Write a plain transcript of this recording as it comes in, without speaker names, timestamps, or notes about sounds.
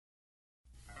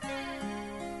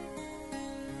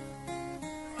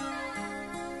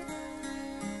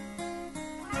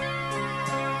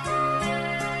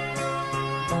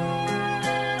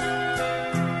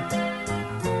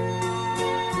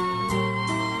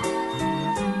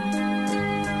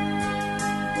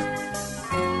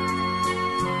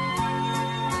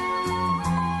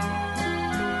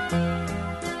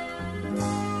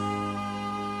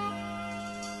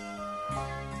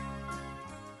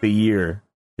The year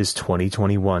is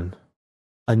 2021.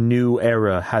 A new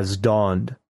era has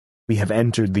dawned. We have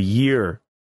entered the year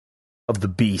of the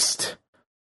beast.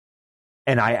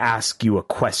 And I ask you a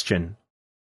question.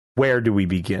 Where do we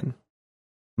begin?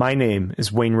 My name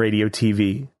is Wayne Radio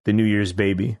TV, the New Year's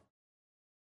baby.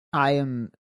 I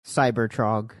am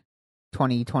Cybertrog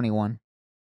 2021.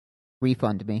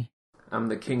 Refund me. I'm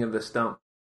the king of the stump.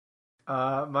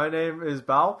 My name is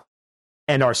Balp.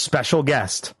 And our special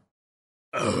guest,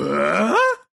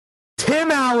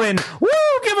 Tim Allen. Woo!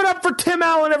 Give it up for Tim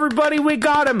Allen, everybody. We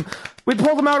got him. We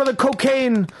pulled him out of the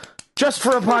cocaine just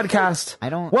for a podcast.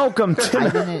 Welcome,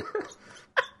 Tim.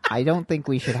 I don't think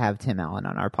we should have Tim Allen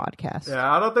on our podcast.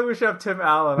 Yeah, I don't think we should have Tim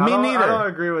Allen. Me neither. I don't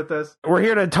agree with this. We're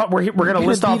here to talk. We're going to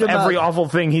list off every awful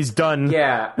thing he's done.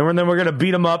 Yeah. And then we're going to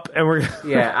beat him up. And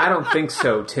Yeah, I don't think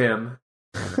so, Tim.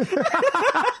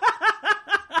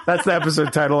 That's the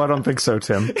episode title. I don't think so,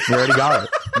 Tim. You already got it.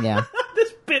 Yeah.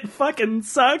 This bit fucking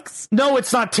sucks. No,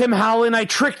 it's not Tim Howland. I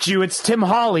tricked you. It's Tim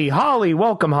Holly. Holly,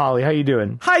 welcome, Holly. How you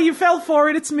doing? Hi, you fell for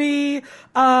it. It's me.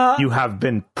 You have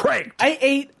been pranked. I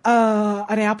ate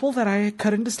an apple that I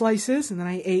cut into slices, and then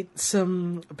I ate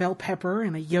some bell pepper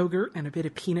and a yogurt and a bit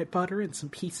of peanut butter and some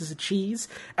pieces of cheese.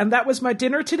 And that was my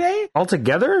dinner today. All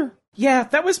together? Yeah,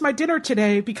 that was my dinner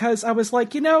today because I was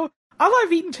like, all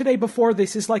I've eaten today before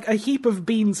this is like a heap of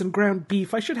beans and ground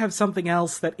beef. I should have something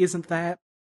else that isn't that.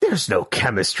 There's no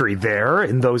chemistry there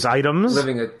in those items.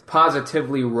 Living a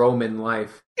positively Roman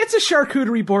life. It's a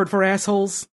charcuterie board for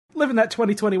assholes. Living that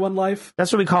 2021 life.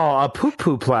 That's what we call a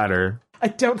poo-poo platter. I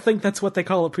don't think that's what they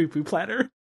call a poo-poo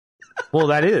platter. Well,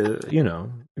 that is,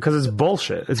 because it's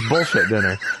bullshit. It's bullshit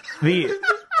dinner.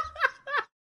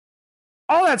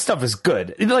 All that stuff is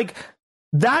good.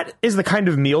 That is the kind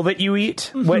of meal that you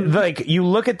eat. Mm-hmm. When, you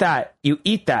look at that, you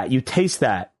eat that, you taste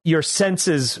that, your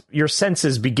senses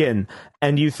begin,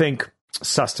 and you think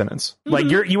sustenance.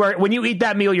 Mm-hmm. You are when you eat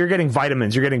that meal, you're getting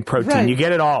vitamins, you're getting protein, right. You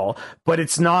get it all, but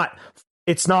it's not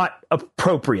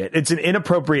appropriate. It's an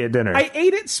inappropriate dinner. I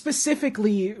ate it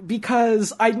specifically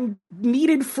because I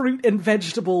needed fruit and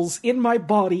vegetables in my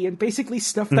body, and basically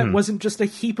stuff that wasn't just a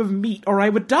heap of meat, or I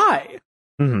would die.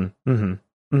 Mm-hmm.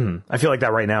 Mm-hmm. Mm-hmm. I feel like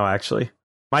that right now, actually.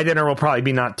 My dinner will probably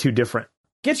be not too different.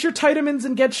 Get your vitamins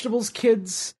and vegetables,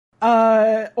 kids,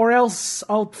 or else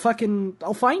I'll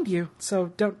find you.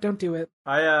 So don't do it.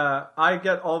 I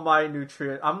get all my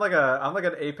nutrients. I'm like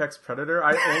an apex predator.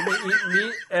 I only eat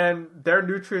meat, and their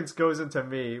nutrients goes into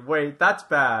me. Wait, that's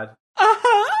bad.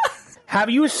 Have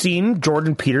you seen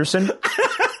Jordan Peterson?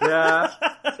 Yeah,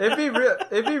 it'd be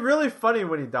really funny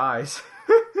when he dies.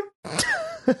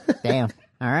 Damn.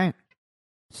 All right.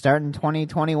 Starting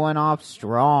 2021 off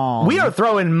strong. We are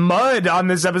throwing mud on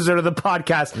this episode of the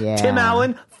podcast. Yeah. Tim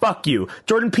Allen, fuck you.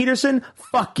 Jordan Peterson,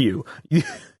 fuck you.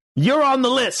 You're on the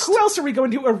list. Who else are we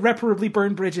going to irreparably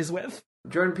burn bridges with?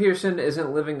 Jordan Peterson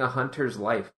isn't living a hunter's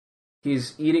life.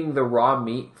 He's eating the raw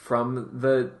meat from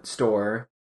the store.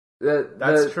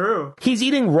 That's true. He's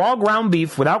eating raw ground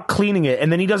beef without cleaning it,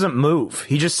 and then he doesn't move.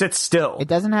 He just sits still. It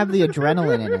doesn't have the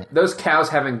adrenaline in it. Those cows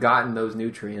haven't gotten those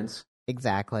nutrients.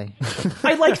 Exactly.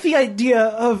 I like the idea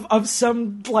of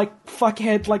some,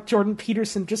 fuckhead like Jordan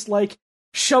Peterson just,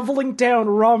 shoveling down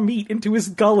raw meat into his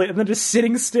gullet and then just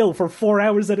sitting still for 4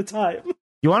 hours at a time.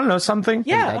 You want to know something?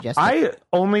 Yeah. I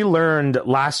only learned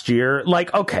last year,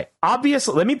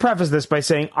 obviously, let me preface this by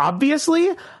saying,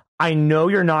 obviously, I know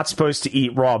you're not supposed to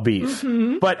eat raw beef,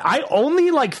 but I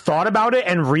only thought about it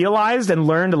and realized and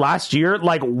learned last year,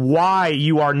 why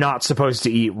you are not supposed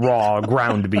to eat raw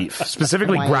ground beef,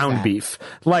 specifically ground beef.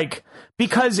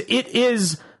 Because it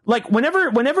is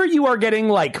whenever you are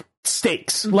getting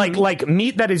steaks, like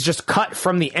meat that is just cut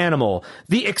from the animal,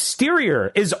 the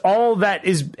exterior is all that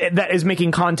is making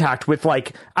contact with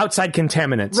outside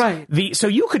contaminants. Right. So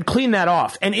you could clean that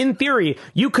off, and in theory,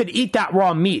 you could eat that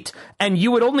raw meat, and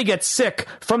you would only get sick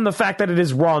from the fact that it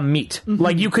is raw meat.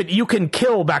 You can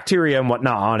kill bacteria and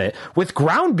whatnot on it. With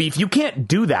ground beef, you can't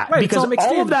do that, right, because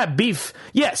all of that beef,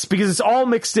 because it's all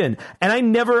mixed in. And I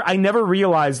never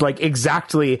realized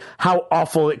exactly how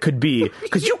awful it could be,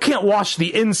 because you can't wash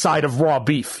the inside of raw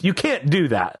beef. You can't do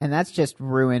that. And that's just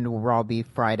ruined raw beef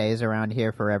Fridays around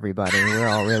here for everybody. We're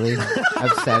all really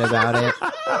upset about it.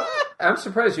 I'm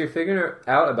surprised you're figuring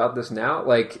out about this now.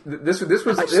 This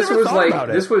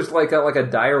was like a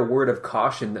dire word of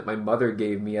caution that my mother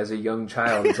gave me as a young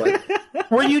child. It's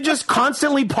were you just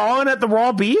constantly pawing at the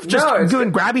raw beef, just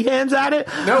doing grabby hands at it?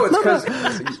 No, it's because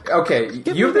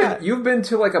you've been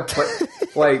to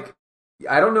a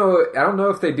I don't know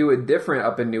if they do it different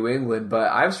up in New England,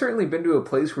 but I've certainly been to a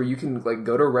place where you can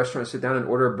go to a restaurant, sit down and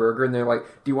order a burger, and they're like,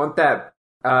 "Do you want that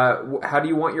How do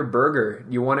you want your burger?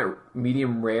 Do you want it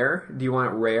medium rare? Do you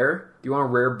want it rare? Do you want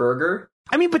a rare burger?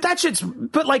 I mean,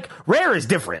 but like rare is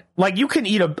different. Like you can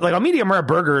eat a medium rare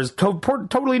burger is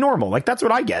totally normal. Like that's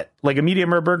what I get. Like a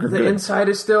medium rare burger. The inside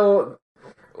is still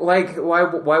like, why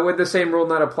would the same rule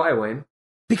not apply, Wayne?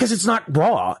 Because it's not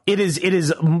raw. It is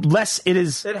less. It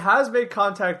has made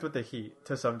contact with the heat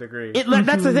to some degree.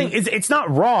 That's the thing. It's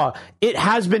not raw. It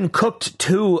has been cooked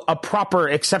to a proper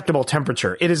acceptable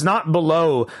temperature. It is not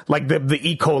below like the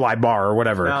E. coli bar or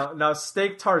whatever. Now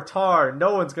steak tartare.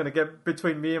 No one's gonna get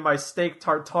between me and my steak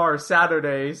tartare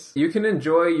Saturdays. You can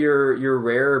enjoy your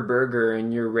rare burger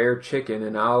and your rare chicken,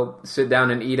 and I'll sit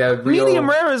down and eat a real medium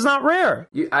rare is not rare.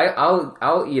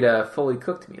 I'll eat a fully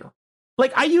cooked meal.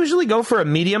 Like, I usually go for a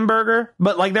medium burger,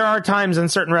 but, like, there are times in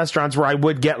certain restaurants where I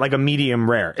would get, like, a medium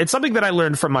rare. It's something that I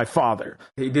learned from my father.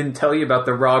 He didn't tell you about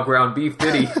the raw ground beef,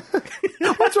 did he?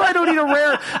 That's why I don't eat a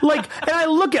rare, like,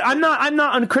 and I'm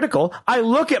not uncritical. I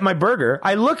look at my burger,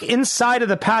 I look inside of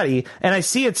the patty, and I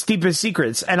see its deepest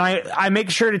secrets, and I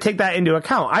make sure to take that into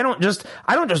account. I don't just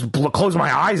close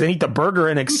my eyes and eat the burger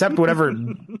and accept whatever,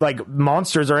 like,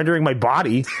 monsters are entering my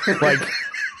body. Like...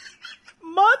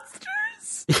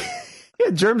 Monsters? Yeah,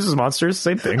 germs is monsters,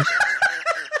 same thing.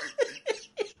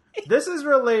 This is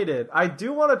related. I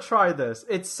do want to try this.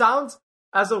 It sounds,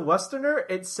 as a Westerner,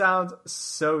 it sounds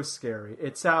so scary.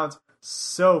 It sounds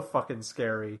so fucking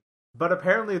scary. But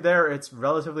apparently there, it's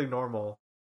relatively normal.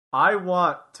 I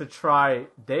want to try,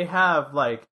 they have,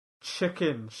 like,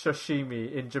 chicken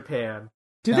sashimi in Japan.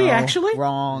 Do they actually?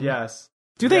 Wrong. Yes.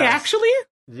 Do they actually?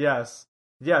 Yes.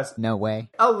 No way.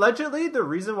 Allegedly, the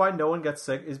reason why no one gets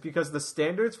sick is because the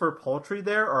standards for poultry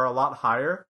there are a lot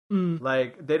higher.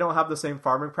 Like, they don't have the same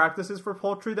farming practices for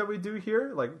poultry that we do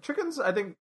here. Like, chickens, I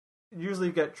think,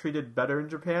 usually get treated better in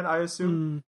Japan, I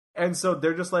assume. And so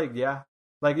they're just like, yeah.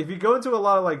 Like, if you go into a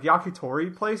lot of, like,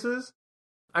 yakitori places,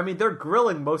 I mean, they're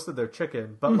grilling most of their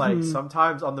chicken. But, like,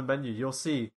 sometimes on the menu, you'll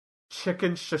see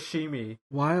chicken sashimi.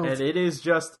 Wild. And it is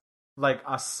just... like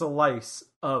a slice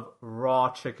of raw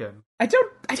chicken. I don't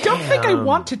think I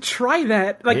want to try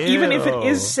that. Like, even if it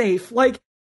is safe. Like,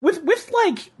 with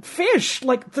like fish,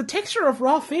 like the texture of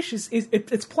raw fish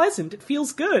it's pleasant. It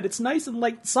feels good. It's nice and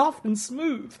like soft and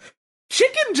smooth.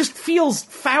 Chicken just feels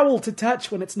foul to touch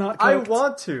when it's not cooked. I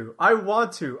want to. I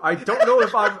don't know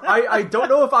if I don't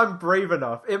know if I'm brave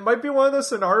enough. It might be one of those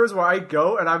scenarios where I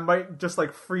go and I might just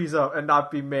like freeze up and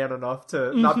not be man enough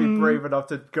to not be brave enough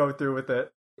to go through with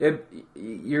it.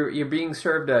 You're being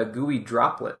served a gooey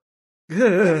droplet.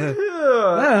 They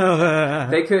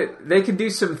could do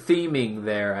some theming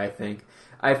there. I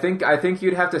think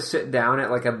you'd have to sit down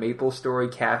at like a Maple Story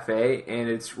cafe, and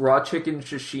it's raw chicken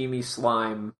sashimi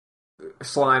slime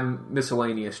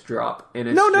miscellaneous drop. And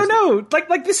it's no.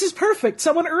 Like this is perfect.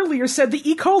 Someone earlier said the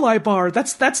E. coli bar.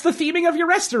 That's the theming of your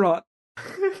restaurant.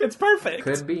 It's perfect.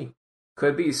 Could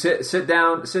be. Sit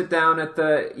down at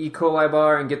the E. coli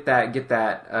bar and get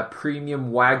that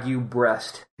premium Wagyu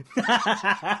breast.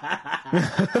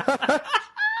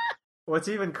 What's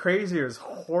even crazier is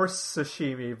horse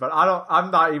sashimi, but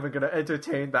I'm not even going to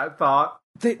entertain that thought.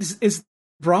 Is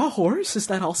raw horse? Is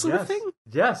that also a thing?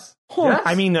 Yes. Yes.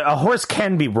 I mean, a horse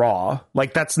can be raw.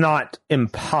 Like, that's not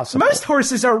impossible. Most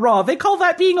horses are raw. They call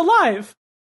that being alive.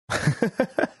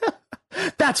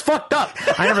 That's fucked up.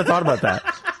 I never thought about that.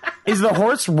 Is the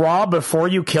horse raw before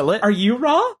you kill it? Are you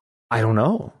raw? I don't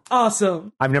know.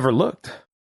 Awesome. I've never looked.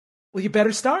 Well, you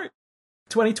better start.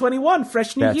 2021,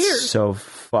 fresh new year. That's so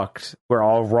fucked. We're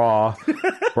all raw.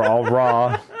 We're all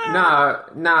raw.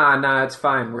 Nah, it's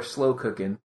fine. We're slow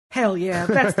cooking. Hell yeah,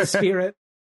 that's the spirit.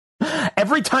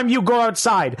 Every time you go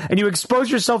outside and you expose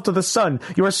yourself to the sun,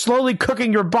 you are slowly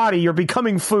cooking your body. You're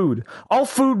becoming food. All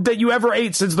food that you ever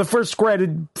ate since the first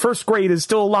grade is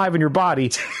still alive in your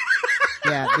body.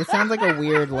 Yeah, this sounds like a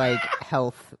weird, like,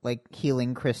 health, like,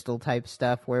 healing crystal type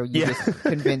stuff where you just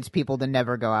convince people to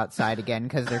never go outside again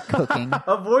because they're cooking.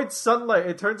 Avoid sunlight.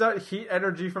 It turns out heat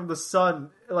energy from the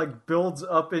sun, like, builds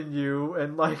up in you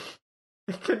and, like,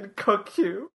 it can cook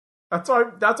you. That's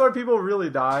why people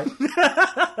really die.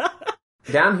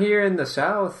 Down here in the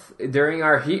South, during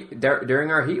our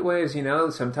heat waves, you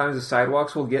know, sometimes the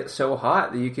sidewalks will get so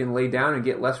hot that you can lay down and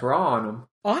get less raw on them.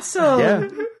 Awesome. Yeah.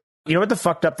 You know what the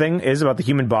fucked up thing is about the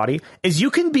human body? Is you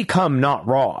can become not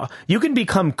raw. You can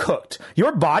become cooked.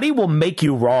 Your body will make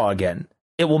you raw again.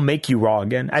 It will make you raw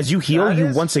again. As you heal,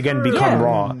 you once again become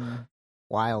raw.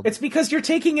 Wild. It's because you're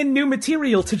taking in new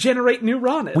material to generate new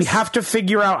rawness. We have to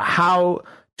figure out how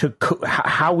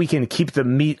we can keep the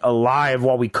meat alive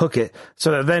while we cook it, so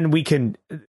that then we can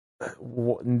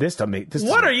This doesn't make this.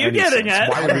 What are you getting at?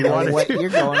 Why would we want to? What, you're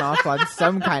going off on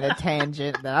some kind of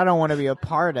tangent that I don't want to be a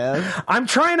part of. I'm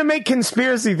trying to make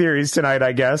conspiracy theories tonight,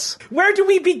 I guess. Where do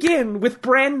we begin with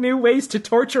brand new ways to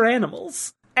torture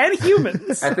animals and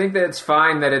humans? I think that it's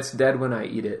fine that it's dead when I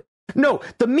eat it. No,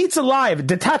 the meat's alive,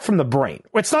 detached from the brain.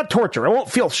 It's not torture. It won't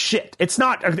feel shit. It's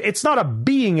not a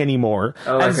being anymore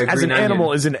like as an animal,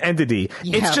 onion. as an entity.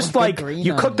 Yeah, it's just like a like green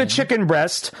you cook the onion. chicken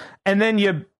breast and then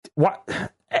you what.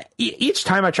 Each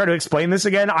time I try to explain this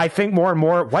again, I think more and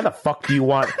more, why the fuck do you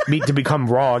want meat to become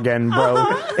raw again, bro?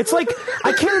 It's like,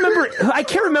 I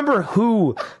can't remember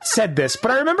who said this, but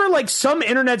I remember like some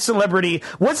internet celebrity,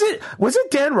 was it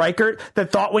Dan Reichert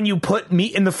that thought when you put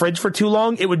meat in the fridge for too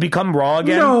long, it would become raw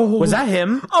again? No. Was that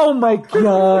him? Oh my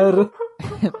god.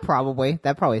 Probably.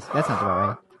 That sounds about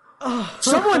right.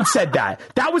 Someone said that.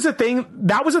 That was a thing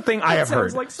I have sounds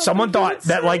heard. like something Someone you thought would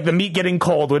that say. like the meat getting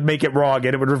cold would make it raw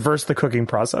again. It would reverse the cooking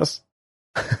process.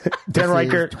 Dan This is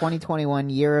Reichert, 2021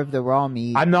 year of the raw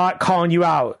meat. I'm not calling you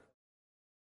out.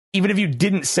 Even if you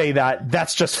didn't say that,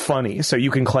 that's just funny, so you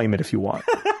can claim it if you want.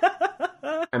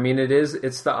 I mean,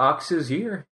 it's the ox's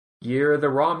year of the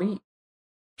raw meat.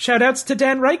 Shoutouts to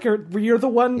Dan Reichert. You're the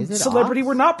one Is it celebrity ox?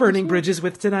 we're not burning bridges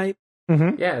with tonight.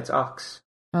 Yeah, it's ox.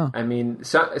 Oh. I mean,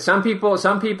 some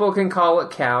people can call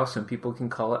it cow, some people can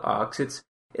call it ox.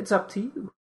 It's up to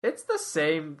you. It's the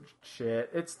same shit.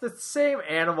 It's the same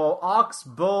animal. Ox,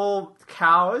 bull,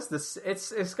 cow. It's the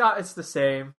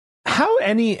same. How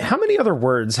many other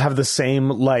words have the same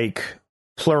like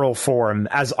plural form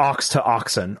as ox to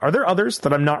oxen? Are there others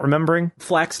that I'm not remembering?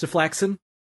 Flax to flaxen?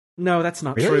 No, that's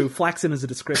not Really? true. Flaxen is a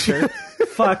descriptor.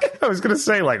 Fuck. I was gonna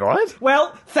say like what?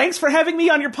 Well, thanks for having me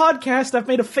on your podcast. I've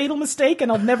made a fatal mistake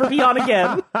and I'll never be on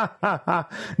again.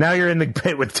 Now you're in the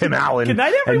pit with Tim Allen. Good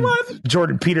night, everyone. and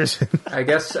Jordan Peterson. I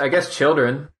guess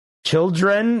children.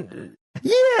 Children. I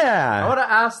Yeah. want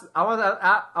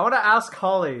to ask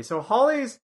Holly. So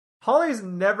Holly's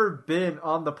never been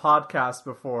on the podcast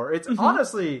before. It's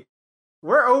honestly, we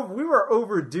were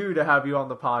overdue to have you on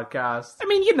the podcast. I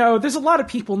mean, there's a lot of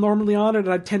people normally on it,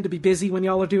 and I tend to be busy when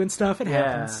y'all are doing stuff. It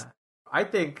happens. I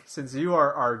think since you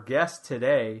are our guest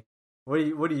today,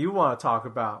 what do you want to talk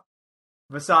about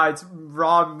besides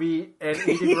raw meat and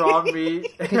eating raw meat?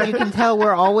 Because you can tell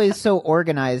we're always so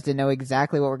organized and know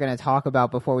exactly what we're going to talk about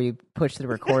before we push the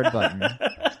record button.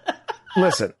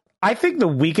 Listen, I think the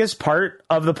weakest part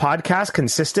of the podcast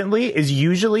consistently is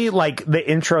usually like the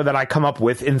intro that I come up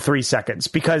with in 3 seconds.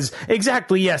 Because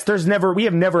exactly, yes, we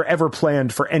have never ever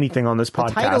planned for anything on this podcast.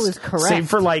 The title is correct. Save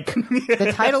for like,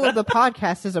 The title of the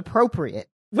podcast is appropriate.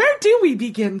 Where do we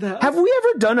begin, though? have we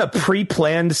ever done a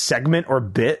pre-planned segment or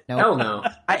bit? Nope. Hell no.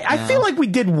 I feel like we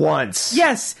did once.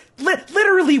 Yes,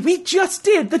 literally, we just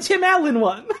did the Tim Allen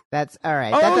one. That's all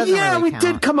right. That Oh doesn't yeah, really we count.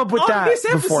 did come up with On that this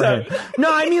beforehand. episode. No,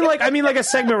 I mean like a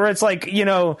segment where it's like like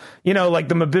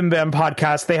the Mabim Bam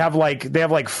podcast. They have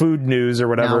like food news or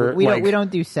whatever. No, we like,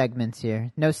 don't do segments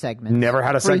here. No segments. Never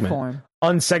had a Free segment. form.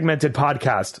 Unsegmented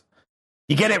podcast.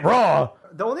 You get it raw.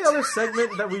 The only other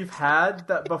segment that we've had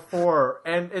that before,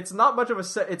 and it's not much of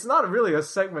it's not really a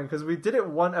segment because we did it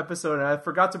one episode and I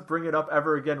forgot to bring it up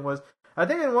ever again, was I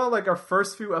think in one of like our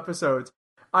first few episodes,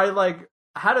 I like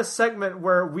had a segment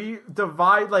where we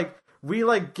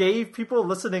gave people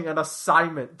listening an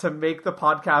assignment to make the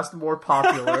podcast more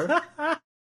popular.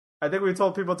 I think we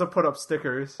told people to put up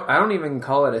stickers. I don't even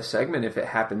call it a segment if it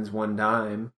happens one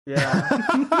time. Yeah.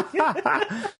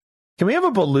 Can we have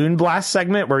a Balloon Blast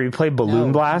segment where we play Balloon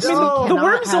No. Blast? No. The Cannot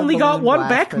Worms have only got Balloon one Blast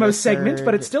for the backmost segment, third.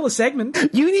 but it's still a segment.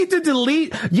 You need to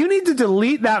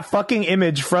delete that fucking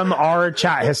image from our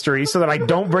chat history so that I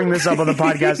don't bring this up on the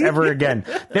podcast ever again.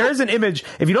 There is an image.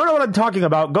 If you don't know what I'm talking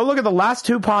about, go look at the last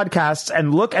 2 podcasts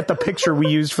and look at the picture we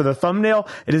used for the thumbnail.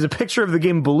 It is a picture of the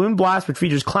game Balloon Blast, which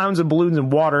features clowns and balloons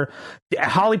and water.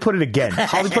 Holly put it again.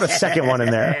 Holly put a second one in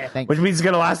there, Thank which means it's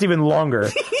going to last even longer.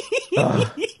 Ugh.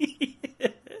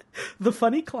 The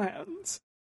funny clowns.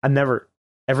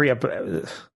 Every episode.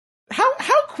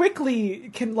 How quickly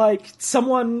can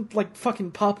someone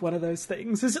fucking pop one of those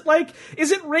things? Is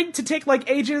it rigged to take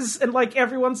ages and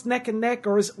everyone's neck and neck,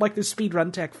 or is it there's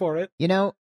speedrun tech for it?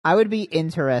 I would be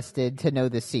interested to know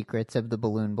the secrets of the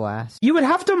balloon blast. You would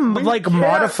have to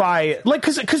modify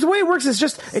because the way it works is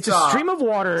just it's a Stop. stream of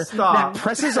water Stop. that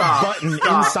presses Stop. a button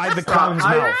Stop. inside the Stop. clown's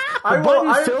mouth. I'm The button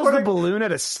putting- fills the balloon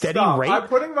at a steady Stop. rate, I'm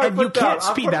putting my and you foot down. can't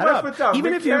I'm speed putting that my up. foot down.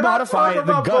 Even We if you cannot modify talk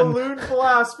the about gun. Balloon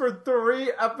Blast for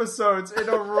 3 episodes in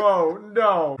a row.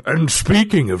 No. And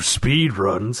speaking of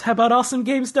speedruns, How about Awesome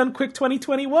Games Done Quick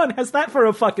 2021? How's that for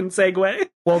a fucking segue?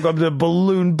 Welcome to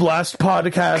Balloon Blast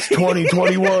Podcast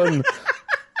 2021.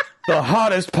 the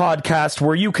hottest podcast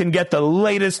where you can get the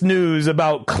latest news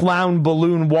about clown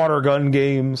balloon water gun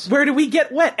games. Where do we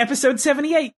get wet? Episode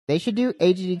 78. They should do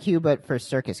AGDQ, but for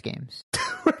circus games.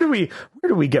 Where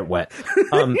do we get wet?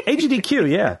 AGDQ,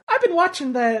 yeah. I've been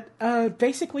watching that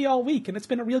basically all week, and it's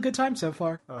been a real good time so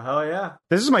far. Oh, hell yeah.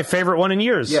 This is my favorite one in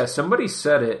years. Yeah, somebody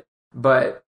said it,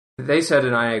 but they said,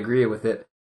 and I agree with it,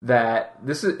 that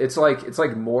it's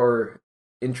like more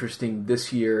interesting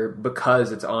this year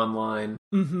because it's online.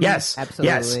 Mm-hmm. Yes,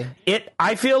 Absolutely. yes.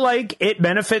 I feel like it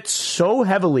benefits so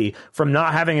heavily from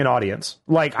not having an audience.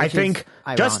 Like, I think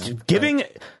just giving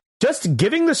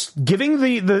the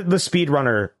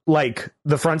speedrunner like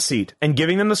the front seat and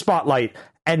giving them the spotlight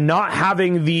and not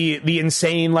having the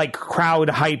insane like crowd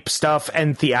hype stuff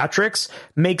and theatrics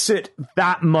makes it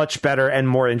that much better and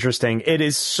more interesting. It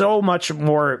is so much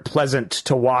more pleasant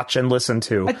to watch and listen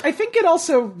to. I think it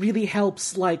also really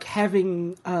helps like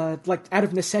having like out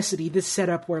of necessity this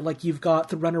setup where like you've got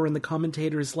the runner and the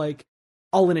commentators like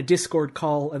all in a Discord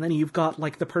call, and then you've got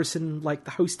like the person like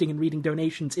the hosting and reading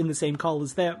donations in the same call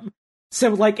as them. So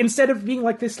like instead of being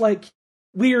like this like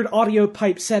weird audio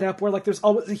pipe setup where like there's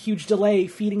always a huge delay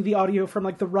feeding the audio from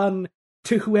like the run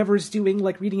to whoever's doing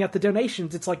like reading out the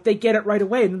donations, it's like they get it right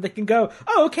away and then they can go,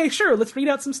 oh, okay, sure, let's read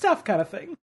out some stuff kind of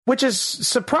thing. Which is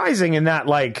surprising in that,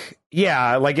 like,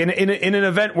 yeah, like in an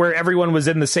event where everyone was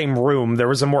in the same room, there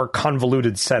was a more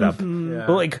convoluted setup. Mm-hmm. Yeah.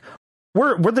 But like,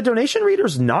 were the donation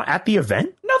readers not at the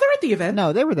event? No, they're at the event.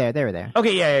 No, they were there.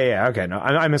 Okay, yeah. Okay, no,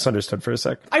 I misunderstood for a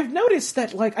sec. I've noticed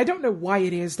that, like, I don't know why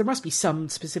it is, there must be some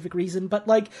specific reason, but,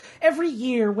 like, every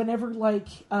year, whenever, like,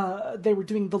 they were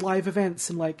doing the live events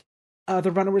and, like,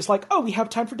 the runner was like, oh, we have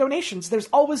time for donations, there's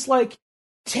always, like,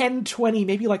 10, 20,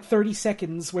 maybe, like, 30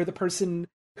 seconds where the person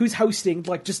who's hosting,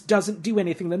 like, just doesn't do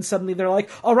anything, then suddenly they're like,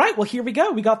 all right, well, here we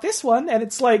go, we got this one, and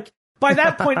it's like, by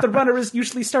that point, the runner has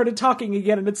usually started talking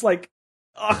again, and it's, like,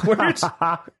 awkward.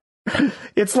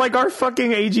 It's like our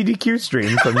fucking AGDQ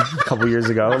stream from a couple years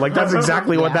ago. Like, that's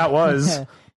exactly what that was.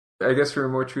 I guess we were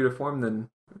more true to form than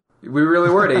we really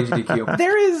were at AGDQ.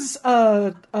 There is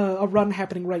a run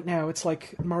happening right now. It's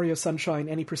like Mario Sunshine,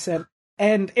 any %.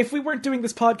 And if we weren't doing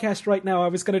this podcast right now, I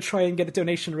was going to try and get a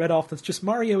donation read off that's just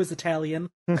Mario is Italian.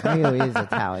 Mario is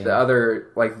Italian. The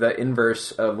other, like, the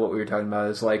inverse of what we were talking about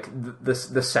is, like, the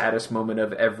saddest moment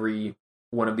of every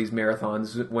one of these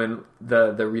marathons when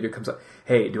the reader comes up,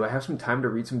 hey, do I have some time to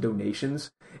read some donations?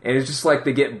 And it's just like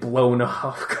they get blown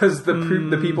off because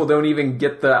the people don't even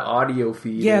get the audio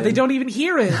feed. Yeah, they don't even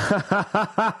hear it.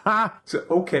 So,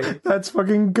 okay. That's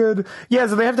fucking good. Yeah,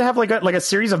 so they have to have like a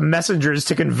series of messengers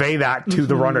to convey that to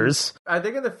the runners. I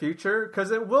think in the future,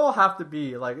 because it will have to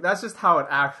be, like, that's just how it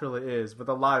actually is with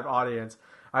a live audience.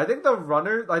 I think the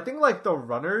runners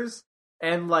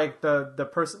and like the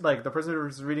person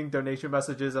who's reading donation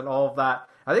messages and all of that,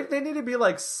 I think they need to be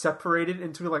like separated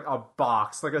into like a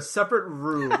box, like a separate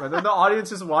room, and then the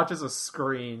audience just watches a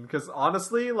screen. Because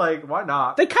honestly, like, why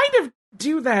not? They kind of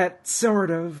do that, sort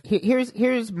of.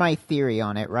 Here's my theory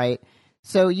on it, right?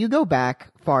 So you go back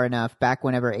far enough, back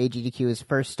whenever AGDQ was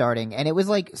first starting, and it was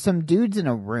like some dudes in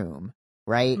a room,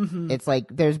 right? Mm-hmm. It's like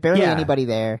there's barely anybody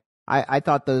there. I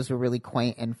thought those were really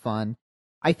quaint and fun.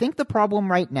 I think the problem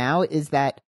right now is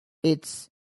that it's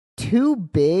too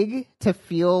big to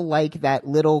feel like that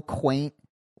little quaint,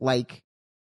 like,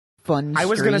 fun I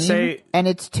was going to say, and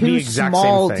it's too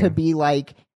small to be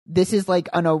like, this is like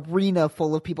an arena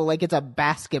full of people, like it's a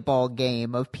basketball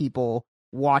game of people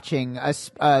watching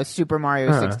a Super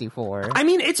Mario 64. I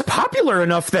mean, it's popular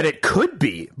enough that it could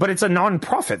be, but it's a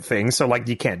non-profit thing, so, like,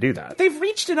 you can't do that. They've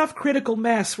reached enough critical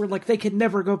mass where, like, they can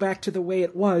never go back to the way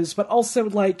it was, but also,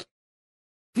 like,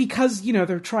 because, you know,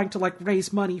 they're trying to, like,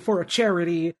 raise money for a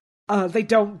charity, they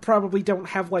probably don't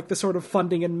have, like, the sort of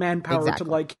funding and manpower to,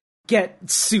 like, get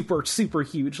super, super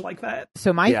huge like that.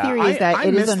 So my theory is that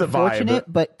it is unfortunate,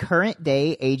 but current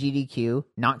day AGDQ,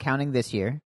 not counting this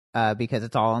year, because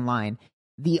it's all online,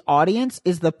 the audience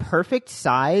is the perfect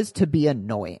size to be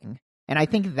annoying. And I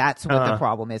think that's what the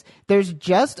problem is. There's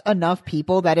just enough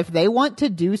people that if they want to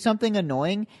do something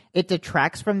annoying, it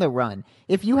detracts from the run.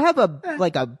 If you have a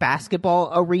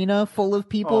basketball arena full of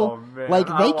people, like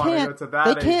they can't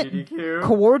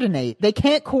coordinate. They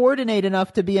can't coordinate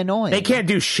enough to be annoying. They can't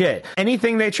do shit.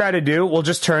 Anything they try to do will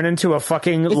just turn into a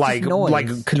fucking like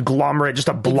conglomerate, just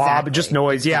a blob, just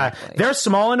noise. Exactly. Yeah, they're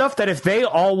small enough that if they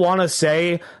all want to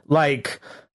say like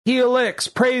Helix,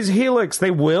 praise Helix, they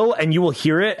will, and you will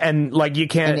hear it, and like you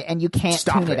can't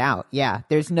tune it out. Yeah,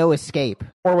 there's no escape.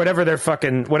 Or whatever their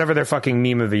fucking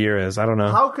meme of the year is. I don't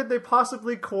know. How could they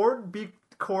possibly be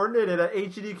coordinated at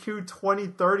AGDQ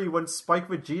 2030 when Spike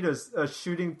Vegeta's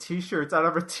shooting T-shirts out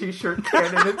of a T-shirt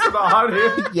cannon into the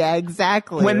audience. Yeah,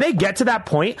 exactly. When they get to that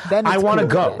point, I want to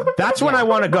go. That's when I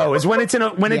want to go. Is when it's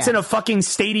in a fucking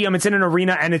stadium, it's in an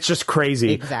arena, and it's just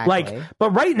crazy. Exactly.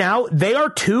 But right now they are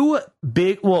too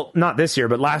big. Well, not this year,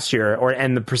 but last year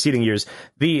and the preceding years.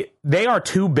 They are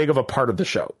too big of a part of the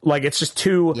show. Like it's just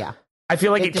too. Yeah. I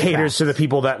feel like it caters to the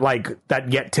people that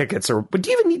get tickets. But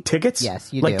do you even need tickets?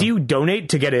 Yes, you do. Do you donate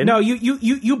to get in? No,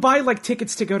 you buy like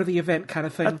tickets to go to the event kind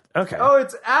of thing. Okay. Oh,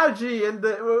 it's Agi and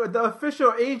the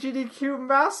official AGDQ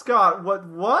mascot.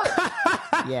 What?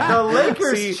 Yeah. The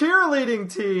Lakers cheerleading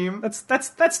team.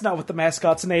 That's not what the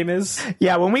mascot's name is.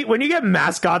 Yeah, when you get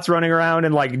mascots running around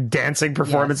and like dancing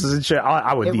performances and shit,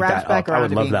 I would eat that up. I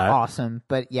would love that. Awesome,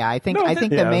 but yeah, I think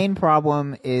the main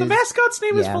problem is the mascot's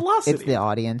name is Velocity. It's the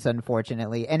audience, unfortunately.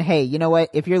 And hey, you know what?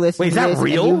 If you're listening, wait, is that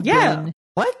real? Yeah.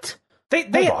 What? They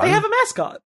have a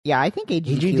mascot. Yeah, I think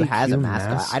AGDQ has a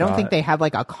mascot. I don't think they have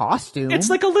like a costume. It's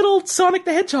like a little Sonic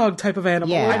the Hedgehog type of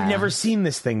animal. Yeah. I've never seen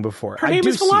this thing before. Her name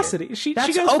is Velocity. She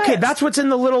goes okay. fast. That's what's in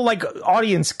the little like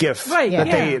audience GIF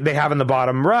that they have in the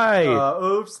bottom, right?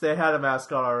 Oops, they had a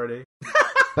mascot already.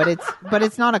 But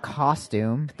it's not a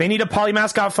costume. They need a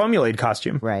Polymascot Foamulade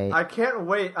costume. Right. I can't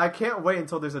wait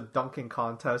until there's a dunking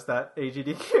contest at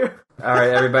AGDQ. All right,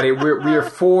 everybody, we are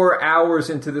 4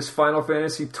 hours into this Final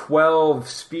Fantasy 12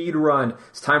 speed run.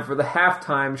 It's time for the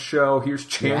halftime show. Here's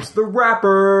Chance the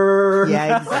Rapper.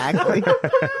 Yeah, exactly.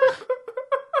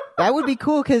 That would be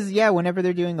cool because whenever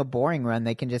they're doing a boring run,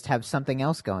 they can just have something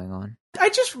else going on. I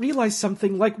just realized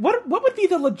something. Like, what would be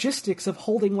the logistics of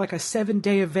holding like a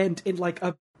 7-day event in like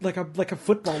a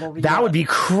football arena? That would be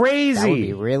crazy. That would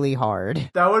be really hard.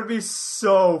 That would be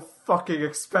so fucking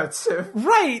expensive.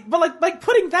 Right, but like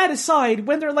putting that aside,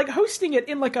 when they're like hosting it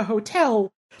in like a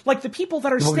hotel, like the people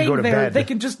that are staying there, they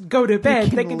can just go to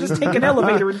bed. They can just take an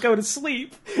elevator and go to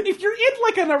sleep. If you're in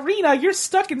like an arena, you're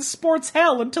stuck in sports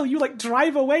hell until you like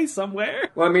drive away somewhere.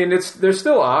 Well, I mean, there's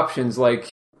still options. Like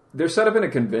they're set up in a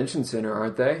convention center,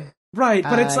 aren't they? Right,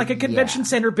 but it's like a convention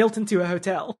center built into a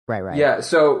hotel. Right. Yeah.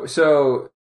 So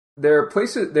there are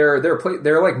places. There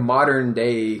are like modern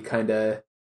day kind of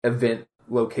event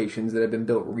locations that have been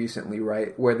built recently,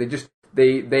 right? Where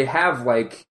they have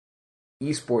like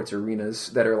esports arenas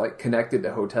that are like connected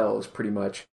to hotels pretty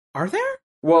much. Are there?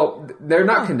 Well, they're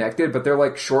not connected, but they're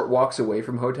like short walks away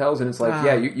from hotels, and it's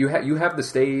like, you have the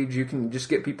stage. You can just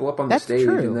get people up on the stage,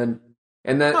 true.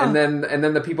 and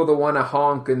then the people that want to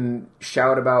honk and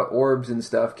shout about orbs and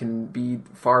stuff can be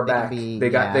far back. They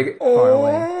got far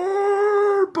away.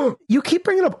 You keep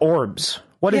bringing up orbs.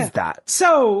 What is that?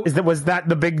 So was that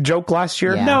the big joke last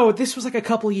year? Yeah. No, this was like a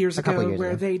couple years ago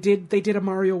where they did a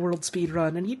Mario World speed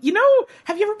run, and you know,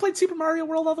 have you ever played Super Mario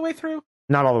World all the way through?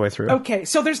 Not all the way through. Okay,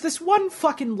 so there's this one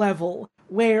fucking level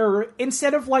where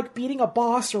instead of like beating a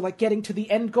boss or like getting to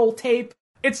the end goal tape,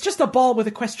 it's just a ball with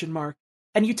a question mark,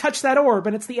 and you touch that orb,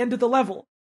 and it's the end of the level.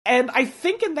 And I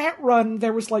think in that run,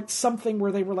 there was, like, something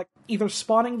where they were, like, either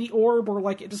spawning the orb or,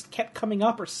 like, it just kept coming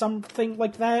up or something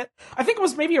like that. I think it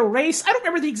was maybe a race. I don't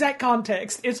remember the exact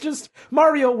context. It's just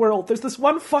Mario World. There's this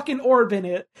one fucking orb in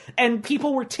it, and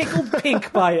people were tickled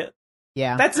pink by it.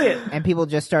 Yeah. That's it. And people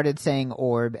just started saying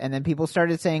orb, and then people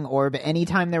started saying orb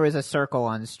anytime there was a circle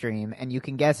on stream, and you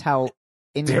can guess how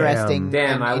interesting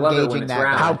and I love engaging that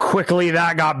round. How quickly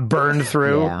that got burned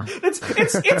through. Yeah. It's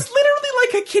literally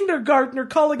like a kindergartner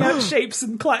calling out shapes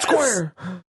in class. Square.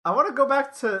 I want to go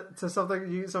back to something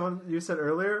you said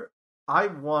earlier. I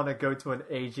want to go to an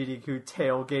AGDQ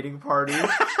tailgating party.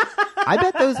 I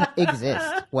bet those exist.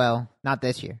 Well, not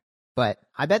this year, but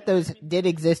I bet those did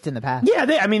exist in the past. Yeah,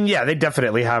 they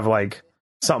definitely have like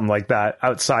something like that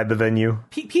outside the venue.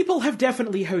 People have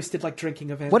definitely hosted like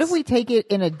drinking events. What if we take it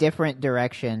in a different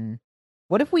direction?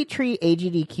 What if we treat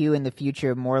AGDQ in the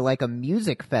future more like a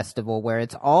music festival where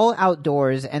it's all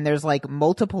outdoors and there's like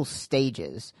multiple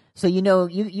stages? So you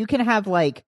can have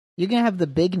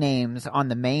the big names on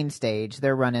the main stage.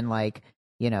 They're running like,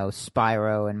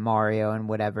 Spyro and Mario and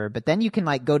whatever. But then you can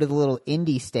like go to the little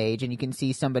indie stage and you can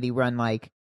see somebody run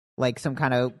like some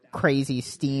kind of crazy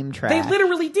Steam track. They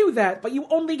literally do that, but you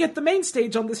only get the main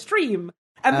stage on the stream.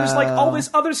 And there's like all this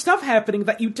other stuff happening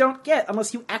that you don't get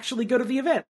unless you actually go to the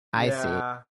event. I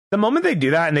see. The moment they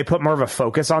do that and they put more of a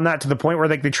focus on that to the point where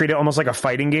like they treat it almost like a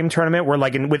fighting game tournament where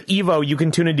like with Evo, you can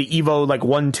tune into Evo like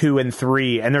 1, 2, and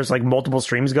 3 and there's like multiple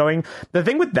streams going. The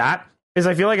thing with that is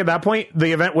I feel like at that point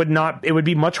the event would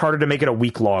be much harder to make it a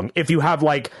week long if you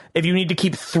need to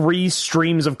keep 3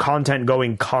 streams of content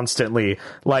going constantly.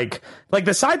 Like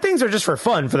the side things are just for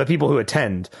fun for the people who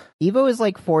attend. Evo is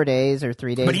like 4 days or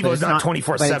 3 days, but Evo is not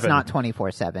 24/7. But it's not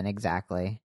 24/7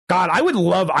 exactly. God, I would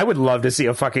love to see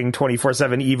a fucking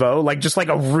 24/7 Evo, like just like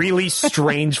a really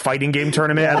strange fighting game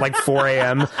tournament at like 4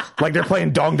 a.m. Like they're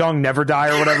playing Dong Dong Never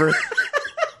Die or whatever.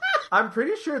 I'm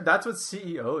pretty sure that's what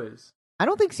CEO is. I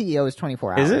don't think CEO is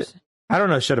 24 hours. Is it? I don't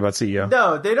know shit about CEO.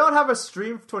 No, they don't have a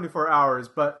stream for 24 hours,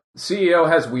 but CEO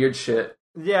has weird shit.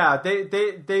 Yeah,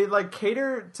 they like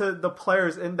cater to the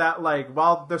players in that, like,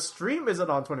 while the stream isn't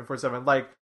on 24/7, like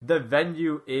the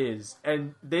venue is,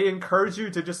 and they encourage you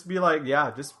to just be like,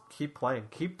 yeah, just keep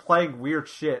playing weird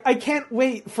shit. I can't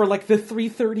wait for like the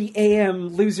 3:30 a.m.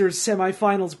 losers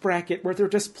semifinals bracket where they're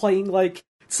just playing like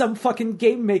some fucking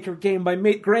Game Maker game my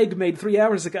mate Greg made 3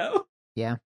 hours ago.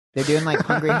 Yeah. They're doing like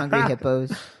Hungry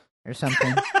Hippos or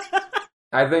something.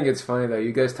 I think it's funny though.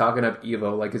 You guys talking up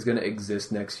Evo like it's going to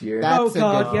exist next year. That's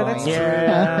God, yeah, that's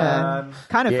true.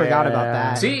 Kind of forgot about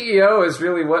that. CEO is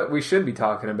really what we should be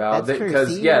talking about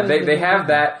because they have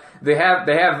that. They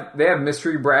have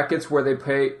mystery brackets where they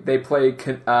play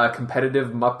competitive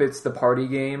Muppets the Party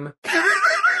game.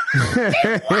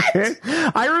 What?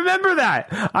 I remember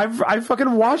that. I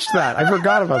fucking watched that. I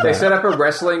forgot about that. They set up a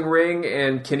wrestling ring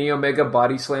and Kenny Omega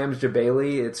body slams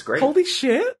Jabali. It's great. Holy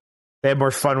shit. They had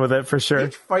more fun with it for sure.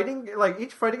 Each fighting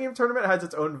game tournament has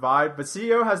its own vibe, but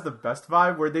CEO has the best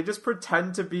vibe where they just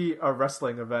pretend to be a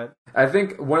wrestling event. I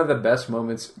think one of the best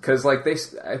moments, because like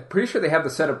I'm pretty sure they have the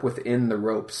setup within the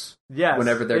ropes. Yes,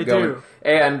 whenever they're going, do.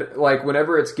 And like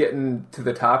whenever it's getting to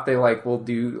the top, they like will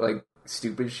do like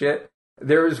stupid shit.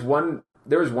 There was one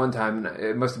time,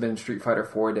 it must have been Street Fighter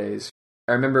 4 days.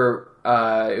 I remember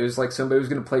it was like somebody was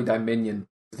going to play Dominion.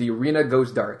 The arena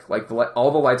goes dark, like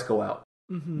all the lights go out.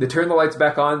 Mm-hmm. They turn the lights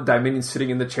back on. Dominion's sitting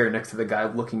in the chair next to the guy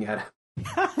looking at him.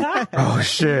 Oh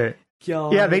shit!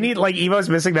 God. Yeah, they need like Evo's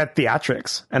missing that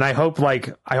theatrics, and I hope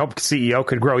CEO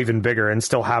could grow even bigger and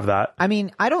still have that. I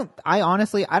mean, I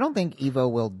honestly don't think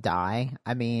Evo will die.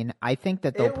 I mean, I think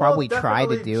that they'll probably try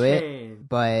to do it,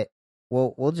 but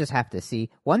we'll just have to see.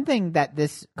 One thing that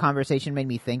this conversation made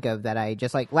me think of that I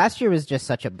just like last year was just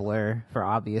such a blur for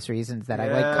obvious reasons that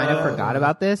I like kind of forgot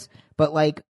about this, but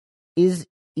like is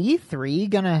E3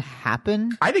 gonna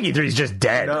happen? I think E3 is just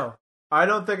dead. No, I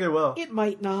don't think it will. It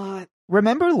might not.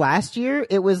 Remember last year,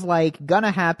 it was like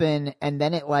gonna happen, and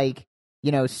then it like,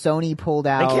 Sony pulled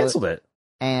out. They canceled it.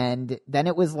 And then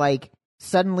it was like,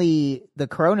 suddenly the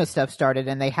Corona stuff started,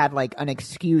 and they had like an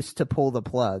excuse to pull the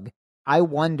plug. I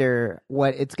wonder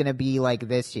what it's gonna be like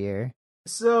this year.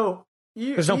 So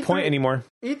there's no point anymore.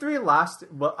 E3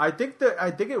 well, I think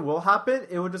it will happen.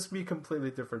 It will just be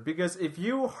completely different because if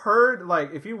you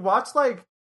watch like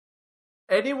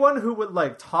anyone who would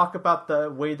like talk about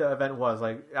the way the event was,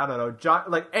 like I don't know,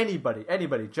 like anybody,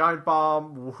 Giant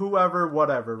Bomb, whoever,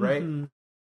 whatever, right? Mm-hmm.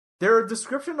 Their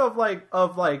description of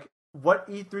what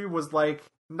E3 was like,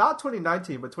 not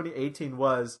 2019 but 2018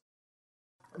 was.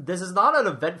 This is not an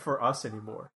event for us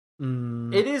anymore.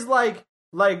 Mm. It is like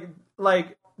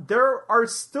there are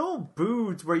still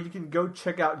booths where you can go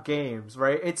check out games,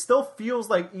 right? It still feels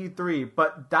like E3,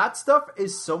 but that stuff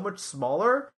is so much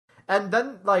smaller. And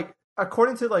then, like,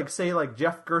 according to, like, say, like,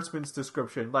 Jeff Gerstmann's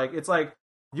description, like, it's like,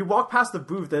 you walk past the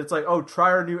booth and it's like, oh,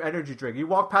 try our new energy drink. You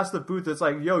walk past the booth, it's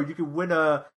like, yo, you can win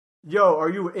are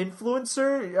you an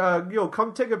influencer?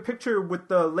 Come take a picture with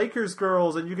the Lakers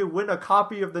girls and you can win a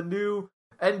copy of the new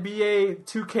NBA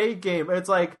 2K game. It's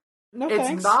like, no, it's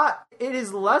thanks. not. It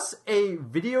is less a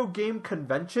video game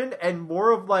convention and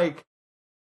more of like,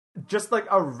 just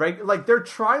like like they're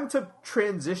trying to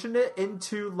transition it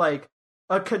into like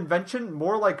a convention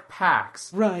more like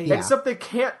PAX, right? Yeah. Except they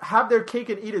can't have their cake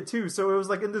and eat it too. So it was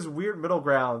like in this weird middle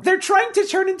ground. They're trying to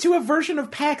turn into a version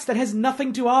of PAX that has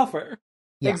nothing to offer.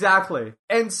 Yeah. Exactly.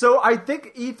 And so I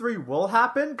think E3 will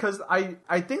happen because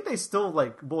I think they still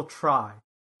like will try,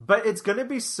 but it's gonna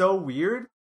be so weird.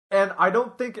 And I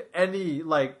don't think any,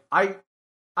 like, I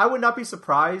would not be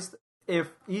surprised if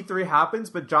E3 happens,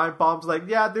 but Giant Bomb's like,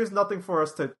 yeah, there's nothing for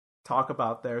us to talk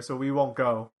about there, so we won't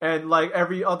go. And, like,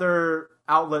 every other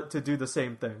outlet to do the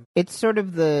same thing. It's sort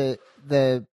of the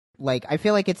like, I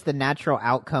feel like it's the natural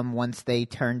outcome once they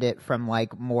turned it from,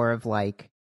 like, more of, like,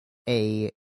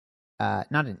 a...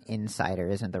 not an insider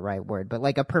isn't the right word, but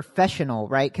like a professional,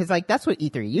 right? Because like that's what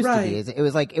E3 used to be.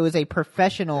 It was a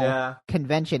professional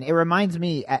convention. It reminds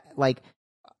me like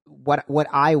what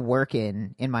I work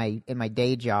in my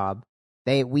day job.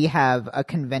 We have a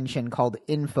convention called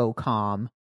Infocom,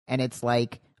 and it's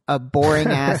like a boring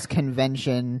ass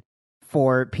convention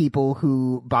for people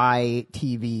who buy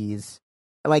TVs.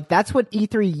 Like, that's what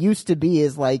E3 used to be,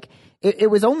 is like, it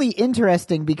was only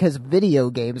interesting because video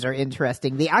games are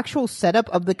interesting. The actual setup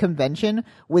of the convention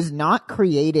was not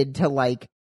created to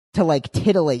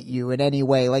titillate you in any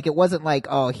way. Like, it wasn't like,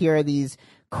 oh, here are these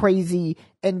crazy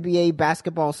NBA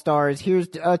basketball stars. Here's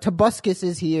Tobuscus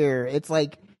is here. It's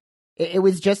like, it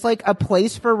was just like a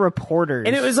place for reporters.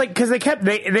 And it was like, because they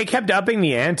kept upping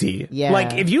the ante. Yeah.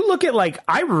 Like, if you look at, like,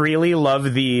 I really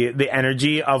love the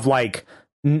energy of, like,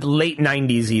 late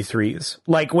 90s E3s.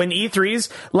 Like, when E3s,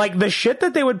 like, the shit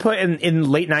that they would put in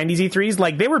late 90s E3s,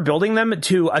 like, they were building them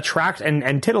to attract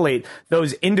and titillate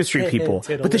those industry people.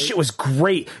 But the shit was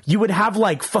great. You would have,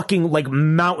 like, fucking, like,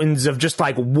 mountains of just,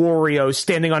 like, Wario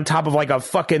standing on top of, like, a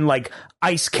fucking, like,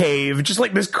 ice cave. Just,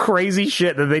 like, this crazy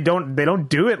shit that they don't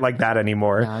do it like that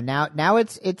anymore. No, now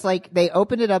it's like they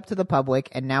opened it up to the public,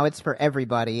 and now it's for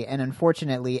everybody, and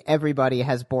unfortunately, everybody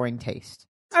has boring taste.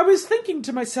 I was thinking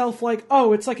to myself, like,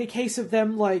 oh, it's like a case of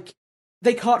them, like,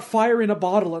 they caught fire in a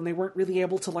bottle and they weren't really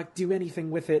able to, like, do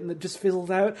anything with it and it just fizzled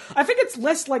out. I think it's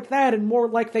less like that and more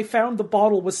like they found the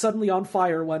bottle was suddenly on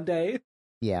fire one day.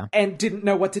 Yeah. And didn't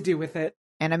know what to do with it.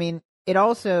 And I mean, it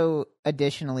also,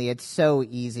 additionally, it's so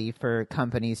easy for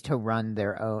companies to run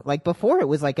their own. Like, before it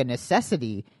was like a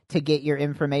necessity to get your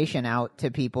information out to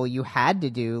people. You had to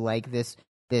do, like, this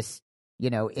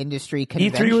industry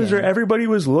convention. E3 was where everybody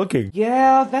was looking.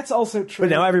 Yeah, that's also true. But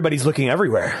now everybody's looking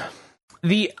everywhere.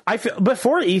 I feel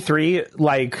before E3,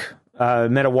 like,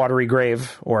 met a watery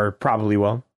grave, or probably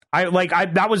will.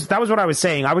 That was what I was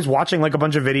saying. I was watching, like, a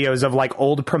bunch of videos of, like,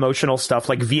 old promotional stuff,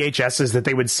 like VHSs that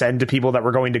they would send to people that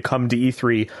were going to come to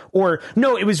E3. Or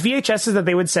no, it was VHSs that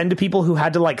they would send to people who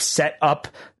had to, like, set up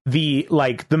the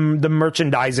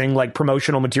merchandising, like,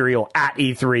 promotional material at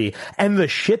E3, and the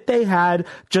shit they had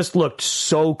just looked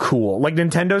so cool. Like,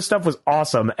 Nintendo stuff was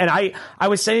awesome. And I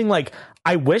was saying, like,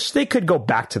 I wish they could go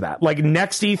back to that. Like,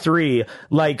 next E3,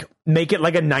 like, make it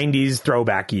like a 90s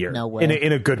throwback year. No way.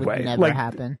 In a good Would way. Never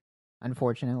happen,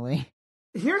 unfortunately.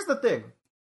 Here's the thing.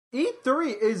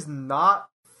 E3 is not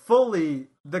fully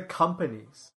the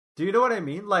companies. Do you know what I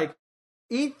mean? Like,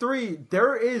 E3,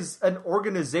 there is an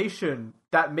organization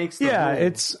that makes the rules.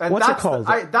 It's, and what's it called?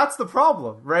 That's the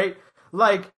problem, right?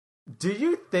 Like, do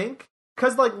you think,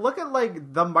 because, like, look at,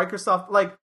 like, the Microsoft,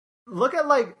 like, look at,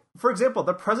 like, for example,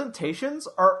 the presentations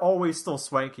are always still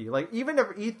swanky. Like, even if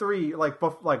E3, like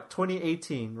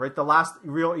 2018, right, the last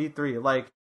real E3,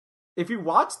 like, if you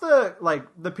watch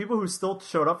the people who still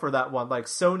showed up for that one, like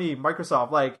Sony,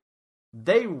 Microsoft, like,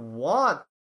 they want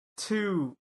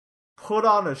to put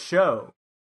on a show.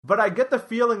 But I get the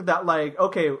feeling that, like,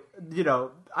 okay,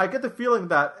 I get the feeling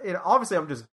that, obviously I'm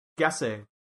just guessing,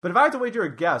 but if I had to wager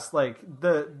a guess, like,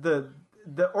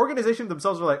 the organization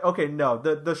themselves are like, okay, no,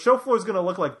 the show floor is going to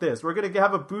look like this. We're going to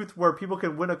have a booth where people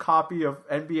can win a copy of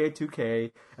NBA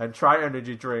 2K and try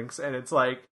energy drinks, and it's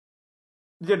like,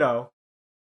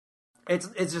 it's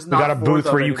just not. We got a booth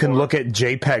where you anymore. can look at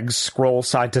JPEGs, scroll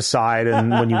side to side,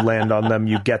 and when you land on them,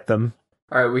 you get them.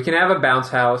 All right, we can have a bounce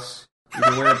house. You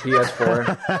can win a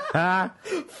PS4.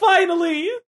 Finally!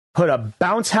 Put a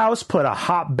bounce house, put a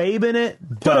hot babe in it,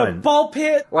 done. Put a ball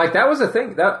pit. Like, that was a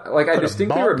thing. That, like, I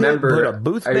distinctly remember. Put a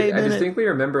booth babe I distinctly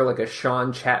remember, like, a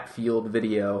Sean Chatfield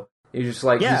video. He's just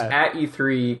like, he's at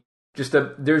E3.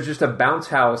 There's just a bounce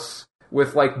house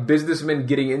with, like, businessmen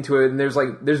getting into it, and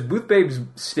there's booth babes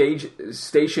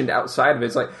stationed outside of it.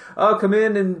 It's like, oh, come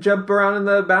in and jump around in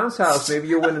the bounce house. Maybe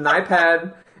you'll win an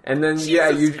iPad. And then, you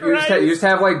just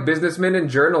have, like, businessmen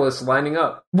and journalists lining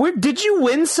up. Did you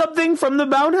win something from the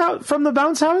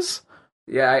bounce house?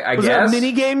 Yeah, I guess. Was there a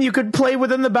mini game you could play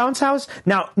within the bounce house?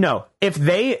 Now, no.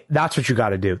 That's what you got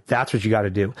to do. That's what you got to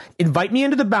do. Invite me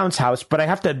into the bounce house, but I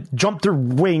have to jump through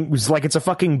wings like it's a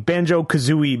fucking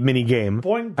Banjo-Kazooie mini game.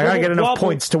 Boing, I gotta get enough wobble.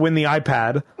 points to win the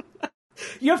iPad.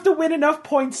 You have to win enough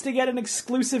points to get an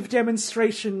exclusive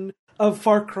demonstration of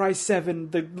Far Cry 7,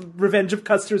 the Revenge of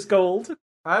Custer's Gold.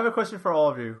 I have a question for all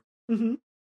of you. Mm-hmm.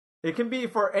 It can be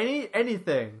for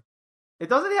anything. It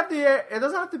doesn't have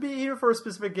to be even for a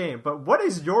specific game. But what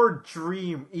is your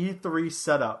dream E3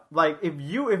 setup? Like, if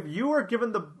you were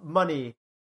given the money,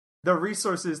 the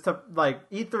resources to, like,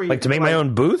 E3, like, to make my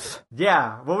own booth?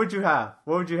 Yeah. What would you have?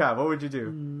 What would you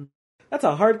do? That's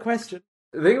a hard question.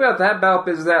 The thing about that, Balp,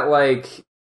 is that, like,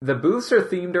 the booths are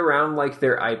themed around, like,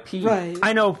 their IP. Right.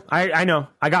 I know.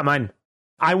 I got mine.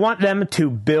 I want them to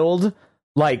build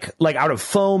like out of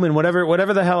foam and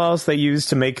whatever the hell else they use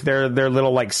to make their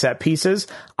little, like, set pieces.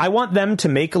 I want them to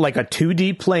make, like, a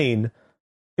 2D plane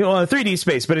a 3D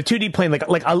space, but a 2D plane,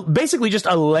 basically just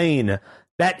a lane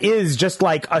that is just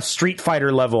like a Street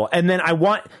Fighter level. And then I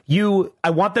want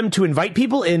them to invite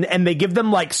people in, and they give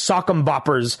them like sock'em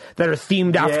boppers that are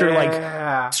themed after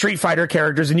like Street Fighter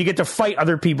characters, and you get to fight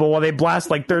other people while they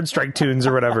blast like Third Strike tunes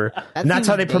or whatever. And that's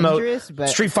how they promote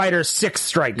Street Fighter 6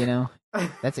 Strike. You know,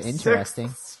 that's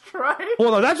interesting.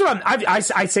 Well, no, that's what I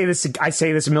say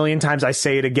this a million times. I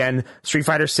say it again. Street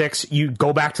Fighter 6, you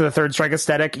go back to the Third Strike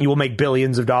aesthetic, you will make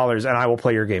billions of dollars, and I will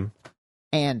play your game.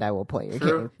 And I will play your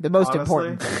game. The most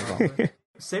important thing of all.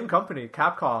 Same company,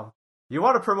 Capcom. You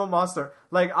want to promote Monster?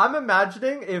 Like, I'm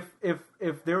imagining if we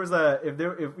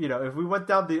went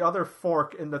down the other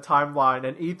fork in the timeline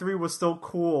and E3 was still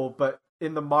cool, but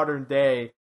in the modern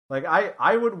day, like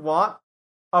I would want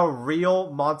a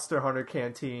real Monster Hunter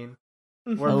canteen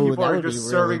where people are just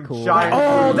serving cool. giant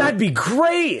food. That'd be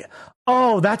great.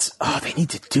 They need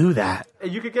to do that.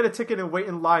 And you could get a ticket and wait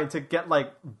in line to get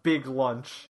like big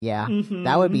lunch. Yeah,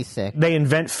 that would be sick. They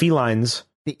invent felines.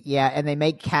 Yeah, and they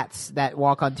make cats that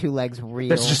walk on 2 legs real.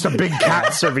 There's just a big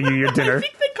cat serving you your dinner. I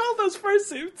think they call those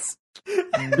fursuits.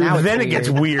 Then it gets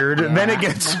weird. Yeah, then it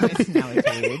gets now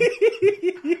it's weird.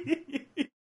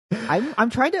 I'm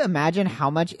trying to imagine how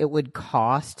much it would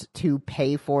cost to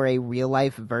pay for a real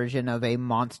life version of a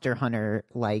Monster Hunter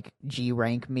like G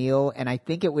rank meal, and I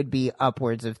think it would be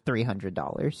upwards of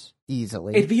 $300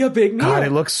 easily. It'd be a big meal. God,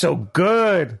 it looks so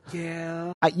good.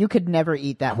 Yeah, you could never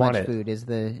eat that much food. Is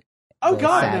the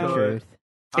sad truth.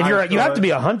 And you have to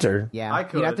be a hunter. Yeah, I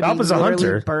could. Balp is a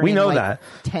hunter. We know that.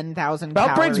 10,000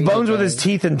 Balp breaks bones with his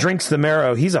teeth and drinks the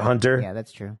marrow. He's a hunter. Yeah,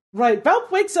 that's true. Right. Balp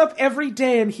wakes up every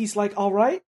day and he's like, all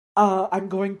right, I'm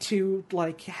going to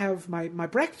like have my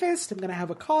breakfast. I'm going to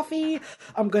have a coffee.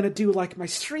 I'm going to do like my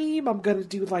stream. I'm going to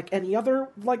do like any other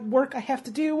like work I have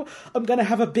to do. I'm going to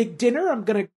have a big dinner. I'm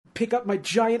going to pick up my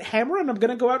giant hammer and I'm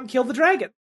going to go out and kill the dragon.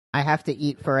 I have to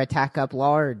eat for Attack Up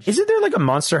Large. Isn't there like a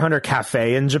Monster Hunter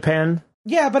cafe in Japan?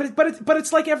 Yeah, but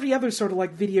it's like every other sort of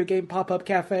like video game pop-up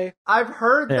cafe. I've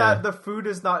heard that the food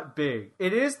is not big.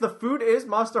 The food is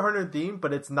Monster Hunter themed,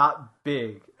 but it's not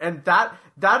big. And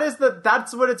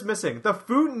that's what it's missing. The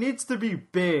food needs to be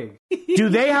big. Do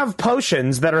they have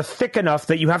potions that are thick enough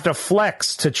that you have to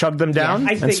flex to chug them down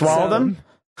and swallow them?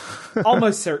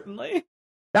 Almost certainly.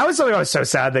 That was something I was so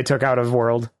sad they took out of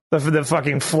World. The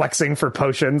fucking flexing for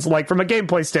potions. Like, from a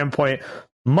gameplay standpoint,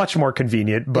 much more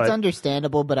convenient, but it's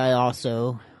understandable, but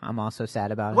I'm also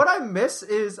sad about it. What I miss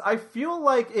is I feel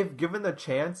like if given the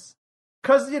chance,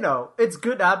 because it's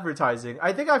good advertising.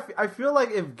 I think I feel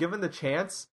like if given the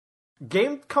chance,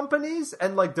 game companies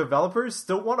and like developers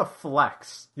still want to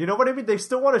flex. You know what I mean? They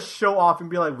still want to show off and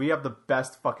be like, we have the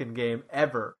best fucking game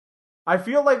ever. I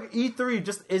feel like E3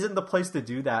 just isn't the place to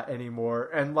do that anymore,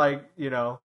 and like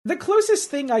the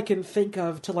closest thing I can think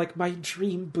of to like my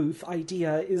dream booth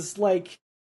idea is like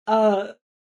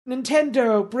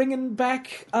Nintendo bringing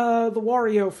back the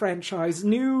Wario franchise,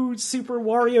 new Super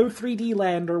Wario 3D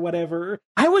Land or whatever.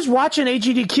 I was watching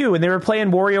AGDQ and they were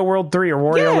playing Wario World 3 or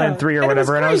Wario Land 3 or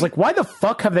whatever, and I was like, why the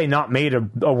fuck have they not made a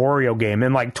Wario game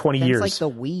in like 20 years? It's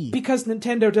like the Wii. Because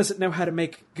Nintendo doesn't know how to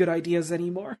make good ideas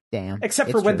anymore. Damn.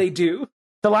 Except for when they do.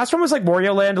 The last one was like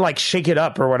Wario Land, like Shake It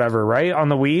Up or whatever, right? On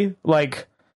the Wii? Like,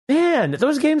 man,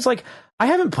 those games, like, I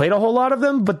haven't played a whole lot of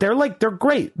them, but they're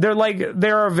great.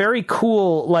 They're a very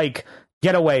cool, like,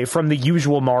 getaway from the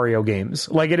usual Mario games.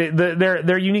 Like,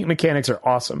 their unique mechanics are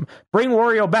awesome. Bring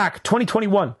Wario back,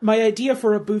 2021. My idea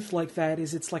for a booth like that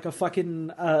is it's like a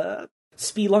fucking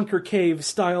Spelunker Cave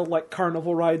style, like,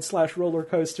 carnival ride / roller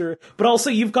coaster, but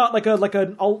also you've got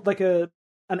an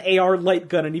AR light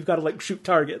gun and you've got to like shoot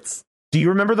targets. Do you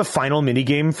remember the final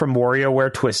minigame from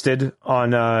WarioWare Twisted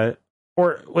on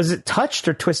or was it Touched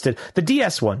or Twisted? The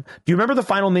DS one. Do you remember the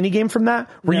final minigame from that?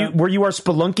 Where you are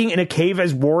spelunking in a cave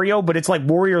as Wario, but it's like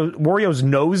Wario's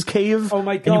nose cave. Oh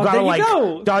my god! And you gotta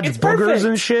go. dodge it's boogers perfect.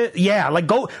 And shit. Yeah, like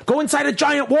go inside a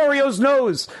giant Wario's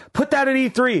nose. Put that at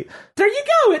E3. There you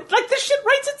go. This shit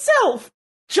writes itself.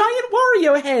 Giant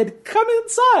Wario head. Come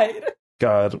inside.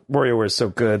 God, WarioWare is so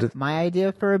good. My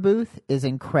idea for a booth is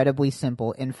incredibly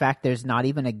simple. In fact, there's not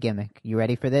even a gimmick. You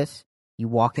ready for this? You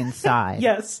walk inside.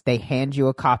 Yes. They hand you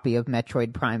a copy of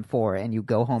Metroid Prime 4 and you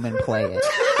go home and play it.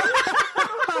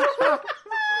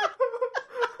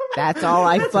 That's all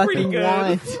I fucking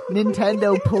want.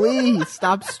 Nintendo, please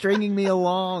stop stringing me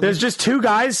along. There's just two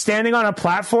guys standing on a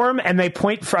platform and they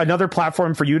point for another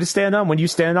platform for you to stand on. When you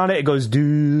stand on it, it goes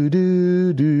do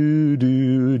do do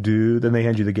do Then they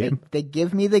hand you the game. They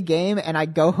give me the game, and I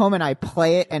go home and I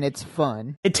play it, and it's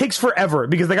fun. It takes forever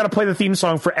because they got to play the theme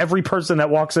song for every person that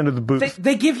walks into the booth.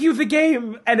 They give you the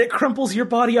game, and it crumples your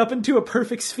body up into a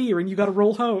perfect sphere, and you got to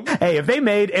roll home. Hey, if they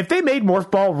made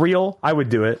Morph Ball real, I would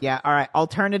do it. Yeah, all right.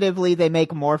 Alternatively, they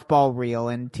make Morph Ball real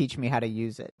and teach me how to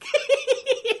use it.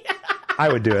 I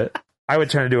would do it. I would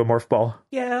turn into a Morph Ball.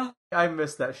 Yeah. I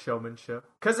miss that showmanship.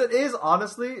 Because it is,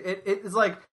 honestly, it is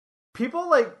like,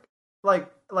 people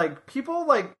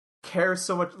people care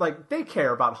so much, like, they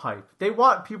care about hype. They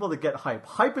want people to get hype.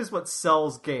 Hype is what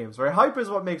sells games, right? Hype is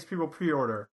what makes people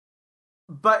pre-order.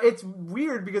 But it's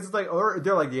weird because it's like, or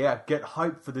they're like, yeah, get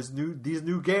hype for these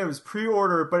new games,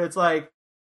 pre-order, but it's like,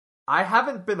 I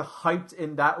haven't been hyped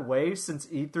in that way since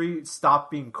E3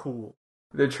 stopped being cool.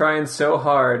 They're trying so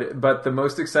hard, but the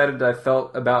most excited I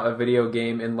felt about a video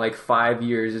game in like 5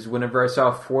 years is whenever I saw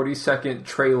a 40-second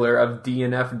trailer of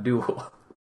DNF Duel.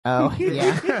 Oh,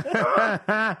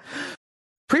 yeah.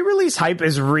 Pre-release hype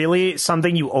is really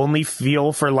something you only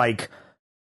feel for like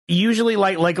usually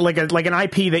like an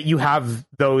IP that you have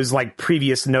those like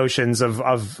previous notions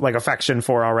of like affection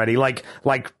for already, like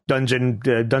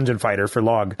Dungeon Fighter for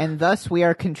Log. And thus we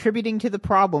are contributing to the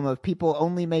problem of people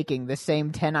only making the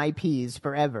same 10 IPs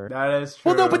forever. That is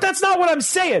true. Well, no, but that's not what I'm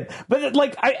saying. But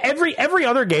like every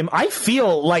other game, I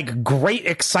feel like great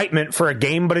excitement for a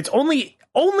game, but it's only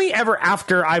ever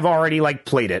after I've already like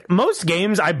played it. Most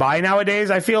games I buy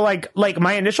nowadays, I feel like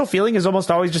my initial feeling is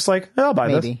almost always just like, I'll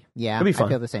buy this. Yeah, it'll be fun. I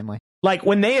feel the same way. Like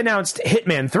when they announced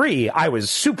Hitman 3, I was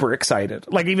super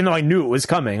excited. Like even though I knew it was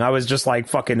coming, I was just like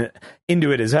fucking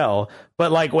into it as hell.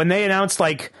 But like when they announced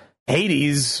like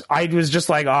Hades, I was just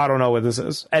like, oh, I don't know what this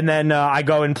is. And then I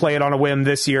go and play it on a whim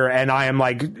this year, and I am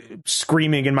like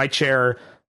screaming in my chair,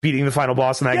 beating the final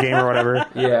boss in that game or whatever.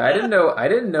 Yeah, I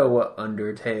didn't know what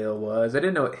Undertale was. I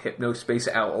didn't know what Hypnospace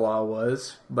Outlaw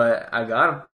was, but I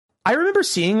got him. I remember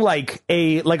seeing like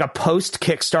a post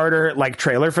Kickstarter like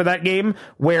trailer for that game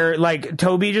where like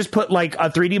Toby just put like a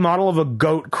 3D model of a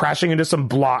goat crashing into some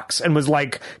blocks and was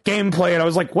like gameplay, and I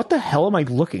was like, what the hell am I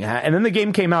looking at? And then the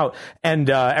game came out, and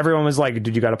everyone was like,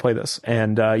 dude, you got to play this.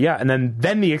 And yeah, and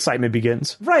then the excitement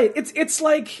begins. Right. It's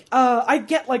like I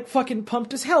get like fucking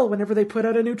pumped as hell whenever they put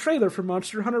out a new trailer for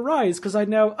Monster Hunter Rise, because I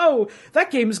know, oh, that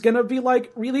game's gonna be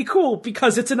like really cool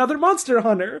because it's another Monster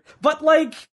Hunter. But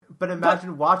like, but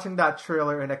imagine watching that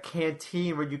trailer in a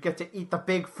canteen where you get to eat the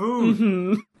big food.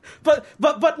 Mm-hmm.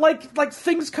 But like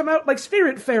things come out like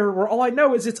Spiritfarer, where all I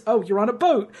know is it's, oh, you're on a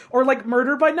boat, or like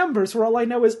Murder by Numbers, where all I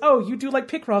know is, oh, you do like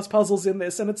Picross puzzles in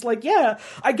this, and it's like, yeah,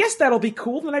 I guess that'll be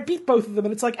cool. Then I beat both of them,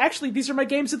 and it's like, actually, these are my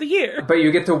games of the year. But you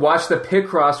get to watch the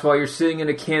Picross while you're sitting in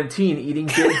a canteen eating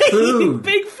big food.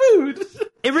 Big food.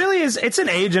 It really is. It's an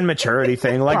age and maturity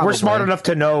thing. Like, Probably. We're smart enough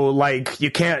to know, like,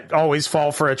 you can't always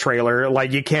fall for a trailer.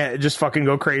 Like, you can't just fucking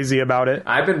go crazy about it.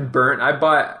 I've been burnt. I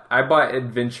bought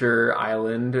Adventure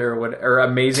Island or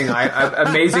Amazing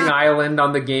Island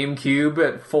on the GameCube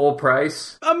at full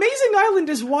price. Amazing Island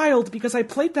is wild because I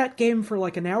played that game for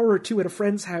like an hour or two at a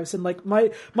friend's house, and like my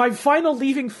final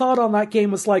leaving thought on that game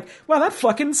was like, wow, that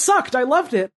fucking sucked. I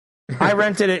loved it. I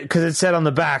rented it because it said on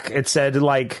the back, it said,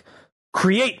 like,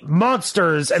 create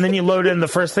monsters, and then you load in, the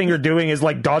first thing you're doing is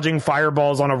like dodging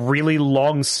fireballs on a really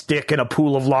long stick in a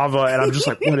pool of lava, and I'm just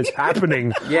like, what is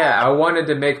happening? Yeah, I wanted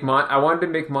to make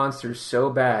monsters so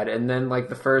bad, and then like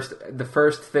the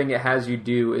first thing it has you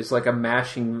do is like a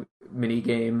mashing mini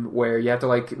game where you have to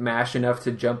like mash enough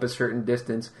to jump a certain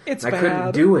distance. It's and bad. I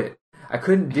couldn't do it.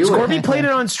 Scorby played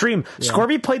it on stream. Yeah.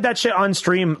 Scorby played that shit on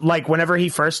stream, like, whenever he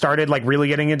first started, like, really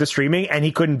getting into streaming, and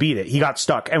he couldn't beat it. He got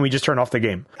stuck, and we just turned off the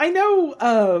game. I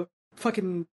know,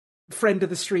 fucking friend of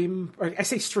the stream, or I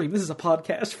say stream, this is a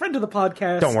podcast, friend of the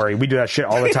podcast. Don't worry, we do that shit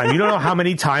all the time. You don't know how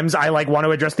many times I, like, want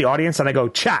to address the audience, and I go,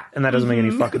 chat, and that doesn't make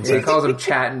any fucking sense. He calls them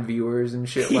chat and viewers and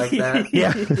shit like that.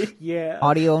 Yeah. Yeah.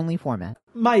 Audio-only format.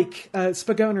 Mike,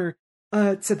 Spagoner,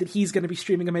 said that he's going to be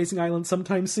streaming Amazing Island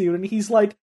sometime soon, and he's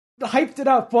like, hyped it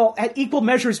up while at equal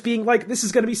measures being like, this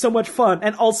is going to be so much fun,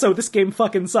 and also this game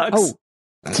fucking sucks. Oh,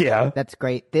 yeah, that's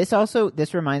great. This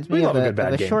reminds me of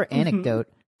a short anecdote.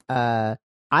 I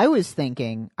was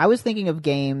thinking of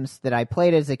games that I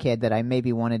played as a kid that I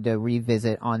maybe wanted to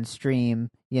revisit on stream,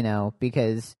 you know,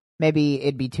 because maybe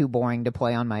it'd be too boring to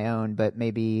play on my own, but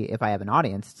maybe if I have an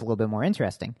audience, it's a little bit more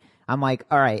interesting. I'm like,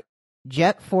 all right,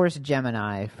 Jet Force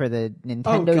Gemini for the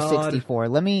Nintendo 64.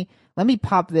 Let me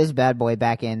pop this bad boy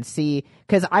back in, see,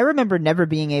 because I remember never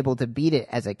being able to beat it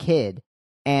as a kid.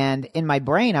 And in my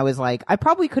brain, I was like, I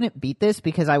probably couldn't beat this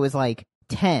because I was like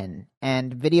 10,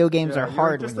 and video games are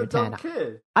hard when you're 10.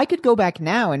 Kid. I could go back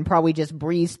now and probably just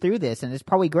breeze through this, and it's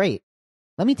probably great.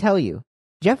 Let me tell you,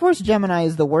 Jet Force Gemini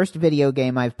is the worst video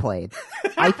game I've played.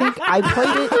 I think I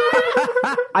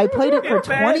played it for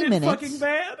 20 minutes. Fucking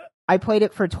bad. I played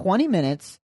it for 20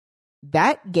 minutes.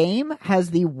 That game has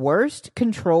the worst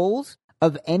controls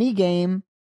of any game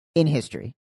in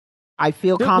history. I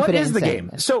feel confident. What is the game?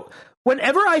 So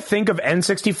whenever I think of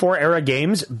N64 era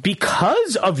games,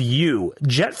 because of you,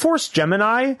 Jet Force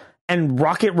Gemini and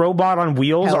Rocket Robot on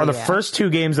Wheels are the first two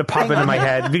games that pop into my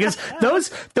head, because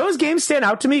those games stand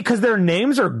out to me because their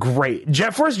names are great.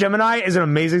 Jet Force Gemini is an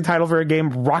amazing title for a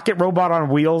game. Rocket Robot on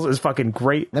Wheels is fucking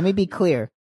great. Let me be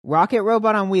clear. Rocket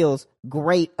Robot on Wheels,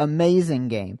 great, amazing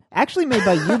game. Actually made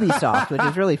by Ubisoft, which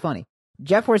is really funny.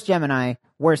 Jet Force Gemini,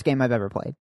 worst game I've ever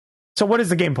played. So what is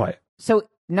the gameplay? So,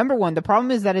 number one, the problem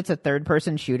is that it's a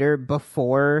third-person shooter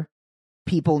before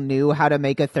people knew how to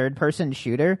make a third-person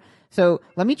shooter. So,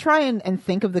 let me try and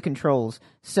think of the controls.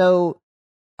 So,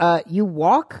 you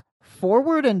walk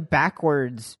forward and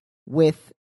backwards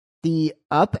with the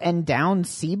up and down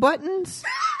C buttons.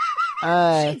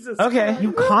 Okay.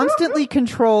 You constantly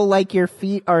control like your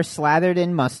feet are slathered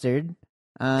in mustard.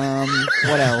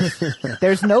 What else?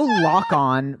 There's no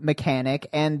lock-on mechanic,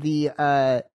 and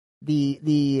the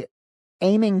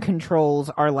aiming controls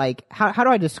are like, how do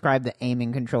I describe the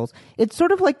aiming controls? It's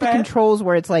sort of like the controls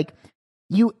where it's like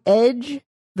you edge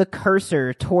the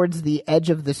cursor towards the edge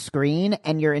of the screen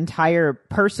and your entire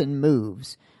person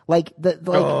moves. Like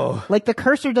the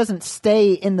cursor doesn't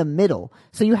stay in the middle.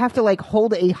 So you have to like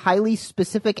hold a highly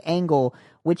specific angle,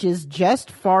 which is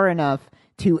just far enough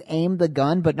to aim the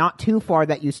gun, but not too far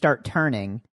that you start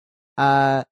turning.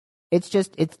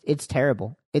 It's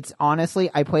terrible. It's honestly,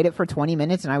 I played it for 20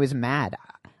 minutes and I was mad.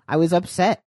 I was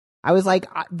upset. I was like,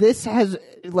 this has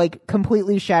like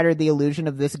completely shattered the illusion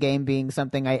of this game being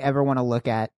something I ever want to look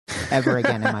at ever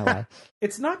again in my life.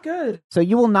 It's not good. So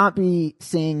you will not be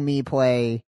seeing me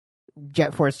play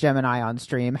Jet Force Gemini on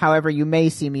stream. However, you may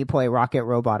see me play Rocket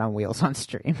Robot on Wheels on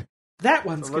stream. That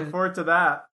one's so good. Look forward to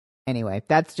that. Anyway,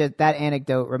 that's just that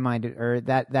anecdote reminded, or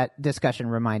that discussion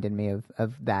reminded me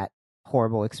of that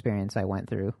horrible experience I went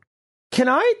through. Can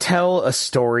I tell a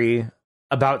story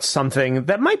about something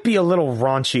that might be a little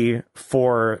raunchy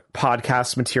for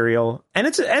podcast material? And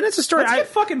it's a story. Let's get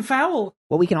fucking foul.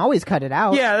 Well, we can always cut it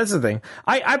out. Yeah, that's the thing.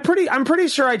 I'm pretty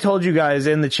sure I told you guys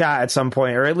in the chat at some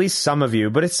point, or at least some of you,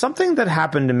 but it's something that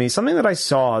happened to me, something that I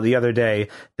saw the other day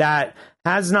that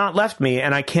has not left me,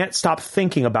 and I can't stop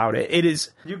thinking about it. It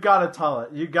is... You gotta tell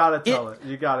it. You gotta tell it.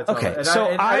 Okay, And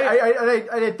so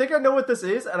I think I know what this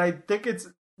is, and I think it's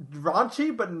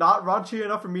raunchy, but not raunchy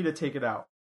enough for me to take it out.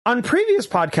 On previous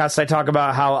podcasts, I talk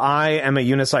about how I am a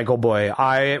unicycle boy.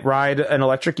 I ride an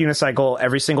electric unicycle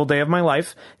every single day of my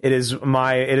life. It is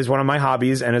one of my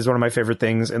hobbies and is one of my favorite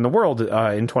things in the world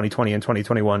in 2020 and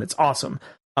 2021. It's awesome.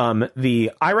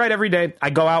 I ride every day. I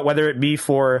go out, whether it be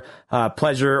for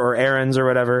pleasure or errands or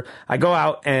whatever. I go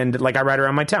out and I ride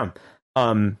around my town.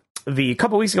 The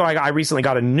couple weeks ago, I recently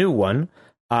got a new one.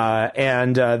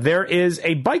 And there is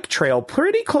a bike trail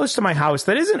pretty close to my house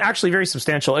that isn't actually very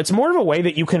substantial. It's more of a way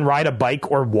that you can ride a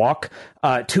bike or walk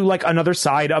to another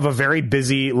side of a very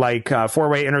busy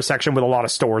four-way intersection with a lot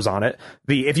of stores on it.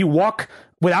 If you walk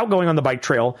without going on the bike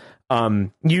trail,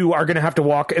 you are going to have to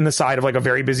walk in the side of a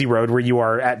very busy road where you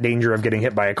are at danger of getting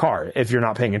hit by a car if you're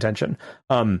not paying attention.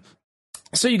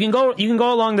 So you can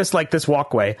go along this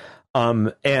walkway,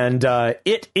 and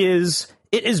it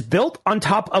is built on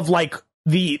top of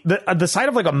the side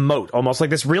of a moat, almost like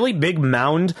this really big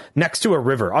mound next to a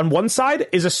river. On one side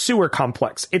is a sewer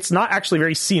complex. It's not actually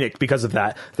very scenic because of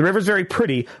that. The river's very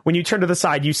pretty. When you turn to the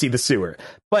side, you see the sewer.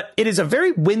 But it is a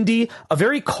very windy, a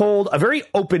very cold, a very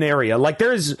open area.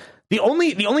 There is the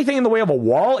only thing in the way of a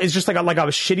wall is just a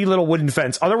shitty little wooden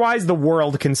fence. Otherwise, the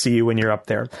world can see you when you're up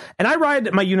there. And I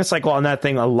ride my unicycle on that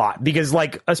thing a lot because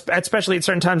especially at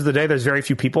certain times of the day, there's very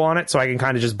few people on it, so I can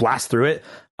kind of just blast through it.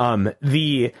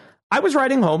 I was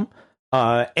riding home,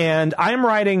 and I am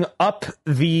riding up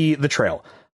the trail.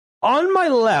 On my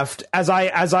left, as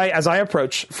I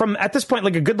approach, from at this point,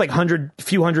 a good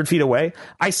few hundred feet away,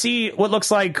 I see what looks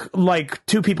like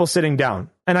two people sitting down,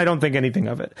 and I don't think anything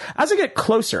of it. As I get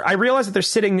closer, I realize that they're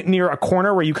sitting near a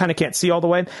corner where you kind of can't see all the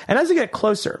way. And as I get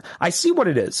closer, I see what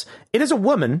it is. It is a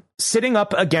woman sitting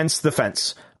up against the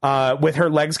fence, with her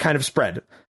legs kind of spread,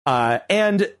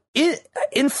 and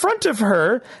in front of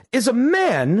her is a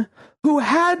man who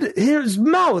had his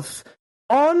mouth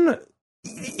on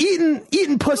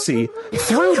eating pussy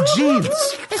through jeans.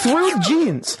 There's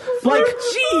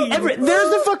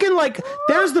the fucking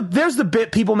there's the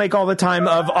bit people make all the time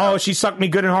of, oh, she sucked me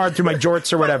good and hard through my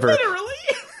jorts or whatever.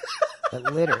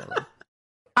 Literally.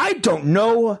 I don't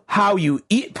know how you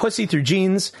eat pussy through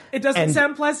jeans. It doesn't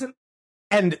sound pleasant.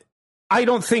 and I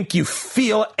don't think you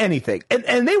feel anything.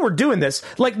 And they were doing this.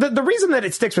 Like, the reason that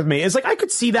it sticks with me is, like, I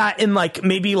could see that in, like,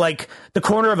 maybe, like, the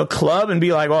corner of a club and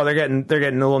be like, oh, they're getting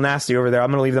a little nasty over there. I'm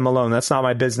going to leave them alone. That's not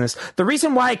my business. The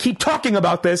reason why I keep talking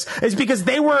about this is because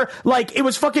they were, like, it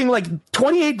was fucking, like,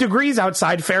 28 degrees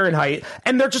outside Fahrenheit,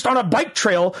 and they're just on a bike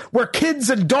trail where kids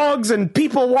and dogs and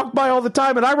people walk by all the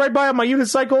time, and I ride by on my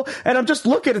unicycle, and I'm just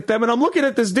looking at them, and I'm looking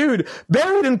at this dude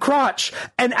buried in crotch,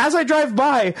 and as I drive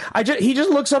by, he just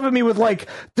looks up at me with, like,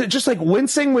 just like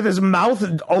wincing with his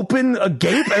mouth open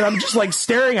agape, and I'm just like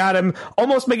staring at him,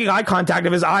 almost making eye contact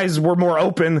if his eyes were more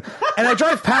open. And I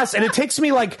drive past, and it takes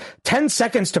me like 10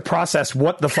 seconds to process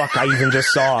what the fuck I even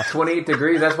just saw. 28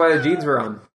 degrees, that's why the jeans were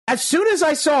on. As soon as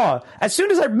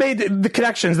I made the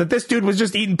connections that this dude was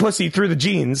just eating pussy through the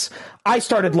jeans, I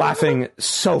started laughing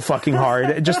so fucking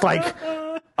hard. Just like,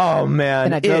 oh man.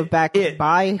 And I drove back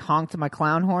by, honked my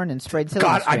clown horn, and sprayed silly.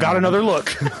 I got another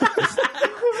look.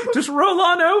 Just roll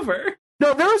on over.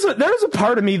 No, there was a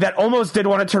part of me that almost did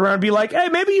want to turn around and be like, hey,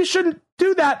 maybe you shouldn't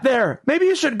do that there. Maybe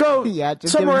you should go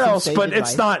somewhere else, but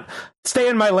advice. It's not. Stay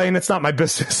in my lane. It's not my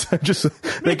business.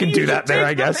 They can do that there,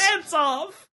 I guess. Hands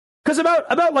off. Because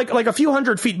about like a few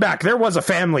hundred feet back, there was a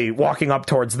family walking up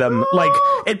towards them. Like,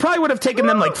 it probably would have taken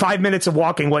them like 5 minutes of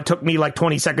walking, what took me like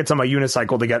 20 seconds on my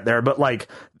unicycle to get there. But like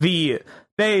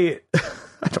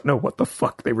I don't know what the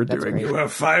fuck they were doing. You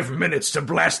have 5 minutes to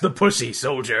blast the pussy,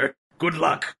 soldier. Good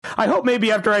luck. I hope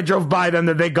maybe after I drove by them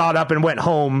that they got up and went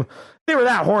home. They were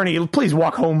that horny. Please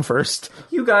walk home first.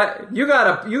 You got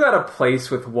a place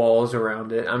with walls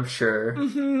around it, I'm sure.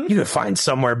 Mm-hmm. You could find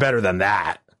somewhere better than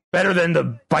that. Better than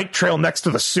the bike trail next to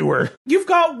the sewer. You've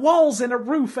got walls and a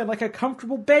roof and like a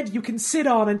comfortable bed you can sit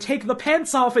on and take the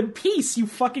pants off in peace, you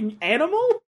fucking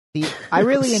animal. I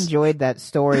really enjoyed that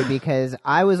story because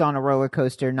I was on a roller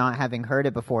coaster not having heard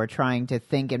it before, trying to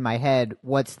think in my head,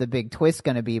 what's the big twist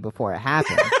going to be before it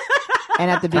happened?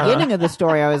 And at the beginning of the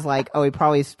story, I was like, oh, he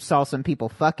probably saw some people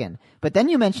fucking. But then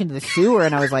you mentioned the sewer,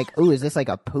 and I was like, ooh, is this like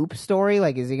a poop story?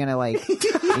 Like, is he going to like, you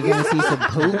going to see some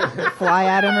poop fly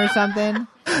at him or something?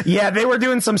 Yeah, they were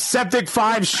doing some Septic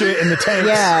 5 shit in the tanks.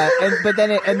 Yeah, but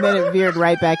then it veered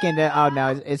right back into, oh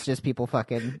no, it's just people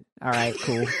fucking. All right,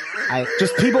 cool.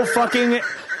 Just people fucking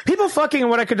in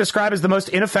what I could describe as the most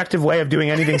ineffective way of doing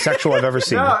anything sexual I've ever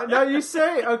seen. No, you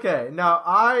say, okay,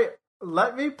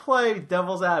 let me play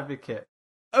devil's advocate.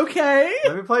 Okay.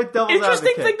 Let me play devil's advocate.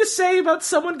 Interesting thing to say about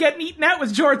someone getting eaten out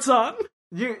with jorts on.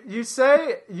 You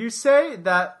say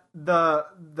that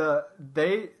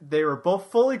they were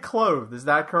both fully clothed, is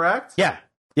that correct? Yeah.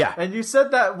 And you said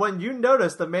that when you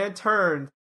noticed, the man turned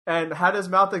and had his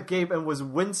mouth agape and was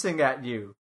wincing at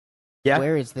you. Yeah.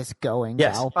 Where is this going,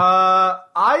 yes. Val?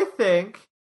 I think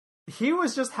he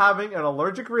was just having an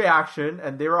allergic reaction,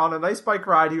 and they were on a nice bike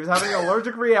ride. He was having an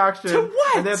allergic reaction. To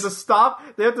what? And they had to stop.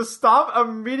 They had to stop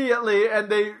immediately, and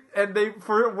they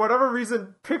for whatever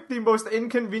reason picked the most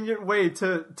inconvenient way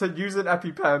to use an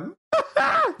EpiPen.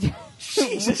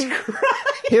 Jesus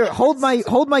Christ! Here, hold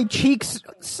my cheeks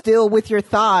still with your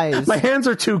thighs. My hands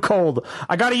are too cold.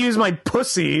 I gotta use my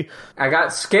pussy. I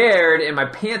got scared and my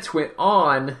pants went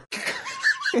on.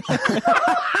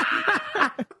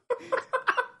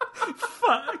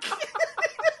 Fuck.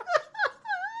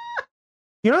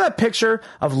 You know that picture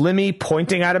of Lemmy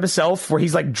pointing at himself where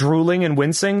he's like drooling and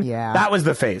wincing? Yeah. That was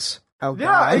the face. Oh,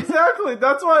 God. Yeah, exactly.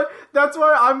 That's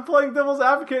why I'm playing devil's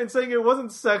advocate and saying it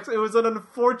wasn't sex. It was an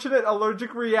unfortunate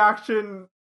allergic reaction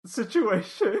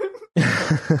situation.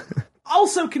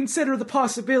 Also consider the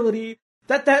possibility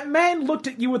that man looked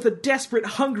at you with a desperate,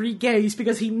 hungry gaze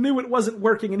because he knew it wasn't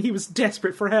working and he was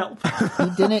desperate for help.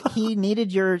 He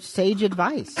needed your sage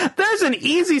advice. There's an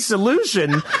easy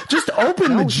solution. Just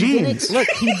open the jeans.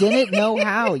 He didn't know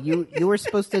how. You were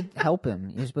supposed to help him.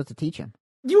 You were supposed to teach him.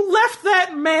 You left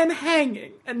that man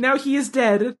hanging, and now he is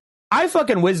dead. I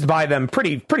fucking whizzed by them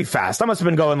pretty fast. I must have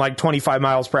been going like 25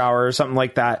 miles per hour or something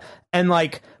like that. And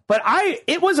like, but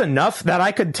it was enough that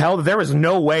I could tell that there was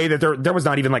no way that there was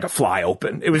not even like a fly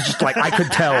open. It was just like, I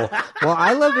could tell. Well,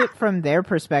 I love it from their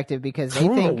perspective because they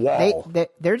think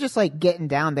they're just like getting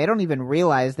down. They don't even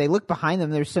realize. They look behind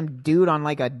them. There's some dude on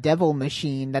like a devil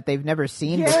machine that they've never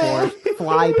seen before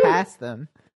fly past them.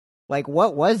 Like,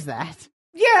 what was that?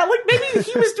 Yeah, like maybe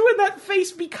he was doing that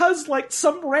face because like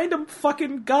some random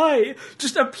fucking guy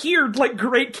just appeared like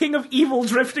Great King of Evil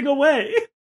drifting away.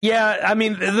 Yeah, I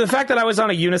mean, the fact that I was on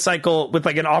a unicycle with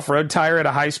like an off-road tire at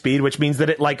a high speed, which means that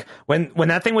it like when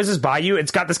that thing whizzes by you,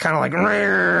 it's got this kind of like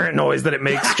noise that it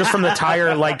makes just from the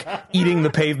tire like eating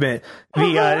the pavement.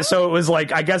 So it was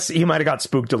like, I guess he might have got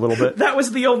spooked a little bit. That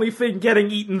was the only thing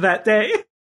getting eaten that day.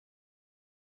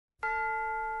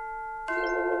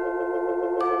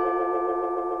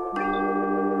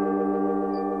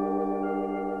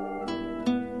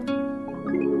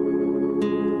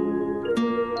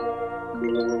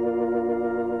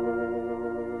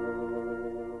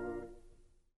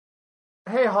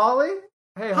 Holly?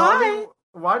 Hey, Hi. Holly,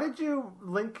 why did you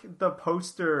link the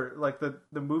poster, like the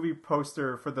movie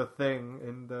poster for The Thing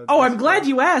in the... Oh, I'm glad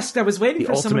you asked. I was waiting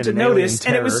for someone to notice,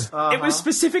 and it was Uh-huh.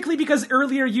 specifically because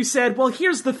earlier you said, well,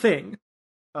 here's the thing.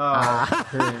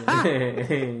 That's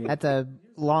a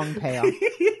long payoff.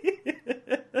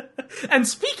 And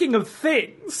speaking of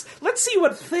things, let's see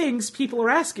what things people are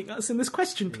asking us in this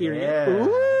question period. Yeah.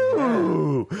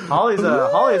 Ooh. Holly's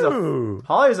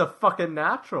a fucking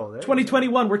natural. There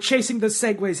 2021, we're chasing the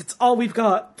segues. It's all we've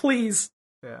got. Please.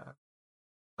 Yeah.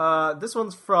 This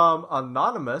one's from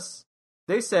Anonymous.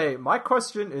 They say, my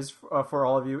question is for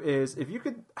all of you is, if you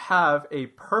could have a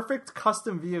perfect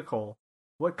custom vehicle,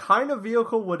 what kind of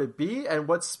vehicle would it be, and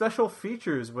what special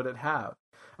features would it have?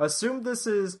 Assume that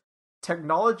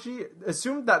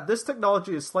this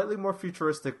technology is slightly more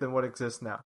futuristic than what exists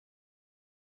now.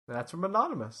 That's from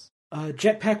Anonymous.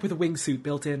 Jetpack with a wingsuit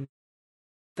built in.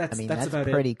 That's about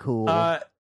pretty cool.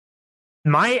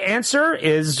 My answer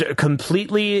is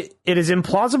completely, it is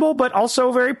implausible, but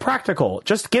also very practical.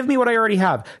 Just give me what I already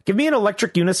have. Give me an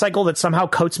electric unicycle that somehow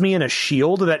coats me in a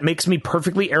shield that makes me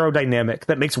perfectly aerodynamic,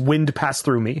 that makes wind pass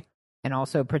through me. And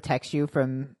also protects you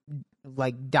from,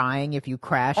 like, dying if you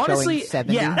crash. Honestly, showing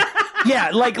 70. yeah.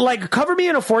 Yeah, like cover me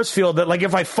in a force field that, like,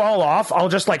 if I fall off, I'll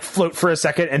just, like, float for a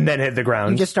second and then hit the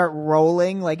ground. You just start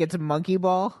rolling like it's a monkey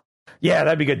ball. Yeah,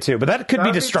 that'd be good too. But that could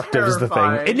be destructive is the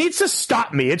thing. It needs to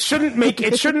stop me. It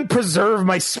shouldn't preserve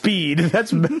my speed.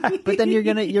 That's bad. But then you're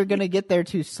gonna get there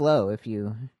too slow if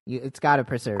you it's gotta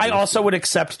preserve. I also would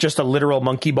accept just a literal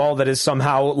monkey ball that is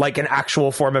somehow like an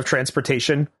actual form of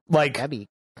transportation. Like, that'd be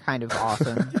kind of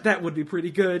awesome. That would be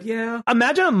pretty good, yeah.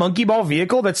 Imagine a monkey ball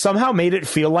vehicle that somehow made it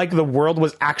feel like the world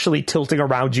was actually tilting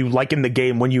around you like in the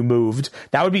game when you moved.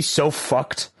 That would be so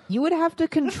fucked. You would have to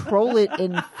control it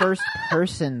in first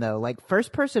person, though. Like,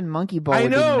 first person monkey ball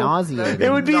would be nauseating.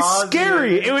 It would be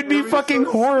scary. It would be fucking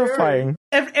horrifying.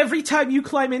 Every time you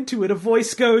climb into it, a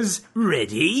voice goes,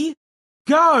 Ready?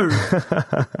 Go!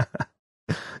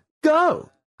 Go!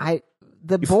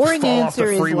 The boring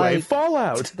answer is like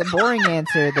Fallout. The boring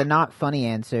answer, the not funny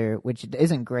answer, which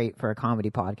isn't great for a comedy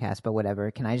podcast, but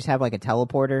whatever. Can I just have like a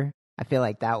teleporter? I feel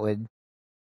like that would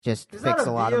just fix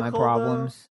a lot of my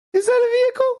problems. Is that a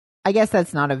vehicle? I guess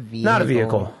that's not a vehicle. Not a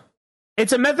vehicle.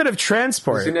 It's a method of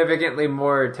transport. Significantly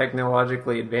more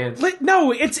technologically advanced.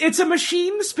 No, it's a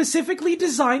machine specifically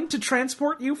designed to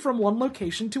transport you from one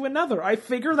location to another. I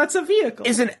figure that's a vehicle.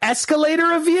 Is an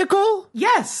escalator a vehicle?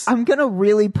 Yes. I'm gonna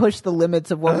really push the limits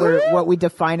of what we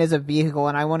define as a vehicle,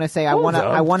 and I want to say I want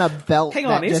a belt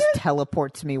that just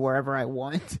teleports me wherever I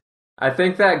want. I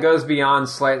think that goes beyond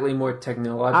slightly more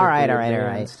technologically advanced. All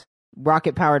right.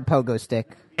 Rocket powered pogo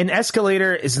stick. An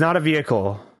escalator is not a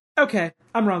vehicle. Okay,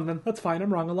 I'm wrong then. That's fine.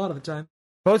 I'm wrong a lot of the time.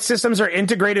 Both systems are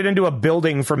integrated into a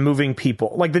building for moving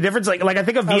people. Like the difference, like I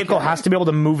think a vehicle has to be able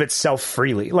to move itself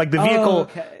freely. Like the vehicle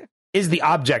is the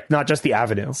object, not just the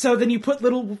avenue. So then you put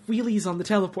little wheelies on the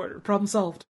teleporter. Problem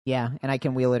solved. Yeah, and I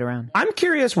can wheel it around. I'm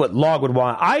curious what Log would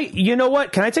want. You know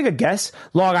what? Can I take a guess?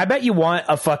 Log, I bet you want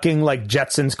a fucking like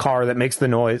Jetsons car that makes the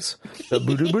noise. That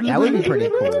would be pretty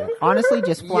cool. Honestly,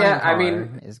 just flying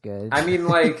car is good. I mean,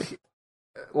 like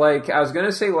I was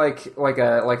gonna say like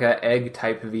a egg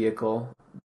type vehicle,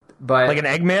 but like an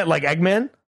Eggman, like Eggman,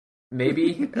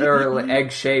 maybe or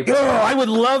egg shaped. Oh, I would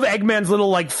love Eggman's little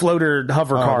like floater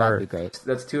hover car. That'd be great.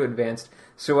 That's too advanced.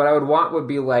 So what I would want would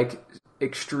be like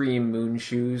extreme moon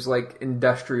shoes, like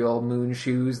industrial moon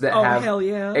shoes that have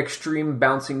extreme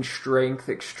bouncing strength,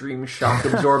 extreme shock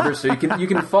absorbers, so you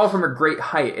can fall from a great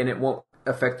height and it won't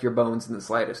affect your bones in the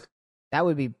slightest.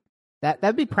 That'd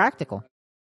be practical.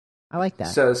 I like that.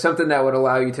 So something that would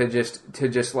allow you to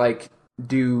just like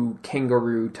do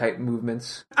kangaroo type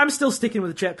movements. I'm still sticking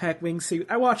with jetpack wingsuit.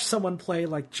 I watched someone play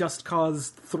like Just Cause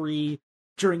 3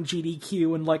 during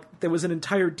GDQ, and like there was an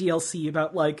entire DLC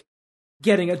about like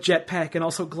getting a jetpack and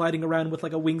also gliding around with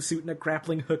like a wingsuit and a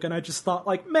grappling hook, and I just thought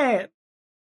like, man,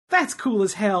 that's cool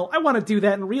as hell. I want to do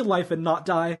that in real life and not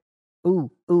die.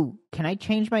 Ooh, can I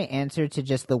change my answer to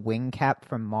just the wing cap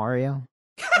from Mario?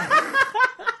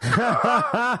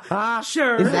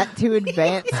 Sure. Is that too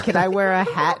advanced? Can I wear a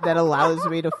hat that allows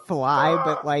me to fly,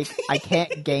 but like I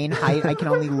can't gain height, I can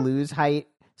only lose height,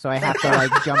 so I have to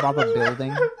like jump off a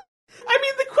building? I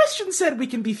mean, the question said we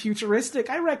can be futuristic.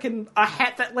 I reckon a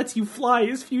hat that lets you fly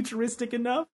is futuristic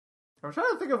enough. I'm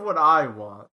trying to think of what I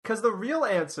want, because the real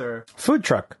answer... Food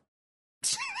truck.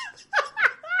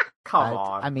 Come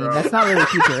on, I mean, bro. that's not really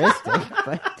futuristic,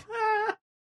 but...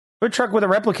 Food truck with a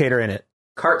replicator in it.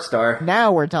 Kart Star.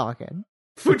 Now we're talking.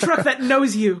 Food truck that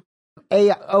knows you.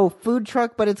 food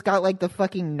truck, but it's got like the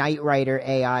fucking Knight Rider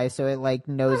AI, so it like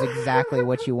knows exactly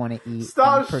what you want to eat.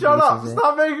 Shut up!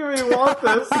 Stop making me want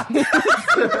this.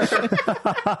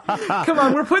 Come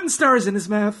on, we're putting stars in his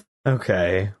mouth.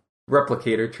 Okay.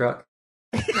 Replicator truck.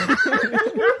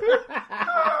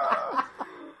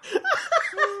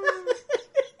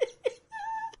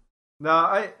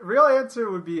 No, real answer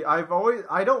would be I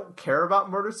don't care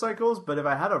about motorcycles, but if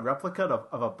I had a replica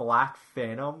of a Black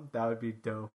Phantom, that would be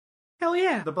dope. Hell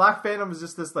yeah. The Black Phantom is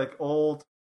just this like old,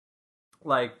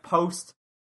 like post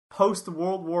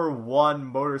World War I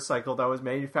motorcycle that was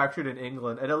manufactured in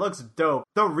England, and it looks dope.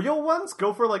 The real ones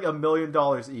go for like $1 million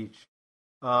each,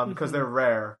 because they're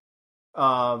rare.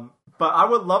 But I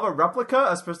would love a replica,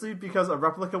 especially because a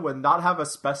replica would not have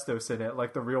asbestos in it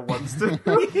like the real ones do.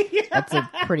 That's a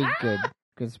pretty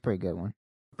good one.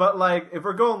 But like, if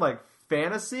we're going like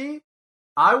fantasy,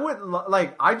 I would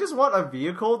I just want a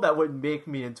vehicle that would make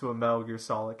me into a Metal Gear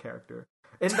Solid character.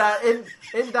 In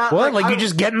that, what? Like you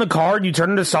just get in the car and you turn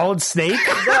into Solid Snake?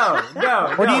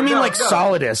 No. What do you mean,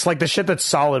 Solidus? Like the shit that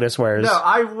Solidus wears? No,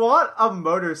 I want a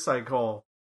motorcycle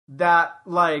that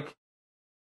like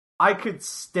I could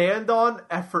stand on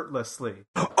effortlessly,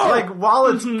 like while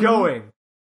it's going.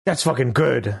 That's fucking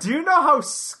good. Do you know how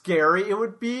scary it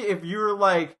would be if you were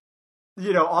like,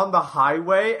 on the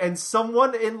highway and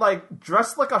someone in like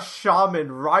dressed like a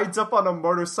shaman rides up on a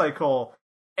motorcycle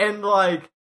and like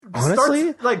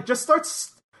honestly just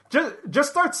starts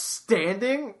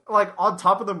standing like on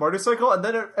top of the motorcycle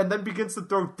and then begins to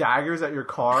throw daggers at your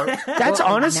car. That's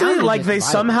honestly like they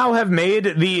somehow have made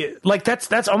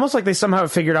that's almost like they somehow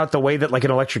have figured out the way that like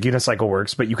an electric unicycle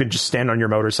works, but you can just stand on your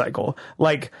motorcycle.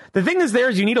 Like the thing is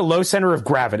you need a low center of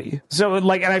gravity. So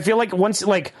like, and I feel like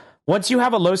once you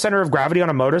have a low center of gravity on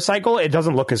a motorcycle, it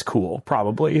doesn't look as cool,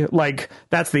 probably. Like,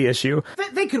 that's the issue.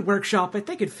 They could workshop it.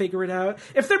 They could figure it out.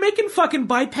 If they're making fucking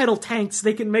bipedal tanks,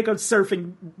 they can make a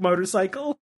surfing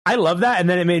motorcycle. I love that, and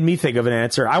then it made me think of an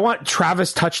answer. I want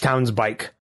Travis Touchdown's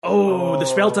bike. Oh, the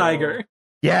Spell Tiger.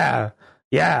 Yeah.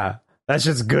 That's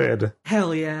just good.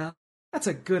 Hell yeah. That's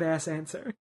a good-ass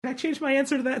answer. Can I change my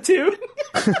answer to that, too?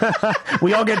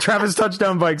 We all get Travis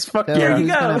Touchdown bikes. Fuck so yeah. He's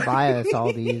going to buy us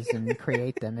all these and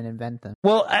create them and invent them.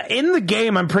 Well, in the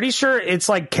game, I'm pretty sure it's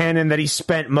like canon that he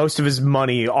spent most of his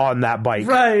money on that bike.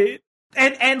 Right.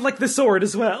 And like the sword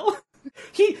as well.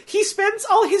 He spends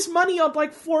all his money on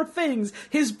like 4 things.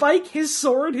 His bike, his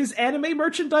sword, his anime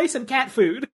merchandise, and cat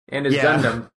food. And his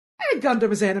Gundam. And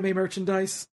Gundam is anime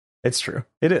merchandise. It's true.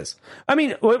 It is. I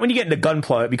mean, when you get into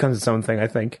Gunpla, it becomes its own thing, I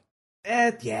think.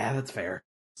 Yeah, that's fair.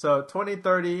 So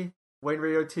 2030, Wayne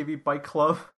Radio TV Bike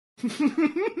Club.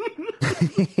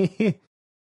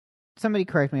 Somebody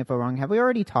correct me if I'm wrong. Have we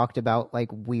already talked about like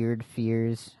weird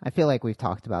fears? I feel like we've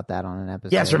talked about that on an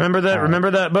episode. Yes, remember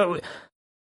the. But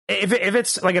if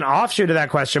it's like an offshoot of that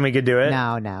question, we could do it.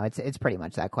 No, it's pretty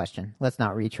much that question. Let's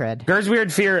not retread. Ger's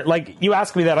weird fear. Like you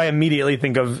ask me that, I immediately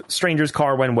think of Stranger's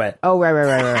car when wet. Oh,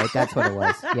 right. That's what it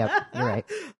was. Yep, you're right.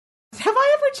 Have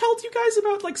I ever told you guys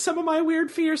about like some of my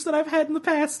weird fears that I've had in the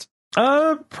past?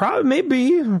 Probably,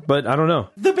 maybe, but I don't know.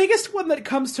 The biggest one that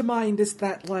comes to mind is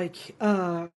that like,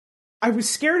 I was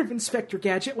scared of Inspector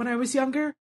Gadget when I was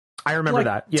younger. I remember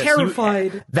that. Yes,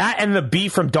 terrified. That and the bee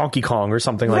from Donkey Kong or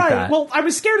something like that. Well, I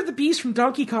was scared of the bees from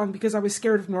Donkey Kong because I was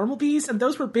scared of normal bees, and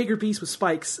those were bigger bees with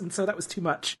spikes, and so that was too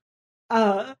much.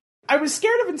 I was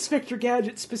scared of Inspector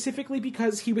Gadget specifically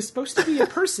because he was supposed to be a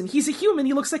person. He's a human,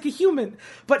 he looks like a human,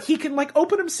 but he can, like,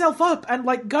 open himself up and,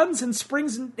 like, guns and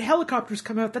springs and helicopters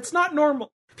come out. That's not normal.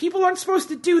 People aren't supposed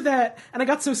to do that, and I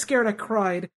got so scared I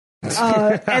cried.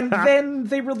 And then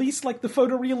they released, like, the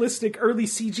photorealistic early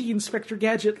CG Inspector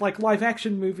Gadget, like,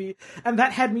 live-action movie, and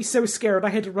that had me so scared I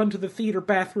had to run to the theater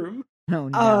bathroom. Oh,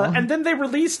 no. And then they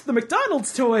released the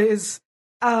McDonald's toys,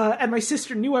 and my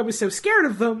sister knew I was so scared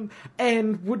of them,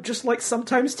 and would just, like,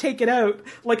 sometimes take it out,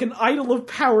 like an idol of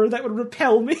power that would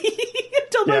repel me,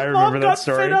 until my mom got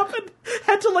fed up and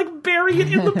had to, like, bury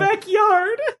it in the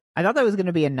backyard. I thought that was going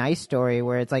to be a nice story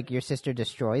where it's like your sister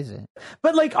destroys it.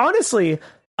 But, like, honestly,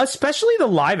 especially the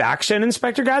live-action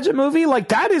Inspector Gadget movie, like,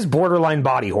 that is borderline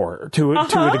body horror to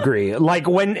a degree. Like,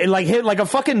 when, like, a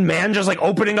fucking man just, like,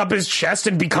 opening up his chest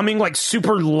and becoming, like,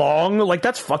 super long, like,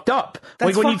 that's fucked up.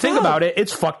 Like, when you think about it,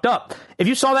 it's fucked up. If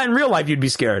you saw that in real life, you'd be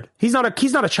scared. He's not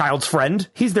a child's friend.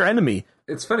 He's their enemy.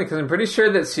 It's funny, because I'm pretty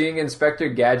sure that seeing Inspector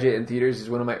Gadget in theaters is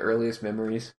one of my earliest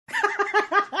memories.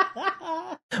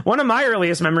 One of my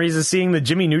earliest memories is seeing the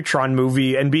Jimmy Neutron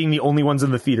movie and being the only ones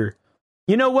in the theater.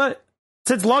 You know what?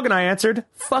 Since Log and I answered,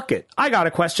 fuck it. I got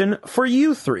a question for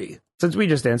you three. Since we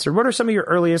just answered, what are some of your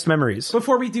earliest memories?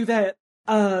 Before we do that,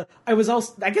 I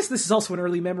guess this is also an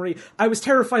early memory. I was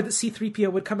terrified that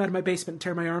C-3PO would come out of my basement and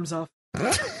tear my arms off.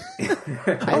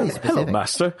 Hello,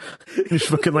 master. He just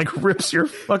fucking rips your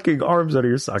fucking arms out of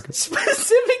your sockets.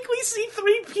 Specifically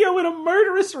C-3PO in a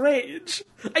murderous rage.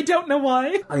 I don't know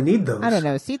why. I need those. I don't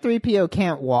know. C-3PO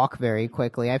can't walk very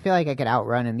quickly. I feel like I could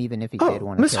outrun him even if he did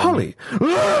want to Miss Holly.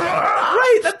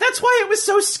 Right, that's why it was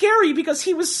so scary, because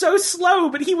he was so slow,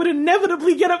 but he would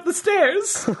inevitably get up the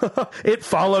stairs. It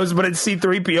follows, but it's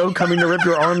C-3PO coming to rip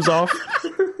your arms off.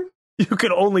 You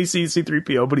can only see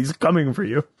C-3PO, but he's coming for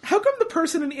you. How come the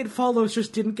person in It Follows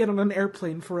just didn't get on an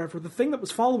airplane forever? The thing that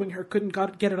was following her couldn't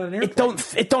get it on an airplane.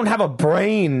 It don't have a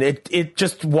brain. It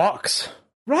just walks.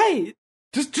 Right.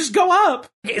 Just go up.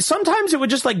 Sometimes it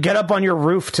would just get up on your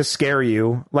roof to scare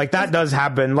you. That does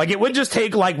happen. It would just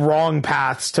take wrong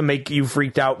paths to make you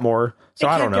freaked out more. So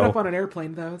I don't know. Get up on an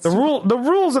airplane though. The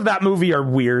rules of that movie are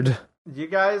weird. You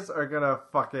guys are gonna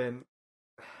fucking...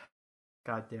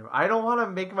 God damn it. I don't want to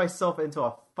make myself into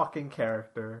a fucking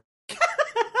character.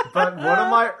 But one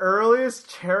of my earliest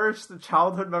cherished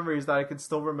childhood memories that I can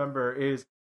still remember is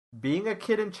being a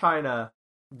kid in China,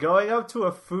 going up to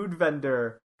a food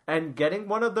vendor, and getting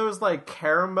one of those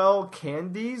caramel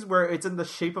candies where it's in the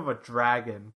shape of a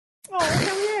dragon. Oh,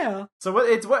 hell yeah. So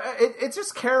it's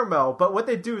just caramel, but what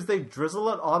they do is they drizzle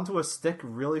it onto a stick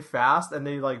really fast, and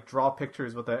they draw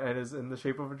pictures with it, and it's in the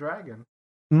shape of a dragon.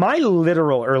 My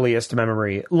literal earliest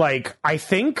memory, I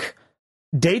think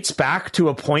dates back to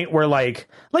a point where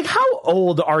how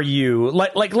old are you?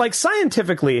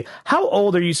 Scientifically, how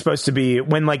old are you supposed to be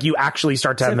when you actually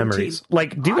start to have 17. memories?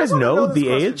 Do you guys know the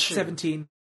age? 17.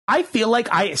 I feel like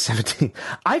I 17.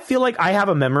 I feel like I have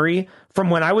a memory from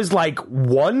when I was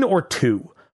 1 or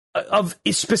 2 of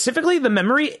specifically the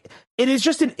memory. It is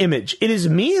just an image. It is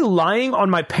me lying on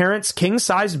my parents'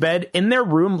 king-sized bed in their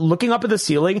room looking up at the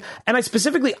ceiling, and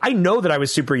I know that I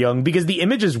was super young because the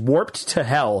image is warped to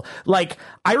hell.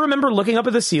 I remember looking up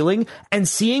at the ceiling and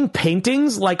seeing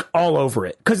paintings all over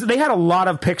it, because they had a lot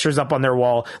of pictures up on their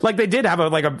wall. They did have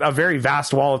a very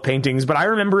vast wall of paintings, but I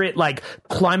remember it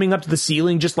climbing up to the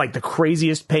ceiling, just the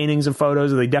craziest paintings and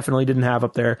photos that they definitely didn't have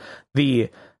up there.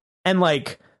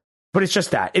 But it's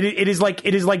just that. It is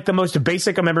the most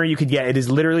basic memory you could get. It is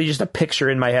literally just a picture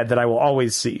in my head that I will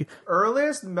always see.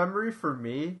 Earliest memory for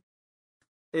me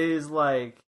is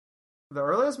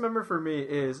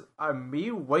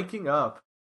me waking up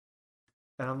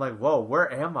and I'm like, whoa, where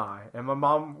am I? And my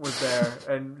mom was there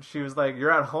and she was like,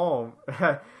 you're at home.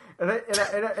 and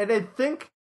I think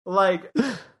I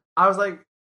was like,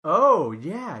 oh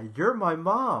yeah, you're my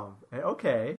mom.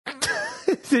 Okay.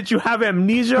 Did you have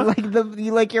amnesia?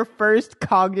 Your first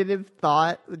cognitive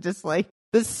thought, just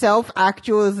the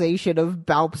self-actualization of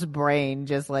Balp's brain,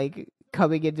 just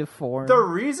coming into form. The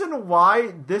reason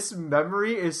why this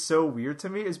memory is so weird to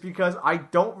me is because I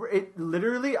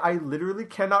literally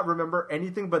cannot remember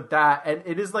anything but that, and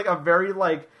it is a very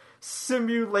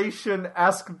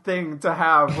simulation-esque thing to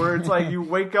have, where it's you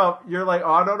wake up, you're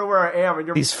oh, I don't know where I am,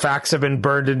 and these facts have been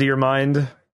burned into your mind.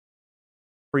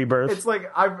 Rebirth. It's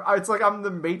I'm the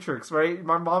Matrix, right?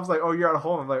 My mom's oh, you're at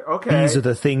home. I'm okay. These are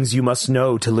the things you must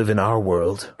know to live in our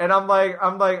world. And I'm like,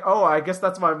 oh, I guess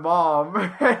that's my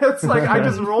mom. It's I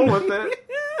just roll with it.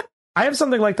 I have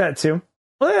something like that too.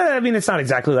 Well, I mean, it's not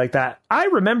exactly like that. I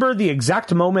remember the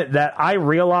exact moment that I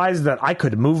realized that I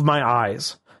could move my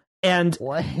eyes. And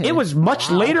it was much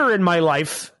later in my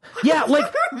life. Yeah,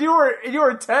 you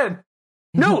were 10.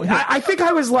 No, I think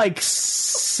I was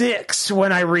 6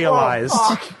 when I realized.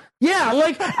 Oh, yeah,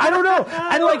 I don't know.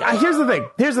 And here's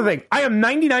the thing. I am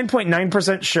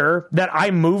 99.9% sure that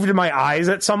I moved my eyes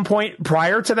at some point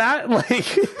prior to that.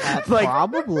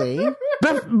 Probably.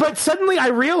 But suddenly I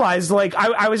realized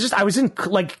I was in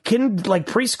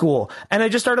preschool, and I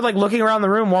just started looking around the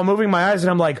room while moving my eyes,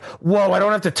 and I'm like, whoa, I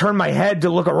don't have to turn my head to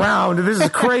look around. This is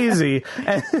crazy.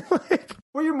 And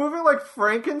were you moving like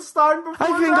Frankenstein before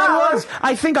I was.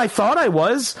 I think I thought I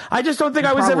was. I just don't think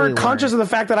I was ever conscious of the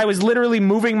fact that I was literally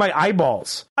moving my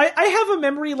eyeballs. I have a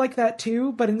memory like that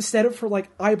too, but instead of for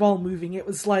eyeball moving, it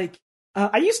was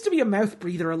I used to be a mouth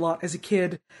breather a lot as a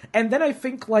kid, and then I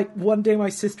think one day my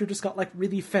sister just got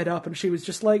really fed up, and she was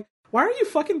just why are you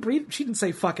fucking breathing? She didn't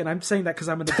say fucking. I'm saying that because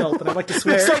I'm an adult and I like to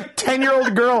swear. It's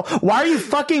 10-year-old girl. Why are you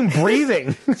fucking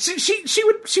breathing?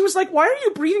 she was like, why are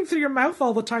you breathing through your mouth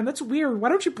all the time? That's weird. Why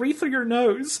don't you breathe through your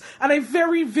nose? And I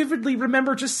very vividly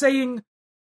remember just saying,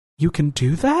 you can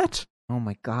do that? Oh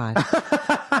my god. Yeah,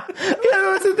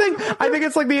 that's the thing. I think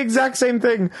it's the exact same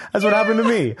thing as what happened to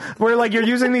me. Where you're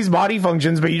using these body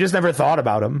functions, but you just never thought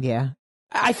about them. Yeah.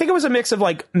 I think it was a mix of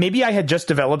like, maybe I had just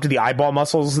developed the eyeball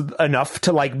muscles enough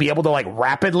to like be able to like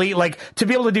rapidly, like to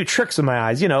be able to do tricks with my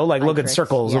eyes, you know, like look at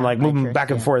circles and like move them back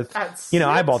and forth, you know,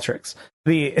 eyeball tricks.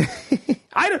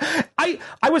 I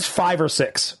was 5 or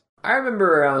 6. I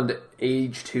remember around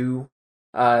age 2,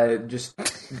 just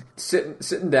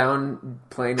sitting down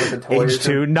playing with the toys. Age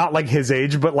 2, not like his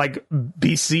age, but like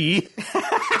BC.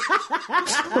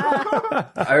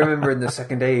 I remember in the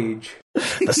second age.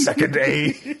 The second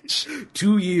age.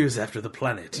 2 years after the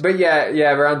planet. But yeah,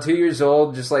 around 2 years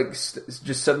old, just like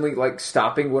just suddenly like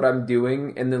stopping what I'm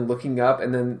doing and then looking up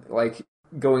and then like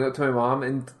going up to my mom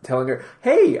and telling her,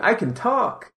 "Hey, I can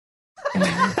talk."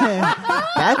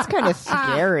 That's kind of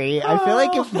scary. I feel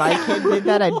like if my kid did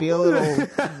that, I'd be a little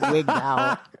wigged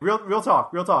out. Real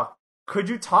talk. Could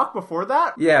you talk before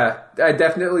that? Yeah, I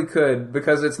definitely could,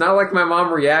 because it's not like my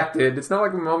mom reacted.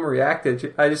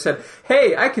 I just said,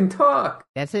 "Hey, I can talk."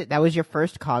 That's it. That was your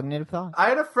first cognitive thought. I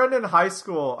had a friend in high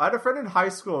school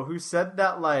who said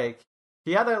that like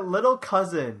he had a little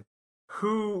cousin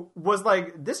who was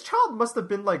like, this child must have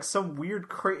been like some weird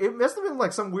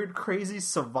crazy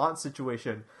savant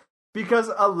situation,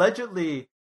 because allegedly,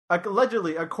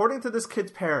 according to this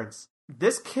kid's parents,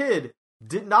 this kid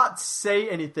did not say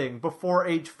anything before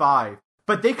age 5,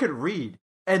 but they could read,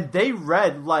 and they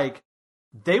read like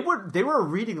they were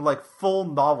reading like full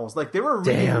novels, like they were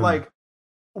reading like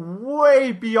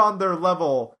way beyond their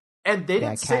level, and they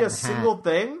didn't say a single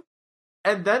thing.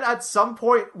 And then at some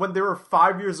point when they were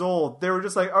 5 years old, they were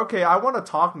just like, "Okay, I want to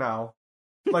talk now,"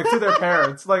 like to their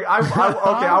parents, like I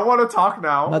want to talk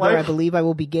now. Mother, like, I believe I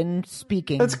will begin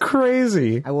speaking. That's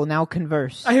crazy. I will now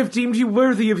converse. I have deemed you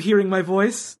worthy of hearing my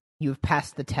voice. You've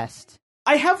passed the test.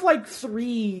 I have like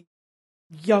 3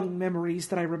 young memories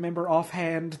that I remember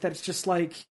offhand. That's just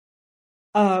like,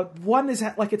 one is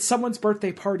at like it's someone's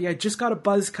birthday party. I just got a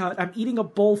buzz cut. I'm eating a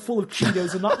bowl full of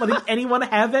Cheetos and not letting anyone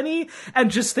have any,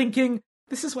 and just thinking,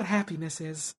 this is what happiness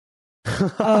is.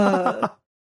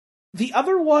 The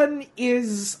other one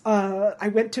is,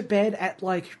 I went to bed at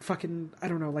like fucking, I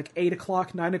don't know, like 8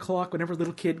 o'clock, 9 o'clock, whenever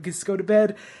little kid gets to go to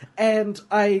bed, and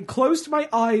I closed my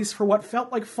eyes for what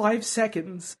felt like 5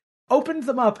 seconds, opened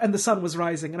them up, and the sun was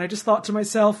rising, and I just thought to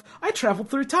myself, I traveled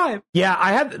through time. Yeah,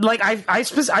 I had, like, I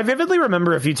vividly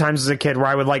remember a few times as a kid where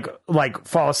I would, like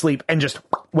fall asleep and just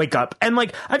wake up. And,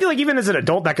 like, I feel like even as an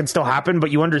adult that can still happen,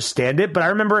 but you understand it. But I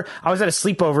remember I was at a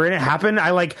sleepover, and it happened.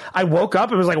 I woke up,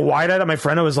 and was, like, wide-eyed at my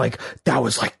friend. I was like, that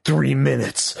was, like, 3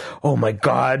 minutes. Oh, my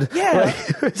God. Yeah,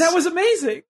 that was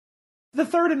amazing. The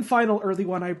third and final early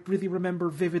one I really remember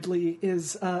vividly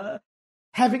is,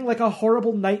 having like a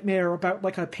horrible nightmare about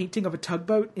like a painting of a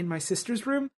tugboat in my sister's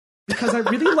room, because I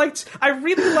really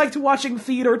liked watching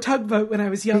Theodore Tugboat when I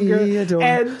was younger. Theodore.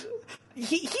 And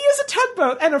he is a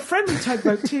tugboat, and a friendly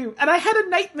tugboat too. And I had a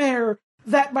nightmare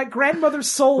that my grandmother's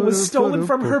soul was stolen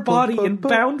from her body and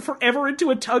bound forever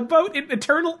into a tugboat in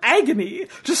eternal agony,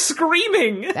 just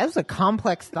screaming. That's a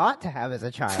complex thought to have as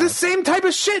a child. It's the same type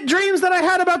of shit dreams that I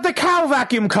had about the cow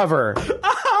vacuum cover.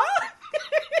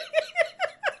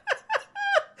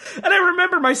 And I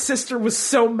remember my sister was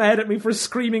so mad at me for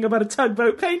screaming about a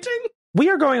tugboat painting. We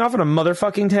are going off on a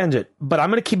motherfucking tangent, but I'm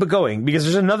going to keep it going because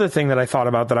there's another thing that I thought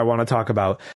about that I want to talk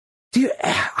about.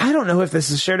 I don't know if this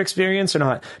is a shared experience or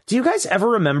not. Do you guys ever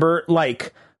remember,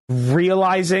 like,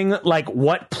 realizing, like,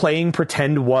 what playing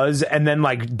pretend was and then,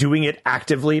 like, doing it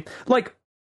actively? Like,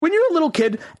 when you're a little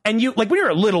kid and when you're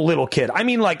a little kid, I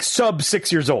mean, like, sub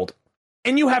 6 years old,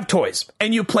 and you have toys,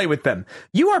 and you play with them.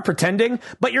 You are pretending,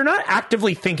 but you're not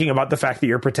actively thinking about the fact that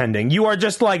you're pretending. You are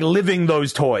just, like, living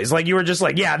those toys. Like, you are just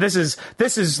like, yeah, this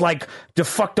is like, de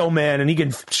facto man, and he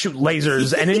can shoot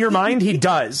lasers. And in your mind, he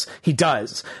does.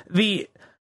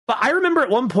 But I remember at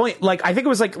one point, like, I think it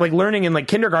was like learning in like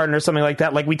kindergarten or something like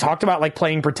that. Like, we talked about like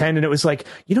playing pretend, and it was like,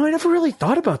 I never really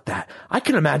thought about that. I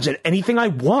can imagine anything I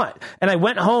want. And I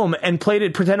went home and played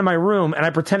it pretend in my room, and I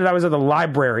pretended I was at the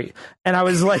library. And I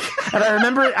was like, and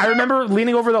I remember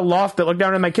leaning over the loft that looked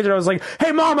down in my kitchen. I was like,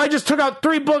 hey mom, I just took out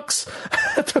 3 books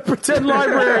at the pretend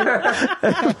library.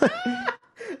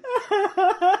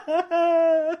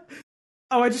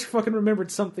 Oh, I just fucking remembered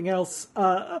something else.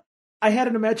 I had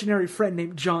an imaginary friend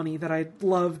named Johnny that I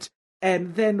loved,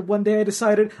 and then one day I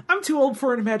decided, I'm too old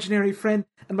for an imaginary friend,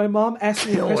 and my mom asked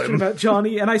me a question about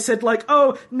Johnny, and I said, like,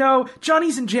 oh, no,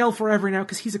 Johnny's in jail forever now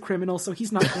because he's a criminal, so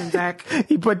he's not coming back.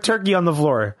 He put turkey on the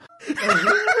floor. He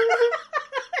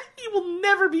will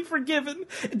never be forgiven.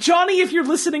 Johnny, if you're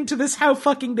listening to this, how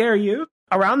fucking dare you?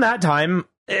 Around that time,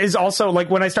 is also like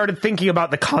when I started thinking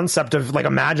about the concept of like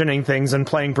imagining things and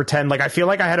playing pretend, like I feel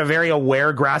like I had a very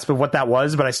aware grasp of what that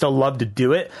was, but I still loved to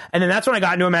do it. And then that's when I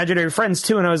got into imaginary friends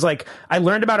too. And I was like, I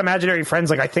learned about imaginary friends,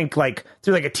 like I think like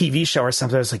through like a TV show or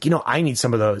something. I was like, I need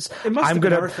some of those. I'm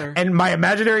gonna, and my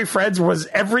imaginary friends was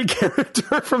every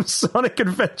character from Sonic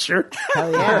Adventure.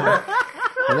 Hell yeah.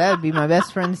 Well, that would be my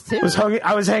best friends too.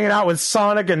 I was hanging out with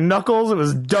Sonic and Knuckles. It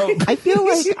was dope. I feel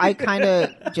like I kind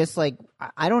of just like,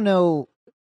 I don't know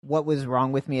what was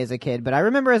wrong with me as a kid, but I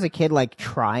remember as a kid like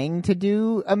trying to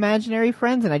do imaginary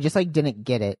friends and I just like didn't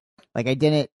get it. Like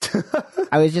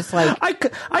I was just like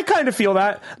I kind of feel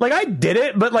that. Like I did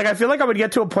it, but like I feel like I would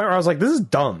get to a point where I was like, this is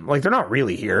dumb. Like they're not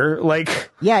really here.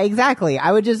 Like yeah, exactly.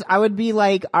 I would be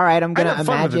like, all right, I'm gonna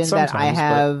imagine that I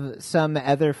have some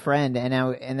other friend,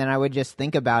 and then I would just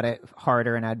think about it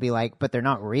harder, and I'd be like, but they're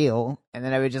not real, and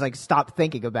then I would just like stop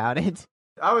thinking about it.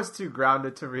 I was too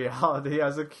grounded to reality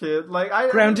as a kid. Like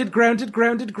grounded.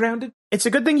 It's a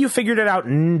good thing you figured it out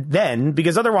then,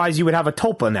 because otherwise you would have a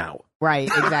tulpa now. Right,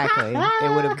 exactly.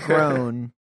 It would have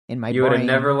grown in my brain. You would have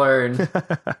never learned.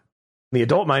 The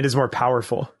adult mind is more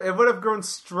powerful. It would have grown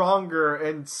stronger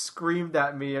and screamed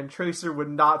at me, and Tracer would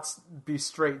not be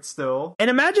straight still. An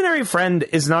imaginary friend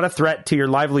is not a threat to your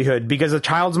livelihood because a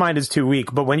child's mind is too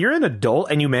weak. But when you're an adult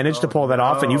and you manage to pull that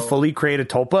off and you fully create a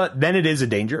tulpa, then it is a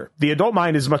danger. The adult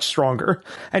mind is much stronger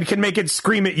and can make it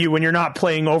scream at you when you're not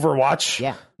playing Overwatch.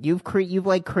 Yeah. You've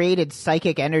like created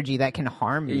psychic energy that can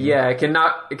harm you. Yeah, it can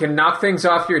knock things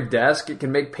off your desk. It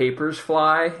can make papers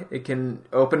fly. It can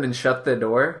open and shut the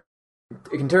door.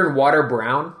 It can turn water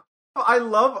brown. I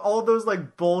love all those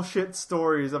like bullshit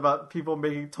stories about people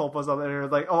making tulpas on the internet.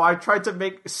 Like, I tried to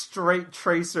make straight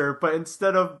Tracer, but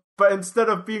instead of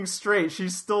being straight,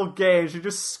 she's still gay, and she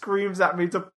just screams at me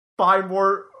to buy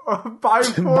more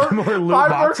cosmetics on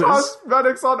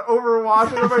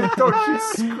Overwatch. And I'm like, don't she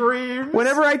scream?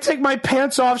 Whenever I take my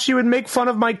pants off, she would make fun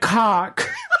of my cock.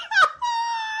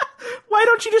 Why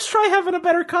don't you just try having a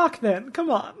better cock then?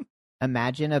 Come on.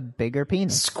 Imagine a bigger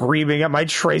penis. Screaming at my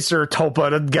Tracer tulpa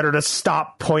to get her to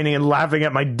stop pointing and laughing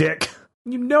at my dick.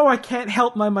 You know I can't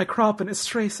help my Micropenis,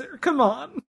 Tracer. Come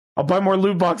on. I'll buy more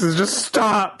loot boxes. Just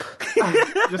stop.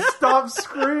 Just stop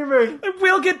screaming. I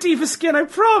will get Diva skin, I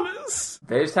promise.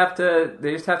 They just have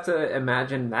to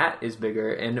imagine that is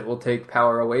bigger, and it will take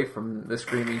power away from the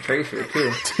screaming Tracer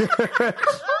too.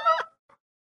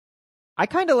 I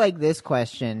kind of like this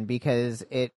question because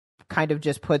it kind of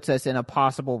just puts us in a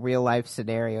possible real life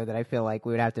scenario that I feel like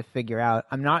we would have to figure out.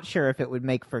 I'm not sure if it would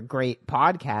make for great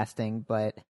podcasting,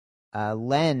 but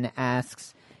Len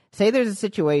asks, say there's a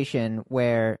situation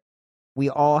where we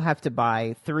all have to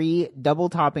buy 3 double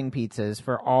topping pizzas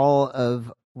for all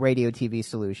of Radio TV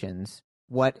Solutions.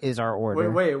 What is our order?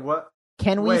 Wait, what?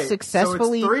 Can we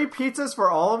successfully... So it's 3 pizzas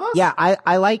for all of us? Yeah,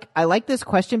 I like this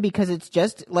question because it's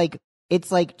just like,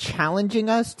 it's like challenging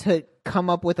us to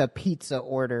come up with a pizza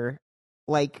order.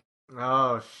 Like,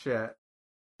 oh shit.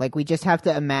 Like we just have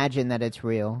to imagine that it's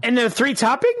real. And the 3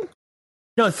 topping?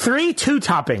 No, 3 2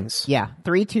 toppings. Yeah,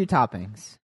 3 2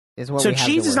 toppings is what. So we have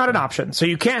cheese to is not work an option. So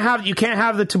you can't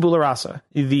have the tabula rasa.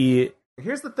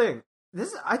 Here's the thing.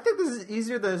 I think this is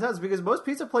easier than it sounds because most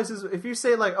pizza places, if you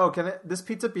say like, can this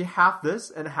pizza be half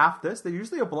this and half this, they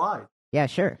usually oblige. Yeah,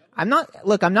 sure. I'm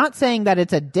not saying that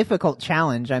it's a difficult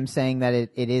challenge. I'm saying that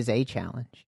it is a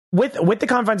challenge. With the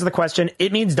confines of the question,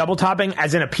 it means double topping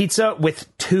as in a pizza with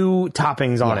 2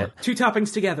 toppings on it. 2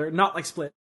 toppings together, not like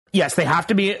split. Yes, they have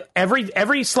to be,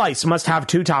 every slice must have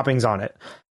 2 toppings on it.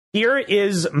 Here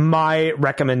is my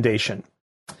recommendation.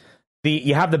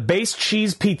 You have the base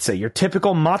cheese pizza, your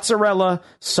typical mozzarella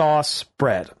sauce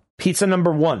bread. Pizza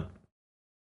number 1.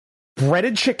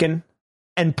 Breaded chicken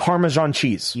and Parmesan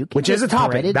cheese, which is a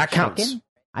topping. That counts. Chicken?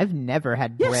 I've never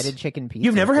had breaded chicken pizza.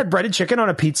 You've never had breaded chicken on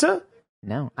a pizza?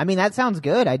 No. I mean, that sounds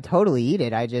good. I'd totally eat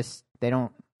it.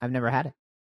 I've never had it.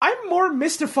 I'm more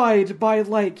mystified by,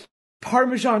 like,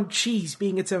 Parmesan cheese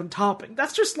being its own topping.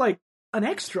 That's just, like, an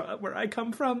extra where I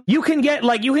come from. You can get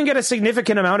a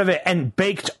significant amount of it and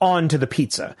baked onto the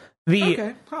pizza.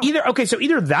 Either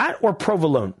that or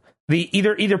provolone.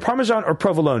 Either Parmesan or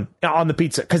provolone on the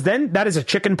pizza, because then that is a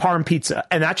chicken parm pizza,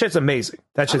 and that shit's amazing.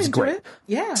 That shit's great.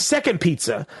 Yeah. Second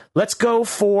pizza. Let's go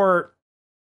for...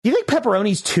 Do you think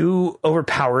pepperoni's too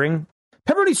overpowering?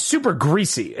 Pepperoni's super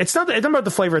greasy. It's not about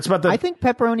the flavor. It's about the... I think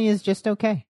pepperoni is just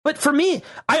okay. But for me,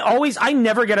 I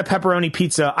never get a pepperoni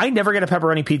pizza. I never get a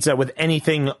pepperoni pizza with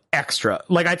anything extra.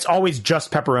 Like, it's always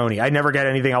just pepperoni. I never get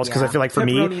anything else because I feel like for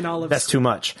me, that's too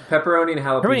much. Pepperoni and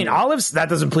jalapeno. Pepperoni and olives, that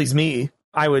doesn't please me.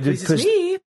 I would... Pleases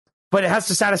me. but it has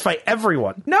to satisfy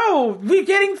everyone. No, we're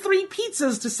getting 3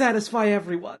 pizzas to satisfy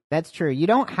everyone. That's true. You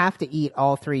don't have to eat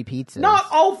all 3 pizzas. Not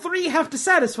all 3 have to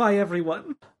satisfy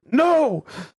everyone. No.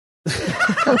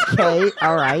 Okay,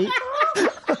 all right.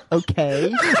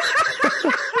 Okay.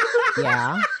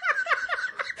 Yeah.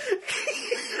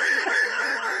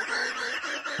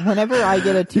 Whenever I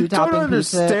get a 2-topping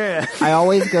pizza, I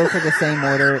always go for the same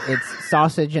order. It's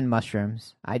sausage and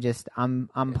mushrooms. I'm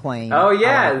plain. Oh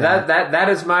yeah, like that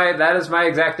is my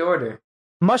exact order.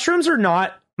 Mushrooms are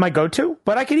not my go-to,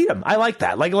 but I can eat them. I like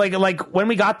that. Like when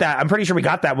we got that, I'm pretty sure we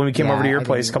got that when we came over to your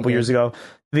place a couple years ago.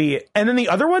 And then the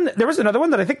other one, there was another one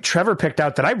that I think Trevor picked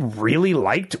out that I really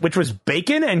liked, which was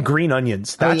bacon and green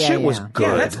onions. That shit was good.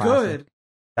 Yeah, that's good.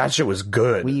 That shit was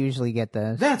good. We usually get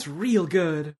those. That's real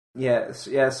good. Yeah,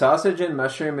 sausage and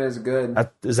mushroom is good.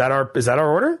 Is that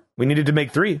our order? We needed to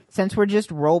make 3. Since we're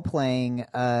just role-playing,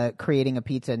 creating a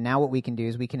pizza, now what we can do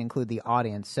is we can include the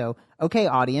audience. So, okay,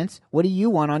 audience, what do you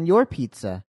want on your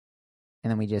pizza?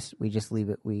 And then we just leave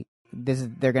it.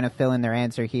 They're gonna fill in their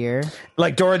answer here.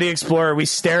 Like Dora the Explorer, we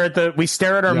stare at our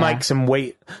mics and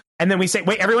wait. And then we say,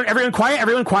 wait, everyone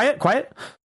quiet.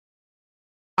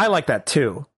 I like that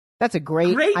too. That's a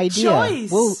great idea.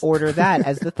 Choice. We'll order that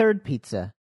as the 3rd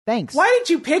pizza. Thanks. Why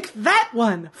did you pick that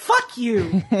one? Fuck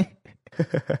you.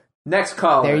 Next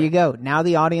caller. There you go. Now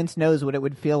the audience knows what it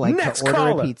would feel like to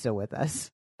order a pizza with us.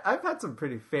 I've had some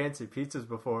pretty fancy pizzas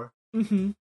before.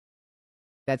 Mm-hmm.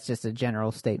 That's just a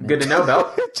general statement. Good to know,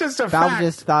 Belt. Just a Belt fact.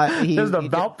 just thought fact.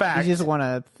 You just want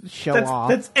to show off.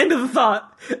 That's end of the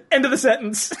thought. End of the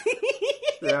sentence.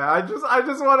 Yeah, I just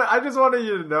wanted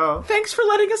you to know. Thanks for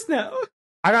letting us know.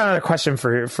 I got another question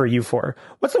for you four.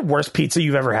 What's the worst pizza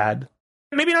you've ever had?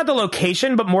 Maybe not the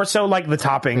location, but more so like the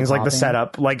toppings, like the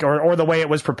setup, like or the way it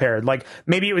was prepared. Like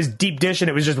maybe it was deep dish and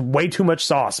it was just way too much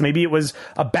sauce. Maybe it was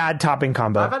a bad topping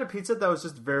combo. I've had a pizza that was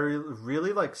just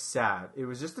really like sad. It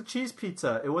was just a cheese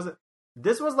pizza. It wasn't.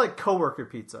 This was like coworker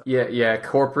pizza. Yeah,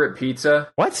 corporate pizza.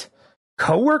 What?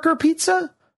 Coworker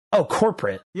pizza? Oh,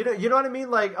 corporate. You know what I mean?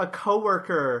 Like a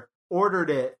coworker ordered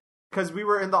it because we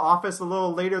were in the office a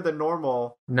little later than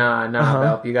normal. Nah,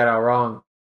 Belp, you got it all wrong.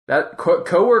 That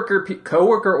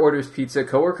coworker orders pizza.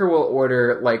 Coworker will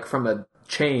order like from a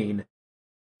chain.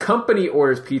 Company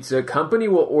orders pizza. Company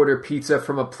will order pizza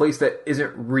from a place that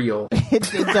isn't real. It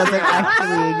doesn't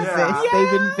actually exist. Yeah.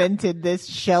 They've invented this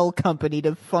shell company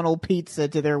to funnel pizza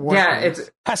to their workers. Yeah, it's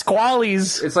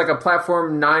Pasquale's. It's like a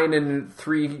platform 9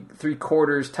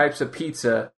 3/4 types of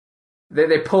pizza.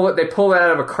 They pull it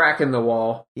out of a crack in the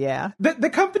wall. Yeah. The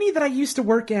company that I used to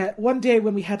work at, one day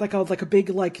when we had like a big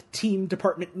like team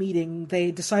department meeting,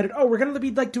 they decided, we're gonna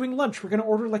be like doing lunch. We're gonna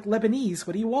order like Lebanese.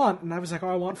 What do you want? And I was like,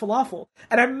 I want falafel.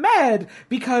 And I'm mad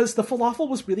because the falafel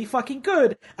was really fucking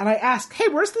good. And I asked, hey,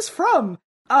 where's this from?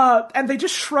 And they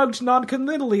just shrugged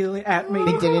noncommittally at me.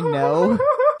 They didn't know.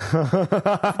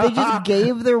 They just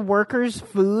gave their workers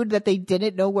food that they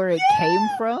didn't know where it came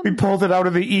from. We pulled it out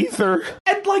of the ether.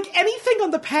 And like anything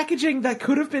on the packaging that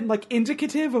could have been like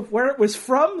indicative of where it was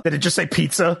from. Did it just say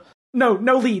pizza? No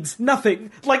leads,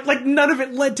 nothing. Like none of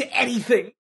it led to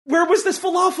anything. Where was this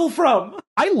falafel from?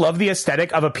 I love the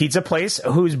aesthetic of a pizza place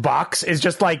whose box is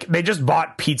just like, they just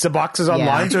bought pizza boxes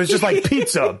online, so it's just like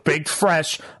pizza, baked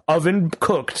fresh, oven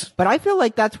cooked. But I feel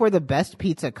like that's where the best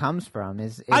pizza comes from.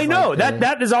 I know, like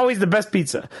that is always the best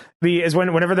pizza.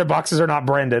 Whenever their boxes are not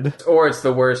branded. Or it's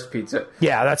the worst pizza.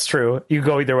 Yeah, that's true. You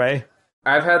go either way.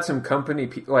 I've had some company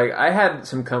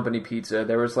pizza.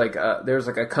 There was like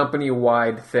a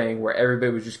company-wide thing where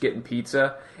everybody was just getting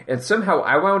pizza, and somehow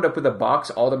I wound up with a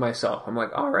box all to myself. I'm like,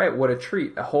 all right, what a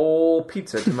treat, a whole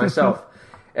pizza to myself.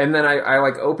 And then I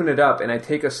like open it up and I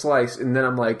take a slice, and then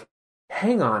I'm like,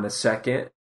 hang on a second.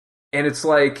 And it's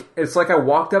like I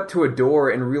walked up to a door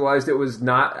and realized it was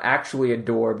not actually a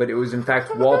door, but it was in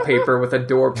fact wallpaper with a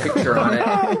door picture on it.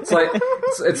 It's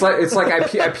like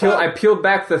I peeled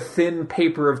back the thin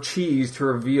paper of cheese to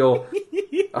reveal,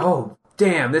 oh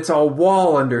damn, it's all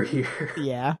wall under here.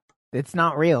 Yeah, it's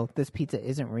not real. This pizza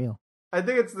isn't real. I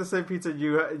think it's the same pizza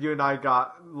you and I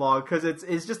got, Long, because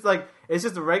it's just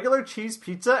a regular cheese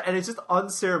pizza and it's just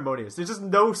unceremonious. There's just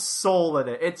no soul in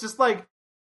it. It's just like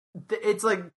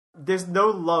there's no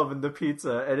love in the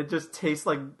pizza, and it just tastes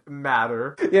like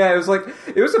matter. Yeah, it was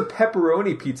a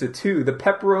pepperoni pizza too. The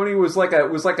pepperoni was like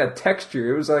a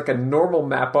texture. It was like a normal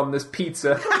map on this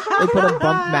pizza. They put a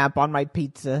bump map on my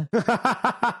pizza.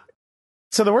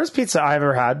 So the worst pizza I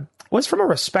ever had was from a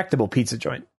respectable pizza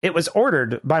joint. It was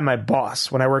ordered by my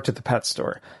boss when I worked at the pet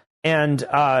store, and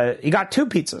he got 2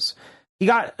 pizzas. He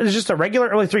got just a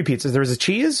regular, 3 pizzas. There was a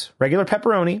cheese, regular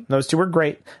pepperoni. Those 2 were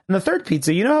great. And the third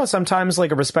pizza, you know how sometimes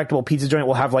like a respectable pizza joint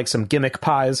will have like some gimmick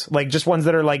pies, like just ones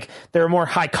that are like, they're more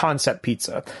high concept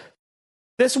pizza.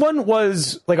 This one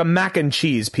was like a mac and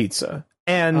cheese pizza.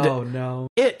 And oh, no.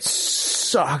 It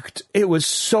sucked. It was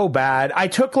so bad. I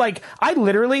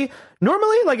literally,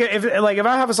 normally, if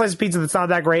I have a slice of pizza that's not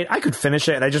that great, I could finish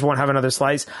it and I just won't have another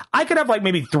slice. I could have like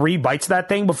maybe 3 bites of that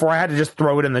thing before I had to just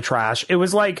throw it in the trash. It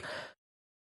was like,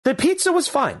 the pizza was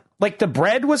fine. Like, the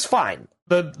bread was fine.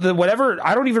 The whatever,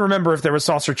 I don't even remember if there was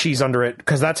sauce or cheese under it,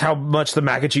 because that's how much the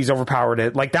mac and cheese overpowered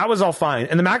it. Like, that was all fine.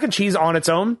 And the mac and cheese on its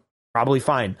own, probably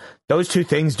fine. Those 2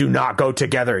 things do not go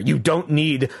together. You don't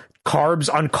need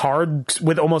carbs on carbs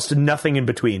with almost nothing in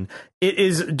between. It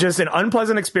is just an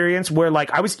unpleasant experience where, like,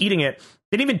 I was eating it,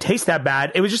 didn't even taste that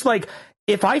bad. It was just like,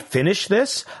 if I finish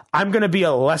this, I'm going to be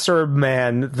a lesser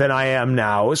man than I am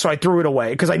now. So I threw it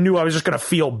away because I knew I was just going to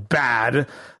feel bad,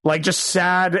 like just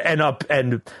sad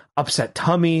and upset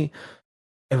tummy.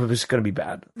 It was going to be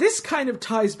bad. This kind of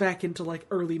ties back into like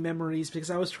early memories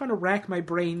because I was trying to rack my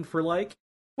brain for like,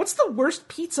 what's the worst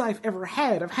pizza I've ever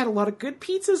had? I've had a lot of good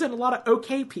pizzas and a lot of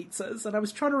okay pizzas. And I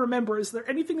was trying to remember, is there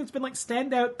anything that's been like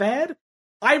standout bad?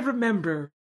 I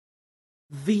remember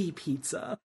the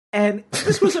pizza. And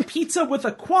this was a pizza with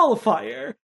a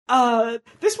qualifier.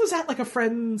 This was at like a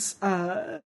friend's,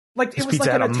 it was like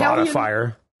an Italian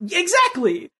modifier.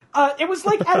 Exactly. It was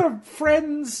like at a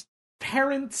friend's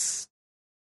parents'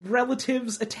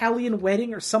 relatives' Italian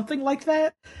wedding or something like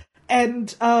that. And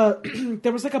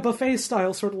there was like a buffet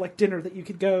style sort of like dinner that you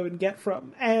could go and get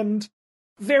from. And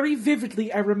very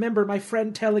vividly, I remember my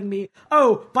friend telling me,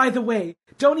 "Oh, by the way,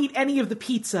 don't eat any of the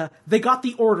pizza. They got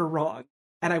the order wrong."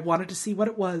 And I wanted to see what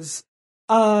it was.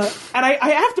 And I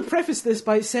have to preface this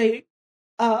by saying,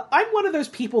 I'm one of those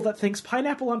people that thinks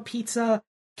pineapple on pizza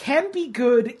can be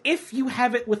good if you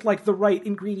have it with, like, the right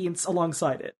ingredients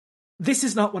alongside it. This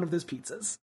is not one of those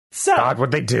pizzas. So, God,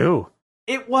 what'd they do?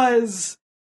 It was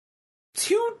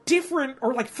 2 different,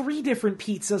 or like 3 different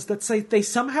pizzas that say they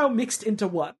somehow mixed into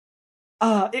one.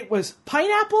 It was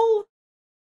pineapple,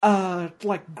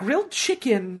 like grilled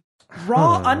chicken,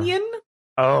 raw onion.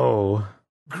 Oh.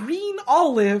 Green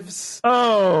olives.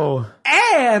 Oh.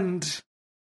 And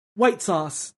white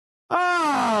sauce.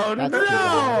 Oh, no.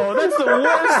 That's the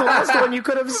worst. That's the one you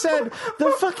could have said. The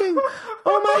fucking...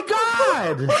 Oh, my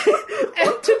God.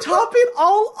 And to top it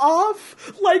all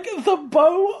off, like the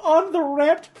bow on the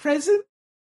wrapped present,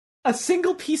 a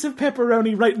single piece of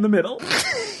pepperoni right in the middle.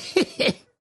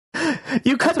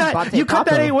 You cut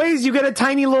that 8 ways, you get a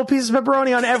tiny little piece of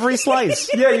pepperoni on every slice.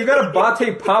 Yeah, you got a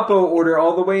Bate Papo order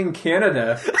all the way in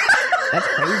Canada. That's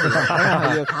crazy. I don't know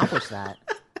how you accomplish that.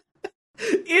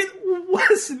 It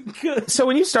wasn't good. So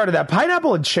when you started that,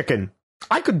 pineapple and chicken,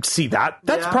 I could see that.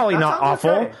 That's probably not awful.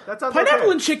 Okay.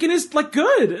 Pineapple and chicken is, like,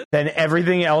 good. Then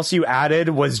everything else you added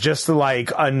was just,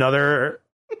 like, another...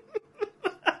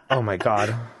 Oh, my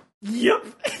God. Yep.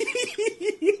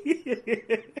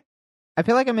 I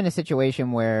feel like I'm in a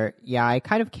situation where, I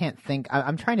kind of can't think.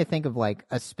 I'm trying to think of, like,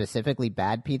 a specifically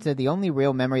bad pizza. The only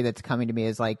real memory that's coming to me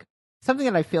is, like, something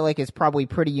that I feel like is probably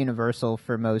pretty universal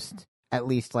for most, at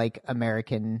least, like,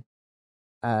 Americans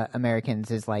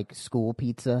is, like, school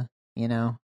pizza, you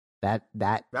know? That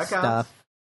stuff. Counts.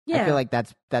 Yeah. I feel like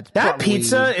that's that probably...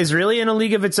 pizza is really in a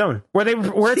league of its own, where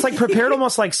it's like prepared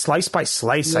almost like slice by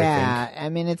slice. Yeah, I think. I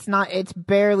mean, it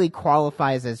barely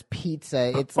qualifies as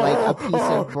pizza. It's like a piece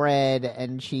of bread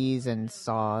and cheese and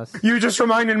sauce. You just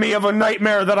reminded me of a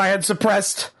nightmare that I had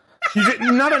suppressed.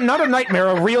 Not a nightmare,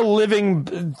 a real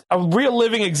living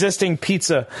existing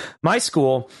pizza. My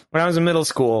school, when I was in middle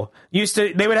school,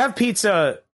 they would have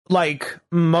pizza like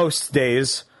most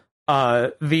days.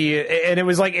 And it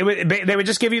was like they would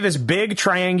just give you this big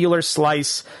triangular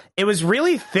slice. It was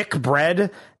really thick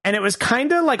bread, and it was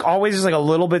kind of like always just like a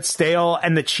little bit stale,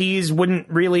 and the cheese wouldn't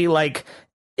really like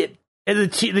it.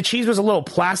 The cheese was a little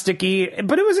plasticky,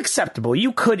 but it was acceptable.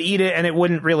 You could eat it, and it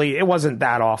wasn't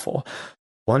that awful.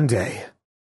 One day,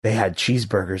 they had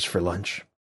cheeseburgers for lunch.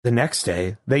 The next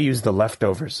day, they used the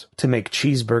leftovers to make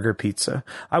cheeseburger pizza.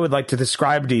 I would like to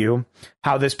describe to you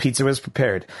how this pizza was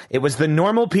prepared. It was the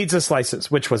normal pizza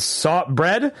slices, which was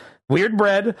weird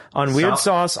bread on weird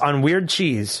sauce on weird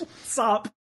cheese. Sop.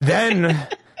 Then,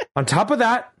 on top of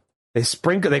that,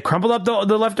 they crumbled up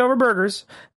the leftover burgers,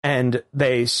 and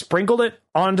they sprinkled it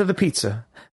onto the pizza.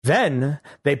 Then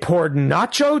they poured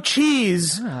nacho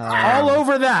cheese all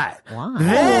over that. Wow.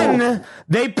 Then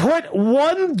they put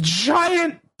one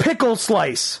giant pickle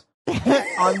slice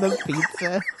on the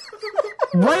pizza.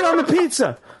 Right on the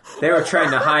pizza. They were trying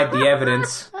to hide the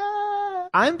evidence.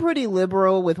 I'm pretty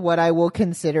liberal with what I will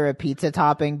consider a pizza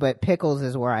topping, but pickles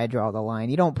is where I draw the line.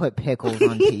 You don't put pickles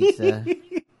on pizza.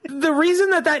 The reason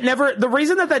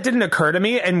that didn't occur to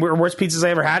me and were worst pizzas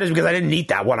I ever had is because I didn't eat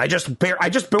that one. I just bore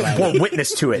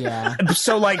witness to it. Yeah.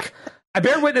 So like, I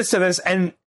bear witness to this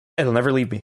and it'll never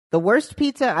leave me. The worst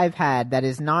pizza I've had that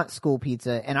is not school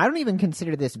pizza, and I don't even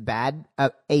consider this bad,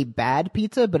 a bad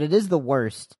pizza, but it is the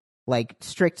worst. Like,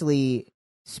 strictly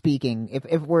speaking,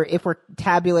 if we're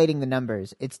tabulating the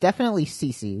numbers, it's definitely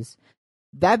CiCi's.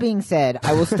 That being said,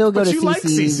 I will still go to CiCi's. Like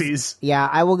CiCi's. Yeah,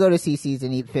 I will go to CiCi's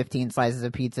and eat 15 slices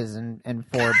of pizzas and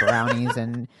 4 brownies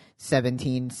and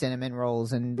 17 cinnamon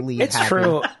rolls and leave. It's happy.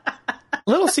 True.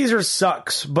 Little Caesars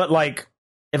sucks, but like,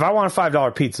 if I want a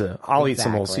 $5 pizza, I'll eat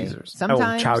some Little Caesars.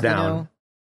 Sometimes, chow down.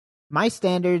 My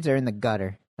standards are in the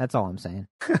gutter. That's all I'm saying.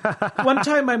 One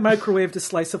time I microwaved a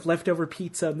slice of leftover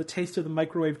pizza, and the taste of the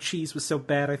microwave cheese was so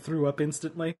bad I threw up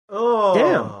instantly. Oh.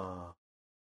 Damn.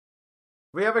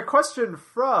 We have a question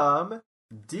from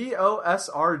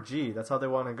DOSRG. That's how they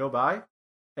want to go by.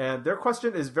 And their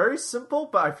question is very simple,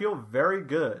 but I feel very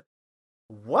good.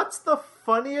 What's the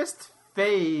funniest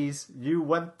phase you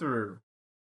went through?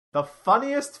 The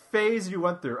funniest phase you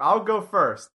went through. I'll go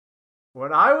first.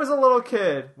 When I was a little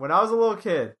kid,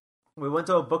 we went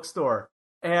to a bookstore.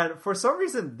 And for some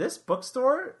reason, this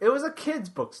bookstore, it was a kid's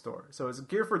bookstore. So it was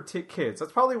geared for kids.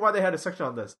 That's probably why they had a section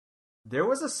on this. There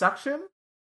was a section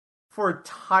for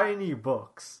tiny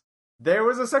books.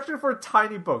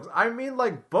 I mean,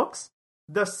 like, books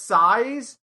the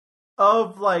size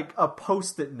of, like, a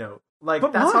Post-it note. Like,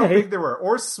 but that's why? How big they were.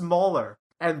 Or smaller.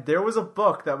 And there was a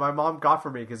book that my mom got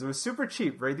for me because it was super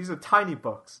cheap, right? These are tiny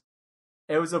books.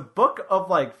 It was a book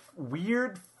of, like,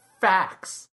 weird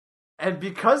facts. And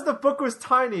because the book was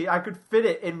tiny, I could fit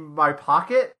it in my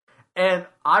pocket. And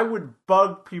I would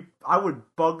bug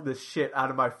the shit out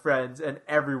of my friends and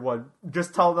everyone.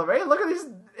 Just tell them, hey, look at these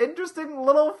interesting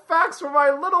little facts from my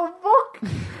little book.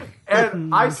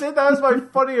 And I say that as my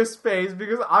funniest phase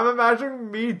because I'm imagining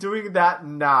me doing that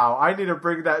now. I need to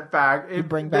bring that back.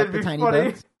 Bring back the tiny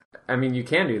books? I mean, you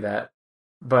can do that.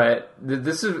 But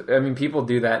people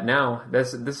do that now.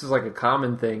 This is like a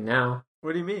common thing now.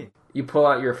 What do you mean? You pull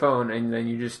out your phone and then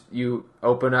you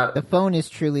open up. The phone is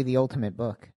truly the ultimate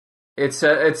book. It's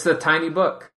a tiny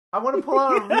book. I want to pull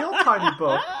out a real tiny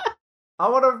book. I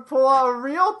want to pull out a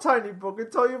real tiny book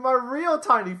and tell you my real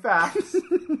tiny facts.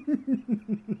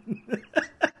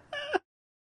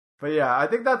 But yeah, I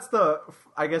think that's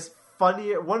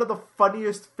one of the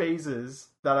funniest phases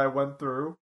that I went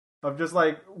through. Of just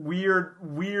like weird,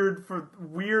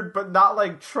 but not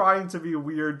like trying to be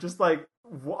weird, just like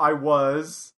I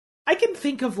was. I can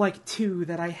think of like 2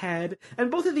 that I had,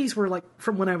 and both of these were like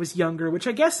from when I was younger, which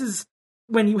I guess is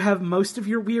when you have most of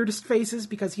your weirdest phases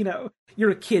because, you know,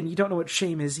 you're a kid and you don't know what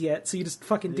shame is yet, so you just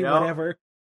fucking do whatever.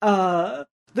 The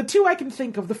 2 I can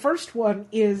think of, the first one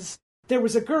is there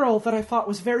was a girl that I thought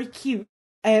was very cute,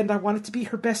 and I wanted to be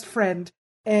her best friend,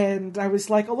 and I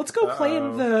was like, oh, let's go play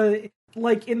in the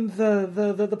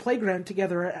playground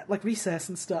together at like recess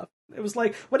and stuff. It was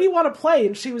like, what do you want to play?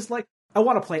 And she was like, I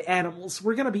want to play animals.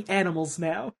 We're gonna be animals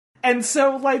now. And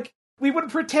so like we would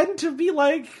pretend to be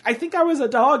like, I think I was a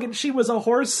dog and she was a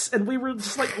horse, and we were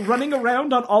just like running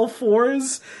around on all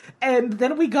 4s. And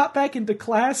then we got back into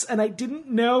class and I didn't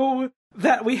know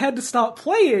that we had to stop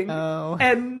playing. Oh.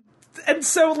 And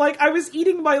so, like, I was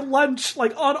eating my lunch,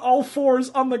 like, on all 4s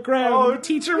on the ground. Oh, and the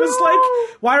teacher was like,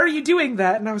 why are you doing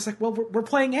that? And I was like, well, we're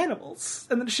playing animals.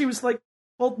 And then she was like,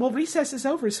 well, recess is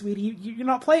over, sweetie. You're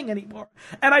not playing anymore.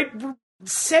 And I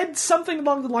said something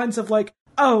along the lines of, like,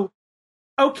 oh,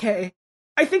 okay.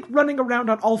 I think running around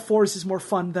on all 4s is more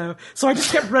fun, though. So I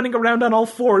just kept running around on all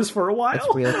 4s for a while.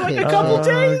 That's real like, a couple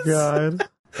days. God.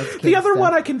 The other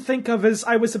one I can think of is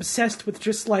I was obsessed with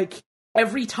just, like,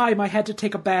 every time I had to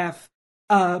take a bath,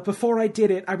 before I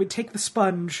did it, I would take the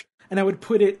sponge and I would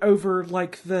put it over,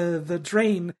 like, the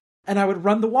drain, and I would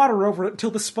run the water over it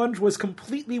until the sponge was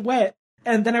completely wet,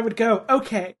 and then I would go,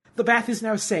 okay, the bath is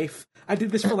now safe. I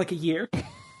did this for, like, a year.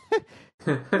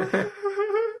 I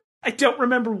don't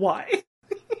remember why.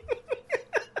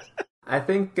 I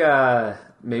think,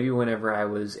 maybe whenever I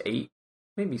was 8,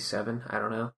 maybe 7, I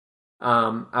don't know.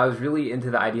 I was really into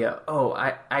the idea,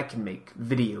 I can make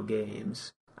video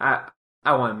games. I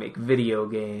want to make video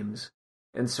games.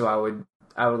 And so I would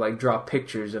like draw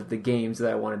pictures of the games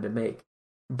that I wanted to make.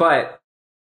 But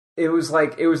it was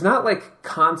not like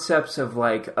concepts of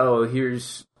like, oh,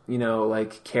 here's, you know,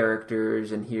 like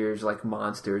characters and here's like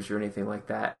monsters or anything like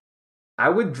that. I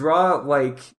would draw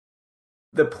like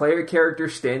the player character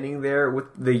standing there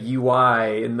with the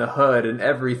UI and the HUD and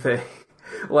everything.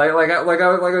 Like I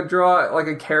would draw like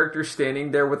a character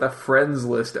standing there with a friends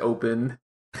list open,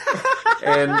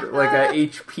 and like a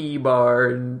HP bar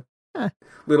and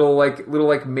little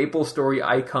Maple Story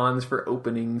icons for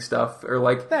opening stuff, or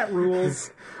like that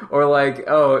rules. Or like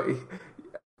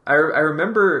I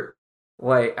remember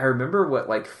what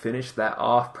like finished that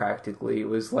off practically. It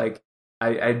was like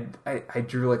I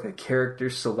drew like a character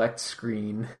select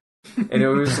screen. And it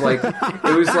was like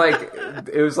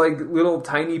little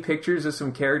tiny pictures of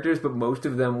some characters, but most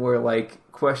of them were like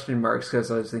question marks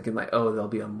because I was thinking like, oh, they'll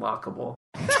be unlockable.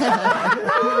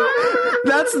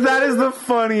 That is the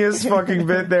funniest fucking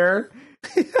bit there.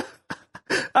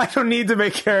 I don't need to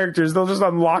make characters; they'll just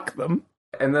unlock them.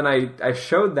 And then I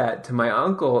showed that to my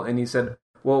uncle, and he said,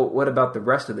 "Well, what about the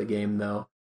rest of the game, though?"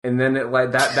 And then it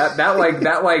like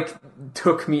that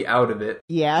took me out of it.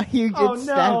 Yeah, you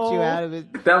snapped you out of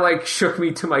it. That like shook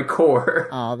me to my core.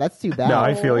 Oh, that's too bad. No,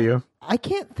 I feel you. I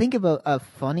can't think of a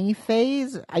funny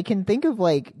phase. I can think of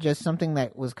like just something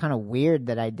that was kind of weird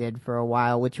that I did for a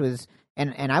while, which was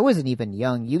and I wasn't even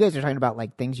young. You guys are talking about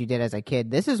like things you did as a kid.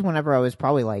 This is whenever I was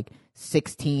probably like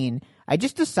 16. I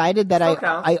just decided that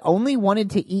I only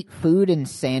wanted to eat food in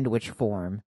sandwich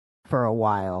form for a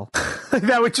while.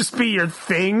 That would just be your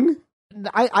thing?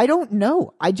 I don't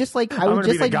know. I just like decided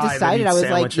I was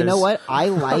sandwiches. Like, you know what? I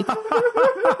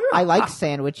like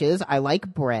sandwiches. I like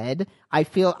bread. I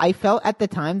felt at the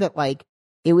time that like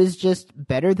it was just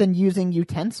better than using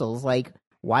utensils. Like,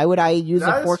 why would I use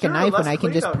a fork and knife when I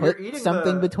can just put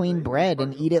something between bread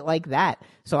and eat it like that?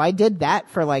 So I did that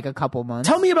for like a couple months.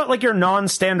 Tell me about like your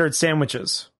non-standard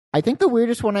sandwiches. I think the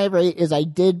weirdest one I ever ate is I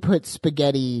did put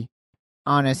spaghetti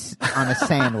on a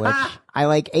sandwich. I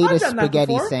like ate a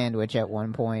spaghetti sandwich at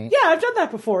one point. Yeah, I've done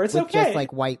that before. It's with okay. Just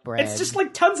like white bread. It's just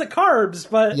like tons of carbs,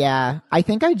 but yeah, I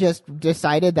think I just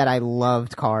decided that I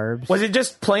loved carbs. Was it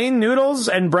just plain noodles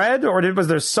and bread, or was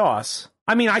there sauce?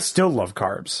 I mean, I still love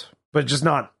carbs, but just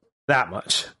not that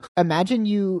much. Imagine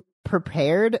you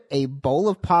prepared a bowl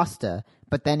of pasta,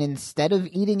 but then instead of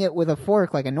eating it with a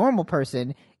fork like a normal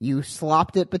person, you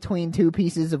slopped it between two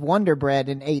pieces of Wonder Bread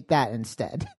and ate that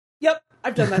instead. Yep.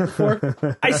 I've done that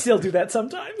before. I still do that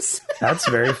sometimes. That's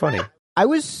very funny. I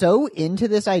was so into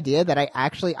this idea that I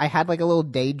had like a little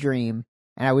daydream,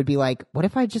 and I would be like, what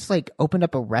if I just like opened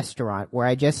up a restaurant where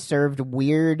I just served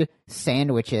weird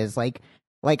sandwiches? Like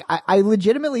I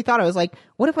legitimately thought, I was like,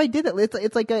 what if I did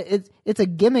that? It's a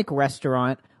gimmick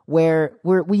restaurant where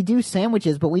we do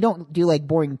sandwiches, but we don't do like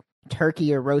boring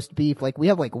turkey or roast beef. Like we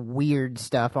have like weird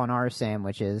stuff on our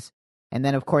sandwiches. And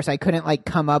then, of course, I couldn't like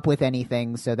come up with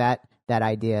anything, so that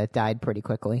idea died pretty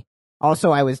quickly.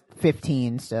 Also, I was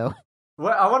 15, so.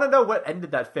 Well, I want to know what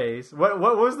ended that phase. What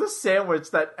was the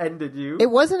sandwich that ended you? It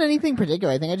wasn't anything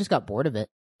particular. I think I just got bored of it.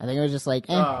 I think I was just like,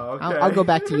 okay. I'll go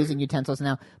back to using utensils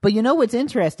now. But you know what's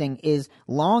interesting is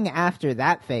long after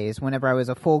that phase, whenever I was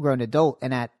a full-grown adult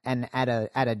and at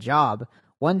a job,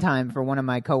 one time for one of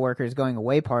my coworkers going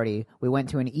away party, we went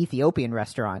to an Ethiopian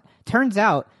restaurant. Turns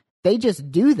out they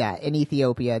just do that in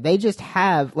Ethiopia. They just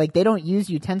have, like, they don't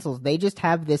use utensils. They just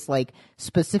have this, like,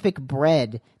 specific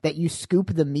bread that you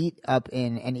scoop the meat up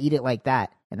in and eat it like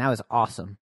that. And that was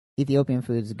awesome. Ethiopian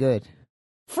food is good.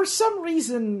 For some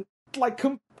reason, like,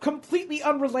 completely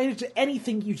unrelated to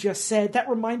anything you just said, that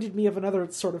reminded me of another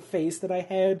sort of phase that I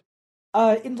had.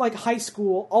 In, like, high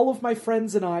school, all of my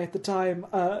friends and I at the time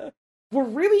were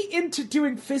really into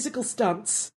doing physical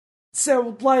stunts.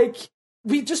 So, like,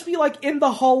 we'd just be, like, in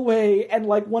the hallway, and,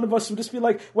 like, one of us would just be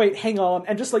like, wait, hang on,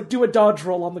 and just, like, do a dodge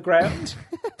roll on the ground.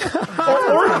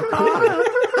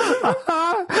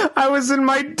 I was in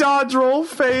my dodge roll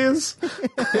phase.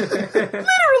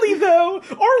 Literally, though!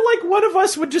 Or, like, one of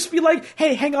us would just be like,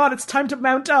 hey, hang on, it's time to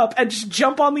mount up, and just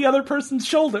jump on the other person's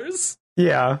shoulders.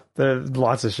 Yeah, there's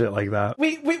lots of shit like that.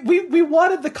 We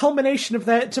wanted the culmination of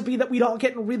that to be that we'd all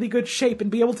get in really good shape and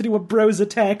be able to do a bros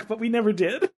attack, but we never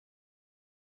did.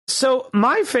 So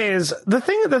my phase, the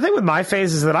thing with my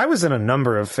phase is that I was in a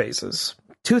number of phases.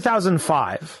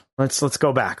 2005. Let's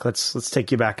go back. Let's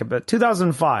take you back a bit.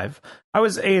 2005. I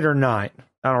was 8 or 9.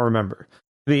 I don't remember.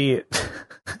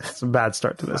 It's a bad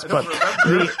start to this, but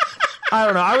I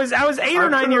don't know. I was 8 or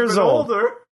 9 years old.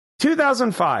 Older.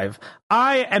 2005.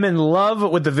 I am in love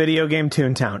with the video game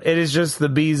Toontown. It is just the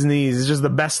bee's knees. It's just the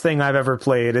best thing I've ever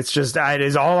played. It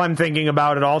is all I'm thinking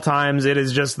about at all times. It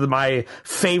is just my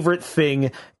favorite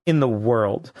thing in the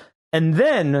world. And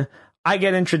then I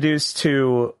get introduced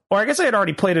to, or I guess I had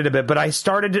already played it a bit, but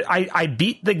I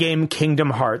beat the game Kingdom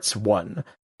Hearts 1.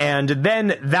 And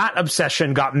then that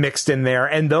obsession got mixed in there.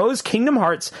 And those Kingdom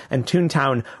Hearts and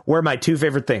Toontown were my two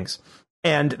favorite things.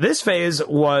 And this phase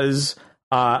was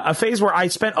a phase where I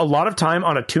spent a lot of time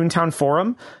on a Toontown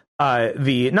forum.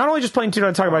 Not only just playing Toontown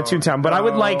and talking about Toontown, but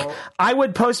I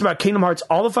would post about Kingdom Hearts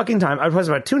all the fucking time. I would post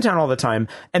about Toontown all the time.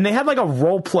 And they had like a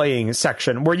role-playing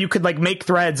section where you could like make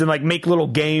threads and like make little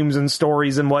games and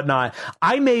stories and whatnot.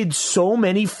 I made so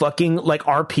many fucking like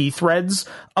RP threads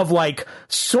of like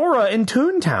Sora in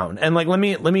Toontown. And like,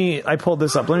 I pulled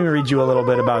this up. Let me read you a little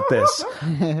bit about this.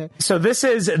 So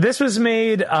this was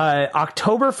made,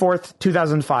 October 4th,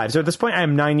 2005. So at this point I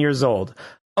am 9 years old.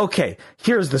 Okay,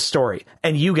 here's the story,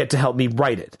 and you get to help me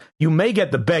write it. You may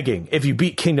get the begging if you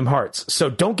beat Kingdom Hearts, so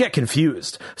don't get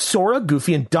confused. Sora,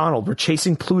 Goofy, and Donald were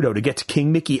chasing Pluto to get to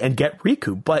King Mickey and get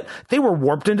Riku, but they were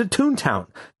warped into Toontown.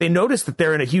 They noticed that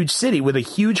they're in a huge city with a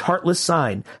huge heartless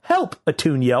sign. Help, a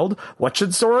Toon yelled. What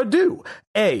should Sora do?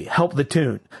 A, help the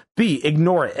Toon. B,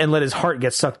 ignore it and let his heart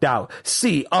get sucked out.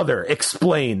 C, other,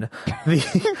 explain.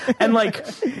 And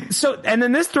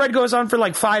then this thread goes on for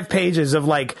like 5 pages of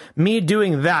like me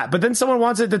doing that, but then someone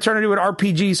wants it to turn into an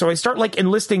RPG, so I start like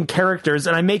enlisting characters,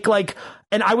 and I make like,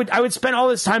 and I would spend all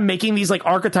this time making these like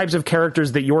archetypes of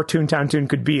characters that your Toontown Toon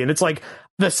could be, and it's like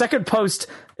the second post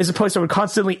is a post I would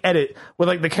constantly edit with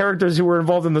like the characters who were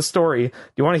involved in the story. Do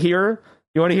you want to hear?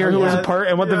 You want to hear who was a part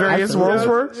and what the various roles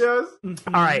were? Yes.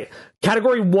 All right.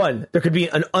 Category 1. There could be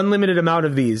an unlimited amount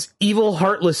of these. Evil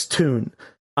Heartless Toon.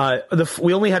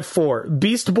 We only had 4.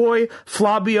 Beast Boy,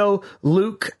 Flabio,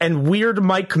 Luke, and Weird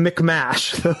Mike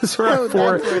McMash. Those were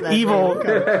our 4 evil.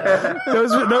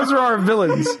 Those were our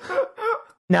villains.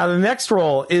 Now the next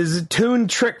role is Toon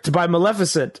Tricked by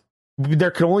Maleficent.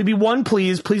 There can only be one,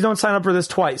 please. Please don't sign up for this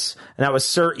twice. And that was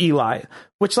Sir Eli.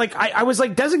 Which, like, I was,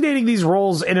 like, designating these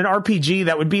roles in an RPG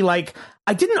that would be, like,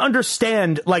 I didn't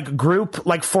understand, like, group,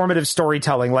 like, formative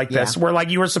storytelling like this, where,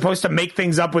 like, you were supposed to make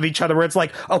things up with each other, where it's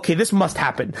like, okay, this must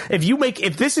happen.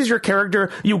 If this is your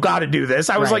character, you gotta do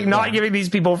this. I was, not giving these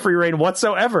people free reign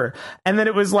whatsoever. And then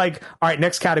it was like, all right,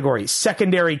 next category,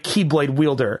 secondary Keyblade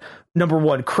wielder. Number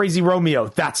 1, Crazy Romeo.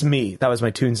 That's me. That was my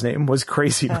Toon's name, was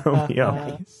Crazy Romeo.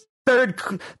 Nice. Third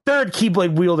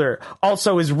Keyblade wielder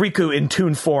also is Riku in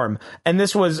Toon form, and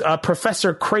this was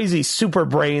Professor Crazy Super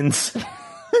Brains. These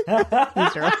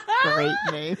are great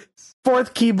names.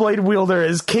 4th Keyblade wielder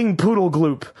is King Poodle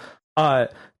Gloop.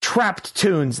 Trapped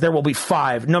Toons, there will be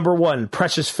 5. Number 1,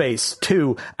 Precious Face.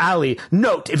 2, Ali.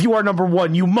 Note, if you are number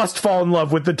 1, you must fall in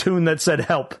love with the Toon that said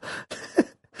help.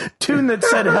 Toon that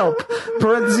said help,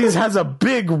 parentheses, has a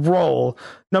big role.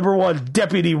 Number 1,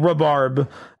 Deputy Rhubarb.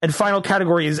 And final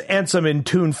category is Ansem in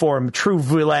Toon form, True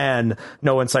Villain.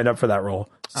 No one signed up for that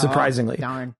role, surprisingly.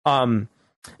 Darn.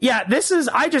 Yeah,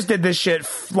 I just did this shit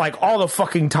like all the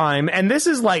fucking time, and this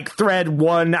is like thread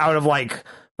 1 out of like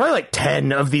probably like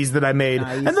 10 of these that I made.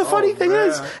 Nice. And the funny thing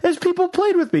is people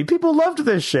played with me. People loved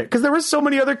this shit because there were so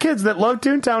many other kids that loved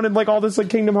Toontown and like all this like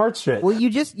Kingdom Hearts shit. Well,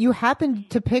 you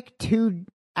happened to pick 2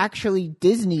 actually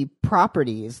Disney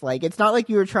properties. Like, it's not like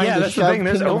you were trying to shove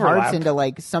Kingdom Hearts into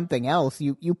like something else.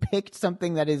 You picked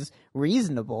something that is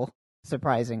reasonable,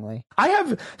 surprisingly. I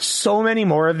have so many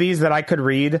more of these that I could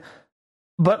read,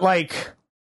 but like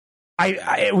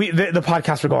the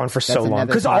podcast would go on for so long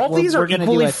because all these are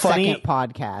equally funny. Second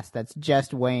podcast that's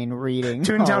just Wayne reading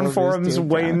Toontown forums.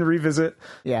 Wayne revisit.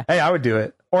 Yeah, hey, I would do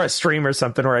it, or a stream or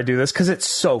something where I do this because it's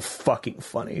so fucking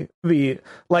funny. The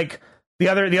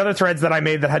other threads that I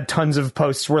made that had tons of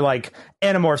posts were like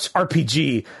Animorphs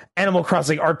RPG, Animal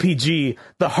Crossing RPG,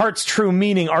 The Heart's True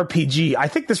Meaning RPG. I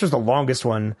think this was the longest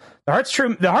one. The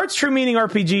Heart's True Meaning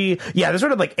RPG. Yeah, this one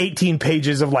had like 18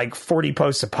 pages of like 40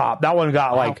 posts a pop. That one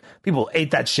got like people ate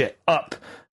that shit up.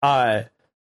 Yeah,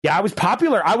 I was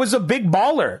popular. I was a big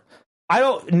baller.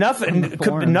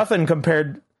 Nothing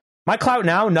compared. My clout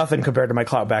now, nothing compared to my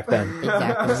clout back then.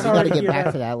 Exactly. You got to get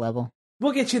back to that level.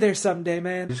 We'll get you there someday,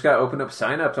 man. You just gotta open up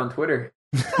sign-ups on Twitter.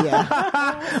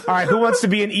 Yeah. All right, who wants to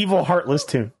be an evil Heartless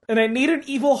Toon? And I need an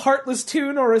evil Heartless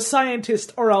Toon or a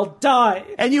scientist, or I'll die.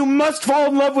 And you must fall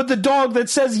in love with the dog that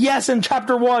says yes in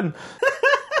chapter 1.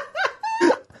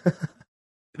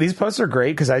 These posts are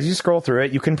great because as you scroll through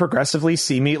it, you can progressively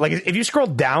see me. Like, if you scroll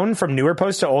down from newer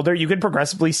posts to older, you can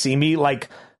progressively see me, like,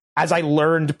 as I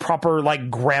learned proper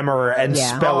like grammar and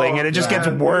spelling, and it just gets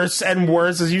worse and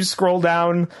worse as you scroll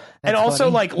down. That's and also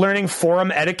funny. Like learning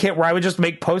forum etiquette where I would just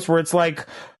make posts where it's like,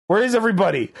 where is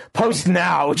everybody? Post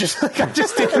now. Just like, I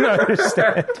just didn't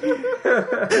understand.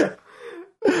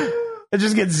 It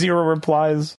just gets 0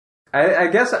 replies. I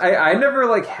guess I never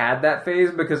like had that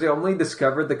phase because I only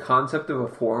discovered the concept of a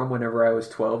forum whenever I was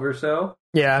 12 or so.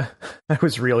 Yeah, I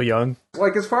was real young.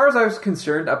 Like, as far as I was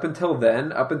concerned, up until then,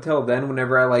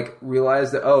 whenever I, like,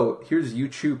 realized that, oh, here's You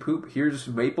Chew Poop, here's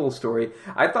Maple Story,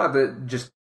 I thought that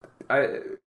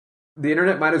The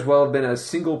internet might as well have been a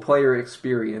single-player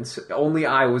experience. Only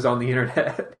I was on the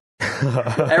internet.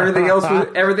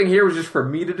 Everything here was just for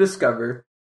me to discover.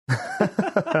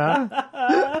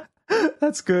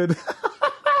 That's good.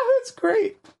 That's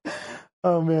great.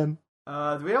 Oh man.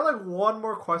 Do we have like one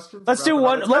more question? Let's do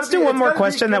one. Let's do one more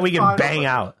question that we can bang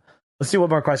out. Let's do one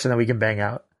more question that we can bang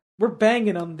out. We're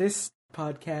banging on this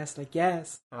podcast, I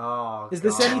guess. Oh, is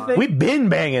this anything? We've been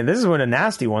banging. This is a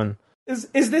nasty one.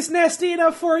 Is this nasty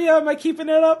enough for you? Am I keeping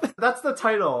it up? That's the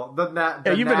title.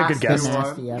 Yeah, you've been a good guest.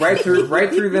 Right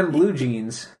through them blue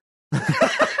jeans.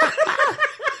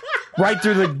 Right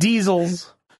through the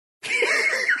diesels.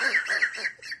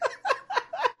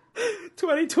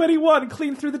 2021,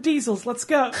 clean through the diesels. Let's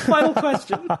go. Final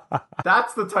question.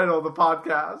 That's the title of the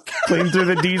podcast. Clean through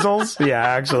the diesels? Yeah,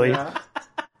 actually. Yeah.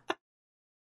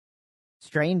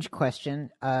 Strange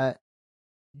question.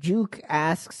 Juke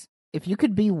asks, if you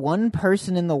could be one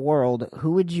person in the world,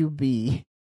 who would you be?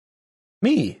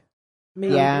 Me.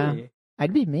 Yeah,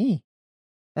 I'd be me.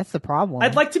 That's the problem.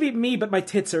 I'd like to be me, but my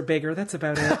tits are bigger. That's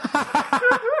about it.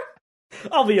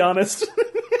 I'll be honest.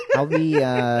 I'll be,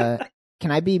 can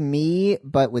I be me,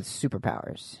 but with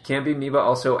superpowers? Can't be me, but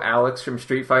also Alex from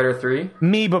Street Fighter 3?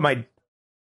 Me, but my...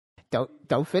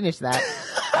 Don't finish that.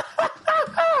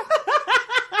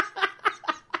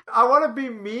 I want to be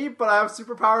me, but I have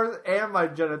superpowers and my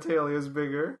genitalia is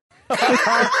bigger.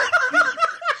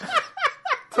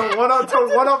 to one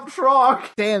up Trog.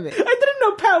 Damn it. I didn't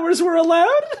know powers were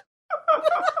allowed.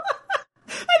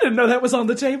 I didn't know that was on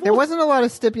the table. There wasn't a lot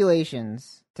of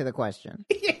stipulations to the question.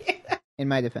 In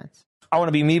my defense. I want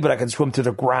to be me, but I can swim through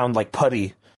the ground like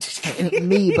putty.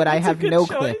 Me, but I have no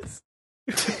clip.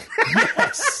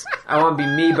 Yes. I want to be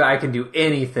me, but I can do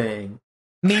anything.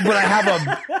 Me, but I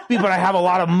have a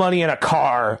lot of money and a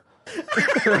car.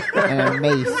 And a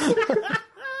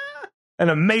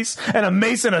mace. And a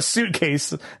mace and a suitcase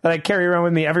that I carry around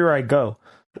with me everywhere I go.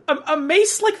 A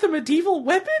mace like the medieval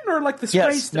weapon or like the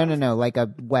spray stuff? No, like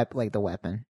like the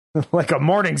weapon. Like a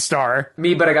morning star.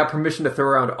 Me, but I got permission to throw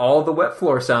around all the wet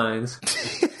floor signs.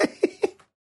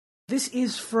 This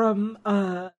is from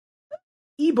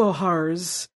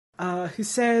Ebohars, who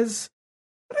says,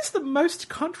 what is the most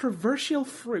controversial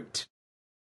fruit?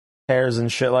 Pears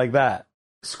and shit like that.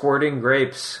 Squirting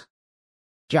grapes.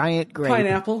 Giant grape.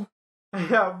 Pineapple.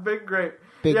 Yeah, big grape.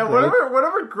 Big grape.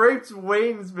 Whatever grapes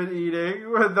Wayne's been eating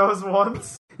were those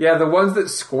ones. Yeah, the ones that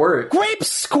squirt. Grapes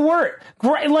squirt.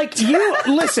 Like you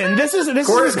listen. This is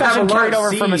discussion carried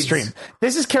over from a stream.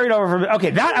 This is carried over from.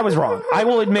 Okay, that I was wrong. I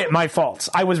will admit my faults.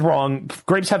 I was wrong.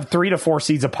 Grapes have 3 to 4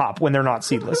 seeds a pop when they're not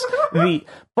seedless.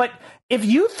 But if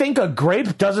you think a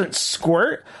grape doesn't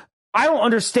squirt, I don't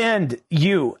understand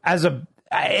you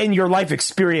in your life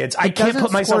experience. I can't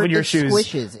put myself in your shoes.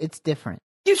 Squishes. It's different.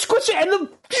 You squish it and the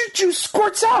juice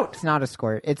squirts out. It's not a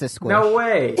squirt. It's a squish. No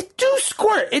way. It do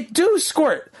squirt. It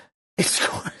squirt.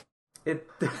 It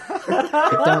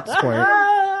don't squirt.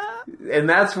 And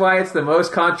that's why it's the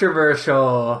most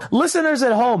controversial. Listeners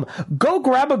at home, go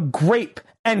grab a grape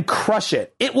and crush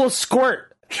it. It will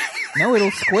squirt. No, it'll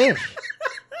squish.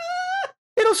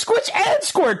 It'll squish and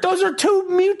squirt. Those are 2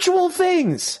 mutual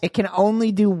things. It can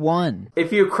only do one.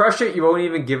 If you crush it, you won't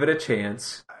even give it a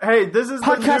chance. Hey, this is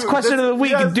podcast question of the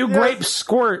week. Yes, grapes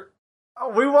squirt?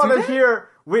 We want to hear.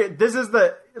 This is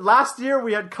the last year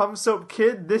we had Cum Soap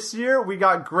Kid. This year we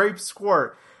got Grape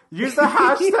Squirt. Use the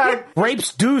hashtag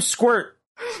grapes do squirt.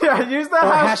 Yeah, use the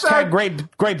hashtag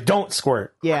grape don't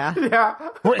squirt. Yeah.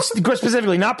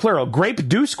 Specifically, not plural. Grape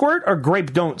do squirt or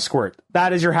grape don't squirt.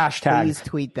 That is your hashtag. Please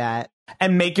tweet that.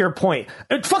 And make your point.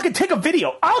 Fucking take a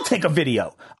video. I'll take a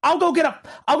video. I'll go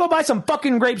buy some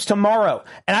fucking grapes tomorrow.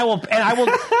 And I will,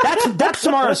 that's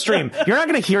tomorrow's stream. You're not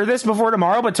going to hear this before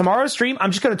tomorrow, but tomorrow's stream,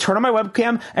 I'm just going to turn on my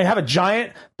webcam and have a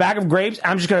giant bag of grapes. And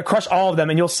I'm just going to crush all of them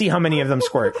and you'll see how many of them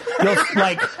squirt.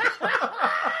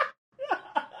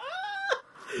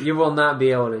 You will not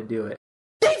be able to do it.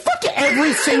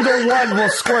 Every single one will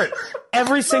squirt.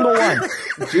 Every single one.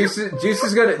 Juice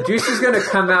is gonna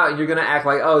come out, and you're gonna act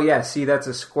like, oh yeah, see, that's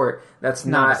a squirt. That's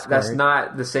not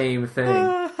the same thing.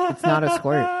 It's not a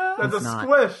squirt. That's a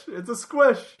squish. It's a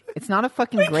squish. It's not a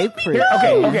fucking grapefruit.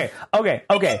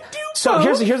 Okay. So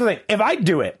here's the thing. If I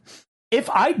do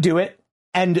it,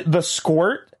 and the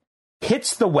squirt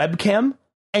hits the webcam,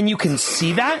 and you can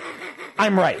see that,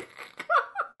 I'm right.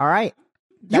 All right.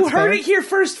 You heard it here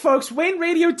first, folks. Wayne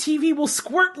Radio TV will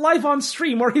squirt live on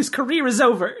stream or his career is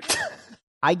over.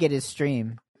 I get his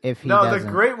stream if he doesn't. No, the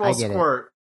grape will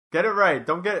squirt. Get it right.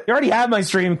 Don't get it. You already have my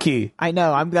stream key. I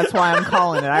know. That's why I'm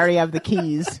calling it. I already have the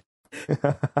keys.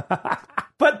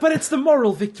 But it's the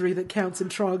moral victory that counts in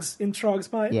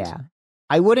Trog's mind. Yeah.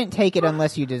 I wouldn't take it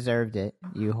unless you deserved it,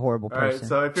 you horrible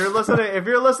person. All right, so if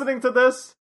you're listening to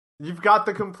this, you've got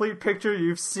the complete picture.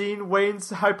 You've seen Wayne's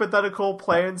hypothetical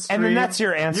plan stream. And then that's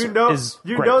your answer. You know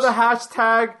the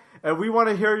hashtag, and we want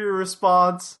to hear your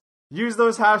response. Use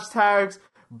those hashtags,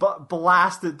 but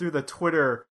blast it through the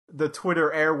Twitter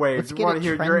airwaves. We want to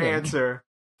hear your answer.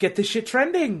 Get this shit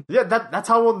trending. Yeah, that's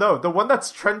how we'll know. The one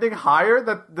that's trending higher,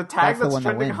 the tag that's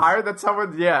trending higher, that's how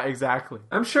we're... Yeah, exactly.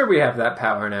 I'm sure we have that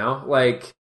power now.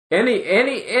 Like,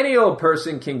 any old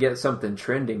person can get something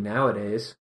trending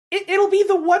nowadays. It'll be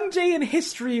the one day in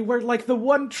history where, like, the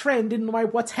one trend in my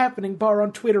What's Happening bar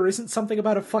on Twitter isn't something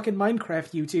about a fucking Minecraft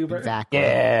YouTuber. Exactly.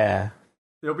 Yeah.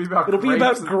 It'll be about grape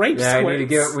Yeah,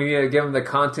 squirts. we need to give them the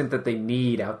content that they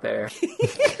need out there.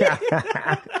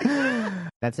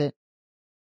 That's it.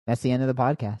 That's the end of the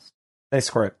podcast. They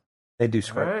squirt. They do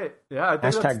squirt. All right. Yeah, I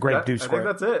think Hashtag grape do squirt. I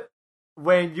think that's it.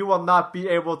 Wayne, you will not be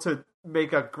able to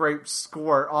make a grape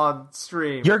squirt on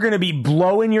stream. You're going to be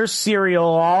blowing your cereal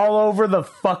all over the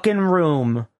fucking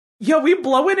room. Yo, we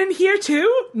blowing in here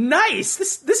too? Nice!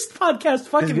 This podcast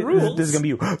fucking rules. This is going to be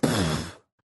you.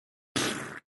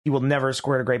 You will never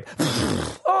squirt a grape.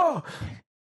 Oh!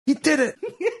 You did it!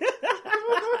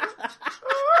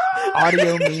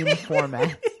 Audio meme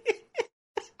format.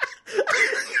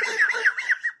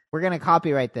 We're going to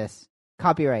copyright this.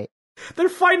 Copyright. They're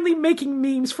finally making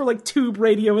memes for, like, tube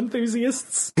radio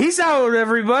enthusiasts. Peace out,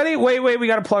 everybody. Wait, we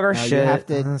got to plug our shit.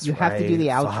 You have to do the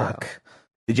outro. Fuck.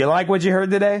 Did you like what you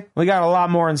heard today? We got a lot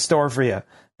more in store for you.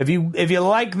 If you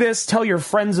like this, tell your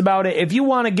friends about it. If you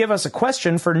want to give us a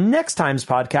question for next time's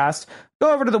podcast,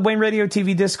 go over to the Wayne Radio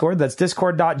TV Discord. That's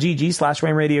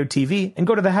discord.gg/WayneRadioTV and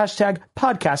go to the hashtag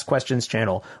podcast questions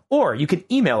channel. Or you can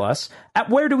email us at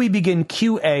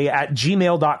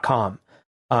wheredowebeginqa@gmail.com.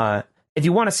 If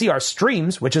you want to see our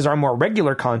streams, which is our more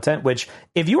regular content, which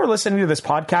if you are listening to this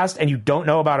podcast and you don't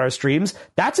know about our streams,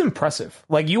 that's impressive.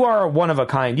 Like, you are one of a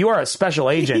kind. You are a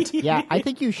special agent. Yeah, I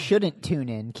think you shouldn't tune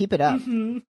in. Keep it up.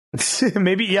 Mm-hmm.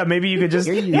 maybe you could just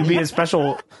you'd be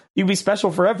special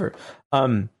forever.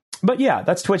 But yeah,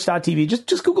 that's twitch.tv.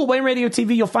 Just Google Wayne Radio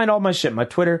TV. You'll find all my shit, my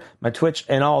Twitter, my Twitch,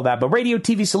 and all that. But Radio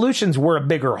TV Solutions, we're a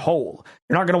bigger whole.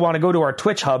 You're not going to want to go to our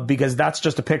Twitch hub because that's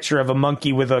just a picture of a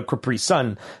monkey with a Capri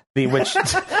Sun, which we still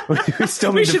need to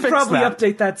fix. We should probably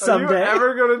update that someday. Are you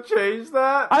ever going to change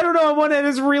that? I don't know. On one hand,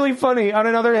 it's really funny. On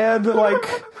another hand,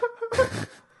 like...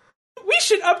 We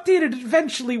should update it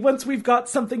eventually once we've got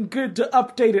something good to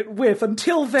update it with.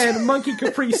 Until then, Monkey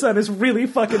Capri Sun is really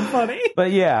fucking funny. But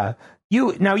yeah...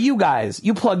 You guys,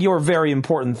 you plug your very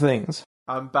important things.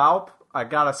 I'm Balp. I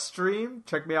got a stream.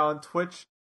 Check me out on Twitch.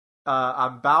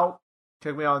 I'm Balp.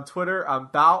 Check me out on Twitter. I'm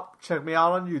Balp. Check me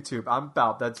out on YouTube. I'm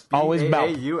Balp. That's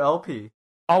BAAULP.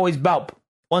 Always Balp.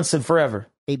 Once and forever.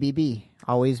 ABB.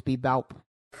 Always be Balp.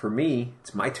 For me,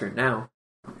 it's my turn now.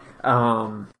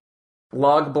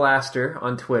 Log Blaster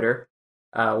on Twitter.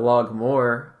 Log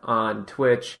More on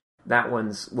Twitch. That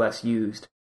one's less used.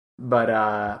 But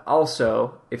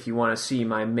also, if you want to see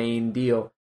my main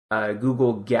deal,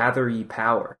 Google Gather Ye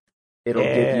Power.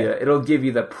 It'll give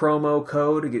you the promo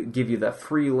code, give you the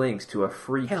free links to a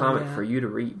free comic for you to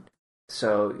read.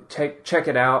 So check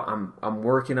it out. I'm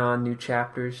working on new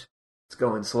chapters. It's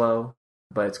going slow,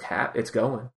 but it's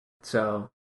going.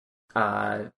 So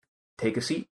take a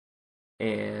seat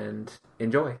and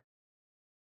enjoy.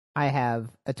 I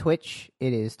have a Twitch.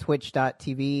 It is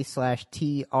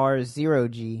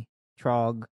twitch.tv/TR0G.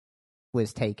 Trog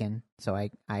was taken, so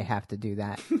I have to do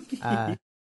that. I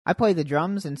play the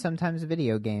drums and sometimes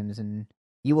video games, and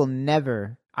you will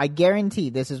never, I guarantee,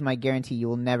 this is my guarantee, you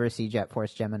will never see Jet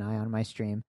Force Gemini on my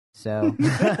stream. So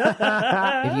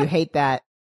if you hate that,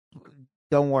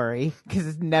 don't worry, because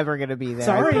it's never going to be there.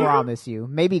 Sorry. I promise you.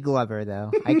 Maybe Glover,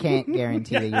 though. I can't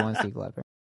guarantee that you won't see Glover.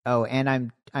 Oh, and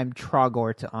I'm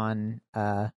Trogort on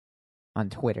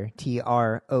Twitter.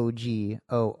 TROGORT.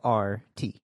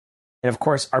 And of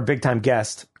course, our big time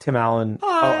guest, Tim Allen.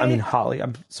 Hi. Oh, I mean Holly.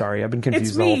 I'm sorry, I've been confused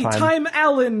It's the whole me, time. Time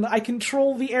Allen. I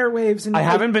control the airwaves. And I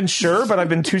haven't been sure, but I've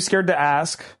been too scared to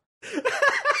ask.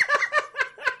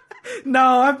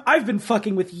 No, I've been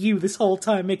fucking with you this whole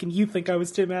time, making you think I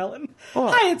was Tim Allen.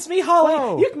 Oh. Hi, it's me, Holly.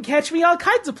 Whoa. You can catch me all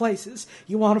kinds of places.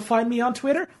 You want to find me on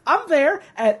Twitter? I'm there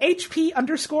at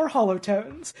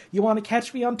HP_Holotones. You want to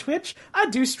catch me on Twitch? I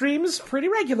do streams pretty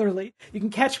regularly. You can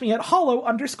catch me at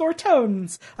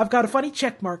Holo_Tones. I've got a funny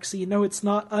check mark, so you know it's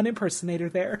not an impersonator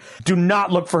there. Do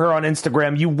not look for her on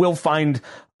Instagram. You will find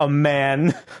a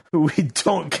man who we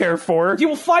don't care for. You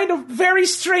will find a very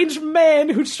strange man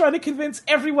who's trying to convince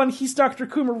everyone he's Dr.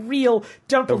 Coomer real.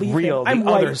 Don't believe him. I'm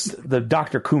white. Others, the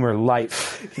Dr. Coomer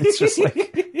life. It's just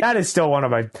like, that is still one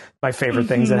of my favorite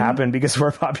things that happened because of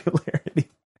our popularity.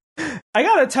 I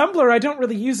got a Tumblr. I don't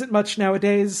really use it much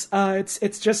nowadays.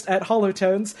 It's just at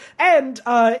Holotones. And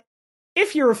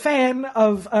if you're a fan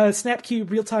of Snapcube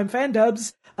real-time fan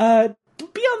dubs, be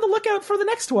on the lookout for the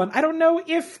next one. I don't know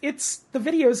if the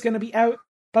video is going to be out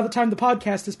by the time the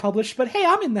podcast is published, but hey,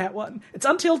 I'm in that one. It's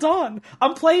Until Dawn.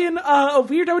 I'm playing a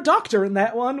weirdo doctor in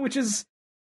that one, which is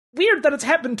weird that it's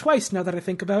happened twice now that I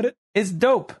think about it. It's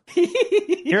dope.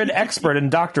 You're an expert in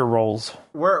doctor roles.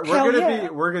 We're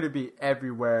gonna be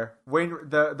everywhere. Wayne,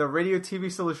 the Radio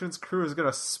TV Solutions crew is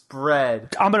gonna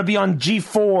spread. I'm gonna be on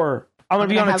G4. I'm gonna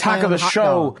be on Attack of the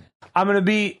Show. I'm gonna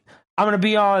be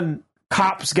on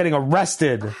Cops Getting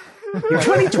Arrested.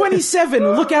 2027.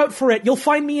 Look out for it. You'll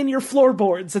find me in your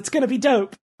floorboards. It's gonna be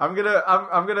dope.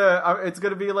 It's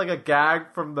gonna be like a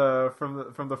gag from the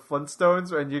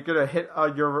Flintstones, and you're gonna hit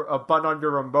a button on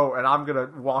your remote, and I'm gonna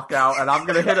walk out, and I'm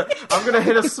gonna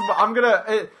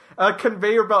a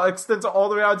conveyor belt extends all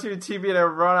the way out to your TV, and I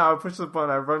run out, I push the button,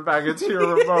 I run back into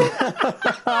your remote.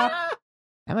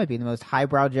 That might be the most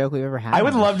highbrow joke we've ever had. I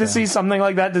would love to see something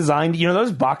like that designed. You know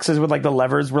those boxes with like the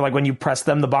levers where like when you press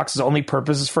them, the box's only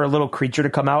purpose is for a little creature to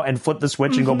come out and flip the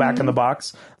switch and go back in the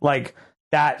box, like.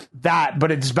 That, but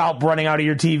it's about running out of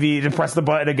your TV to press the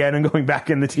button again and going back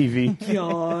in the TV.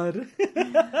 God.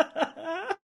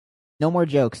 No more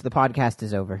jokes. The podcast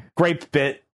is over. Great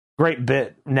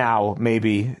bit now,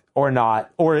 maybe, or not,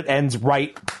 or it ends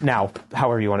right now,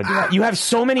 however you want to do that. You have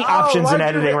so many options in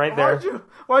editing right there.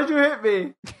 Why'd you hit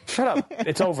me? Shut up.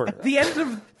 It's over. The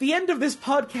end of this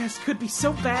podcast could be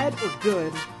so bad or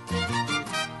good.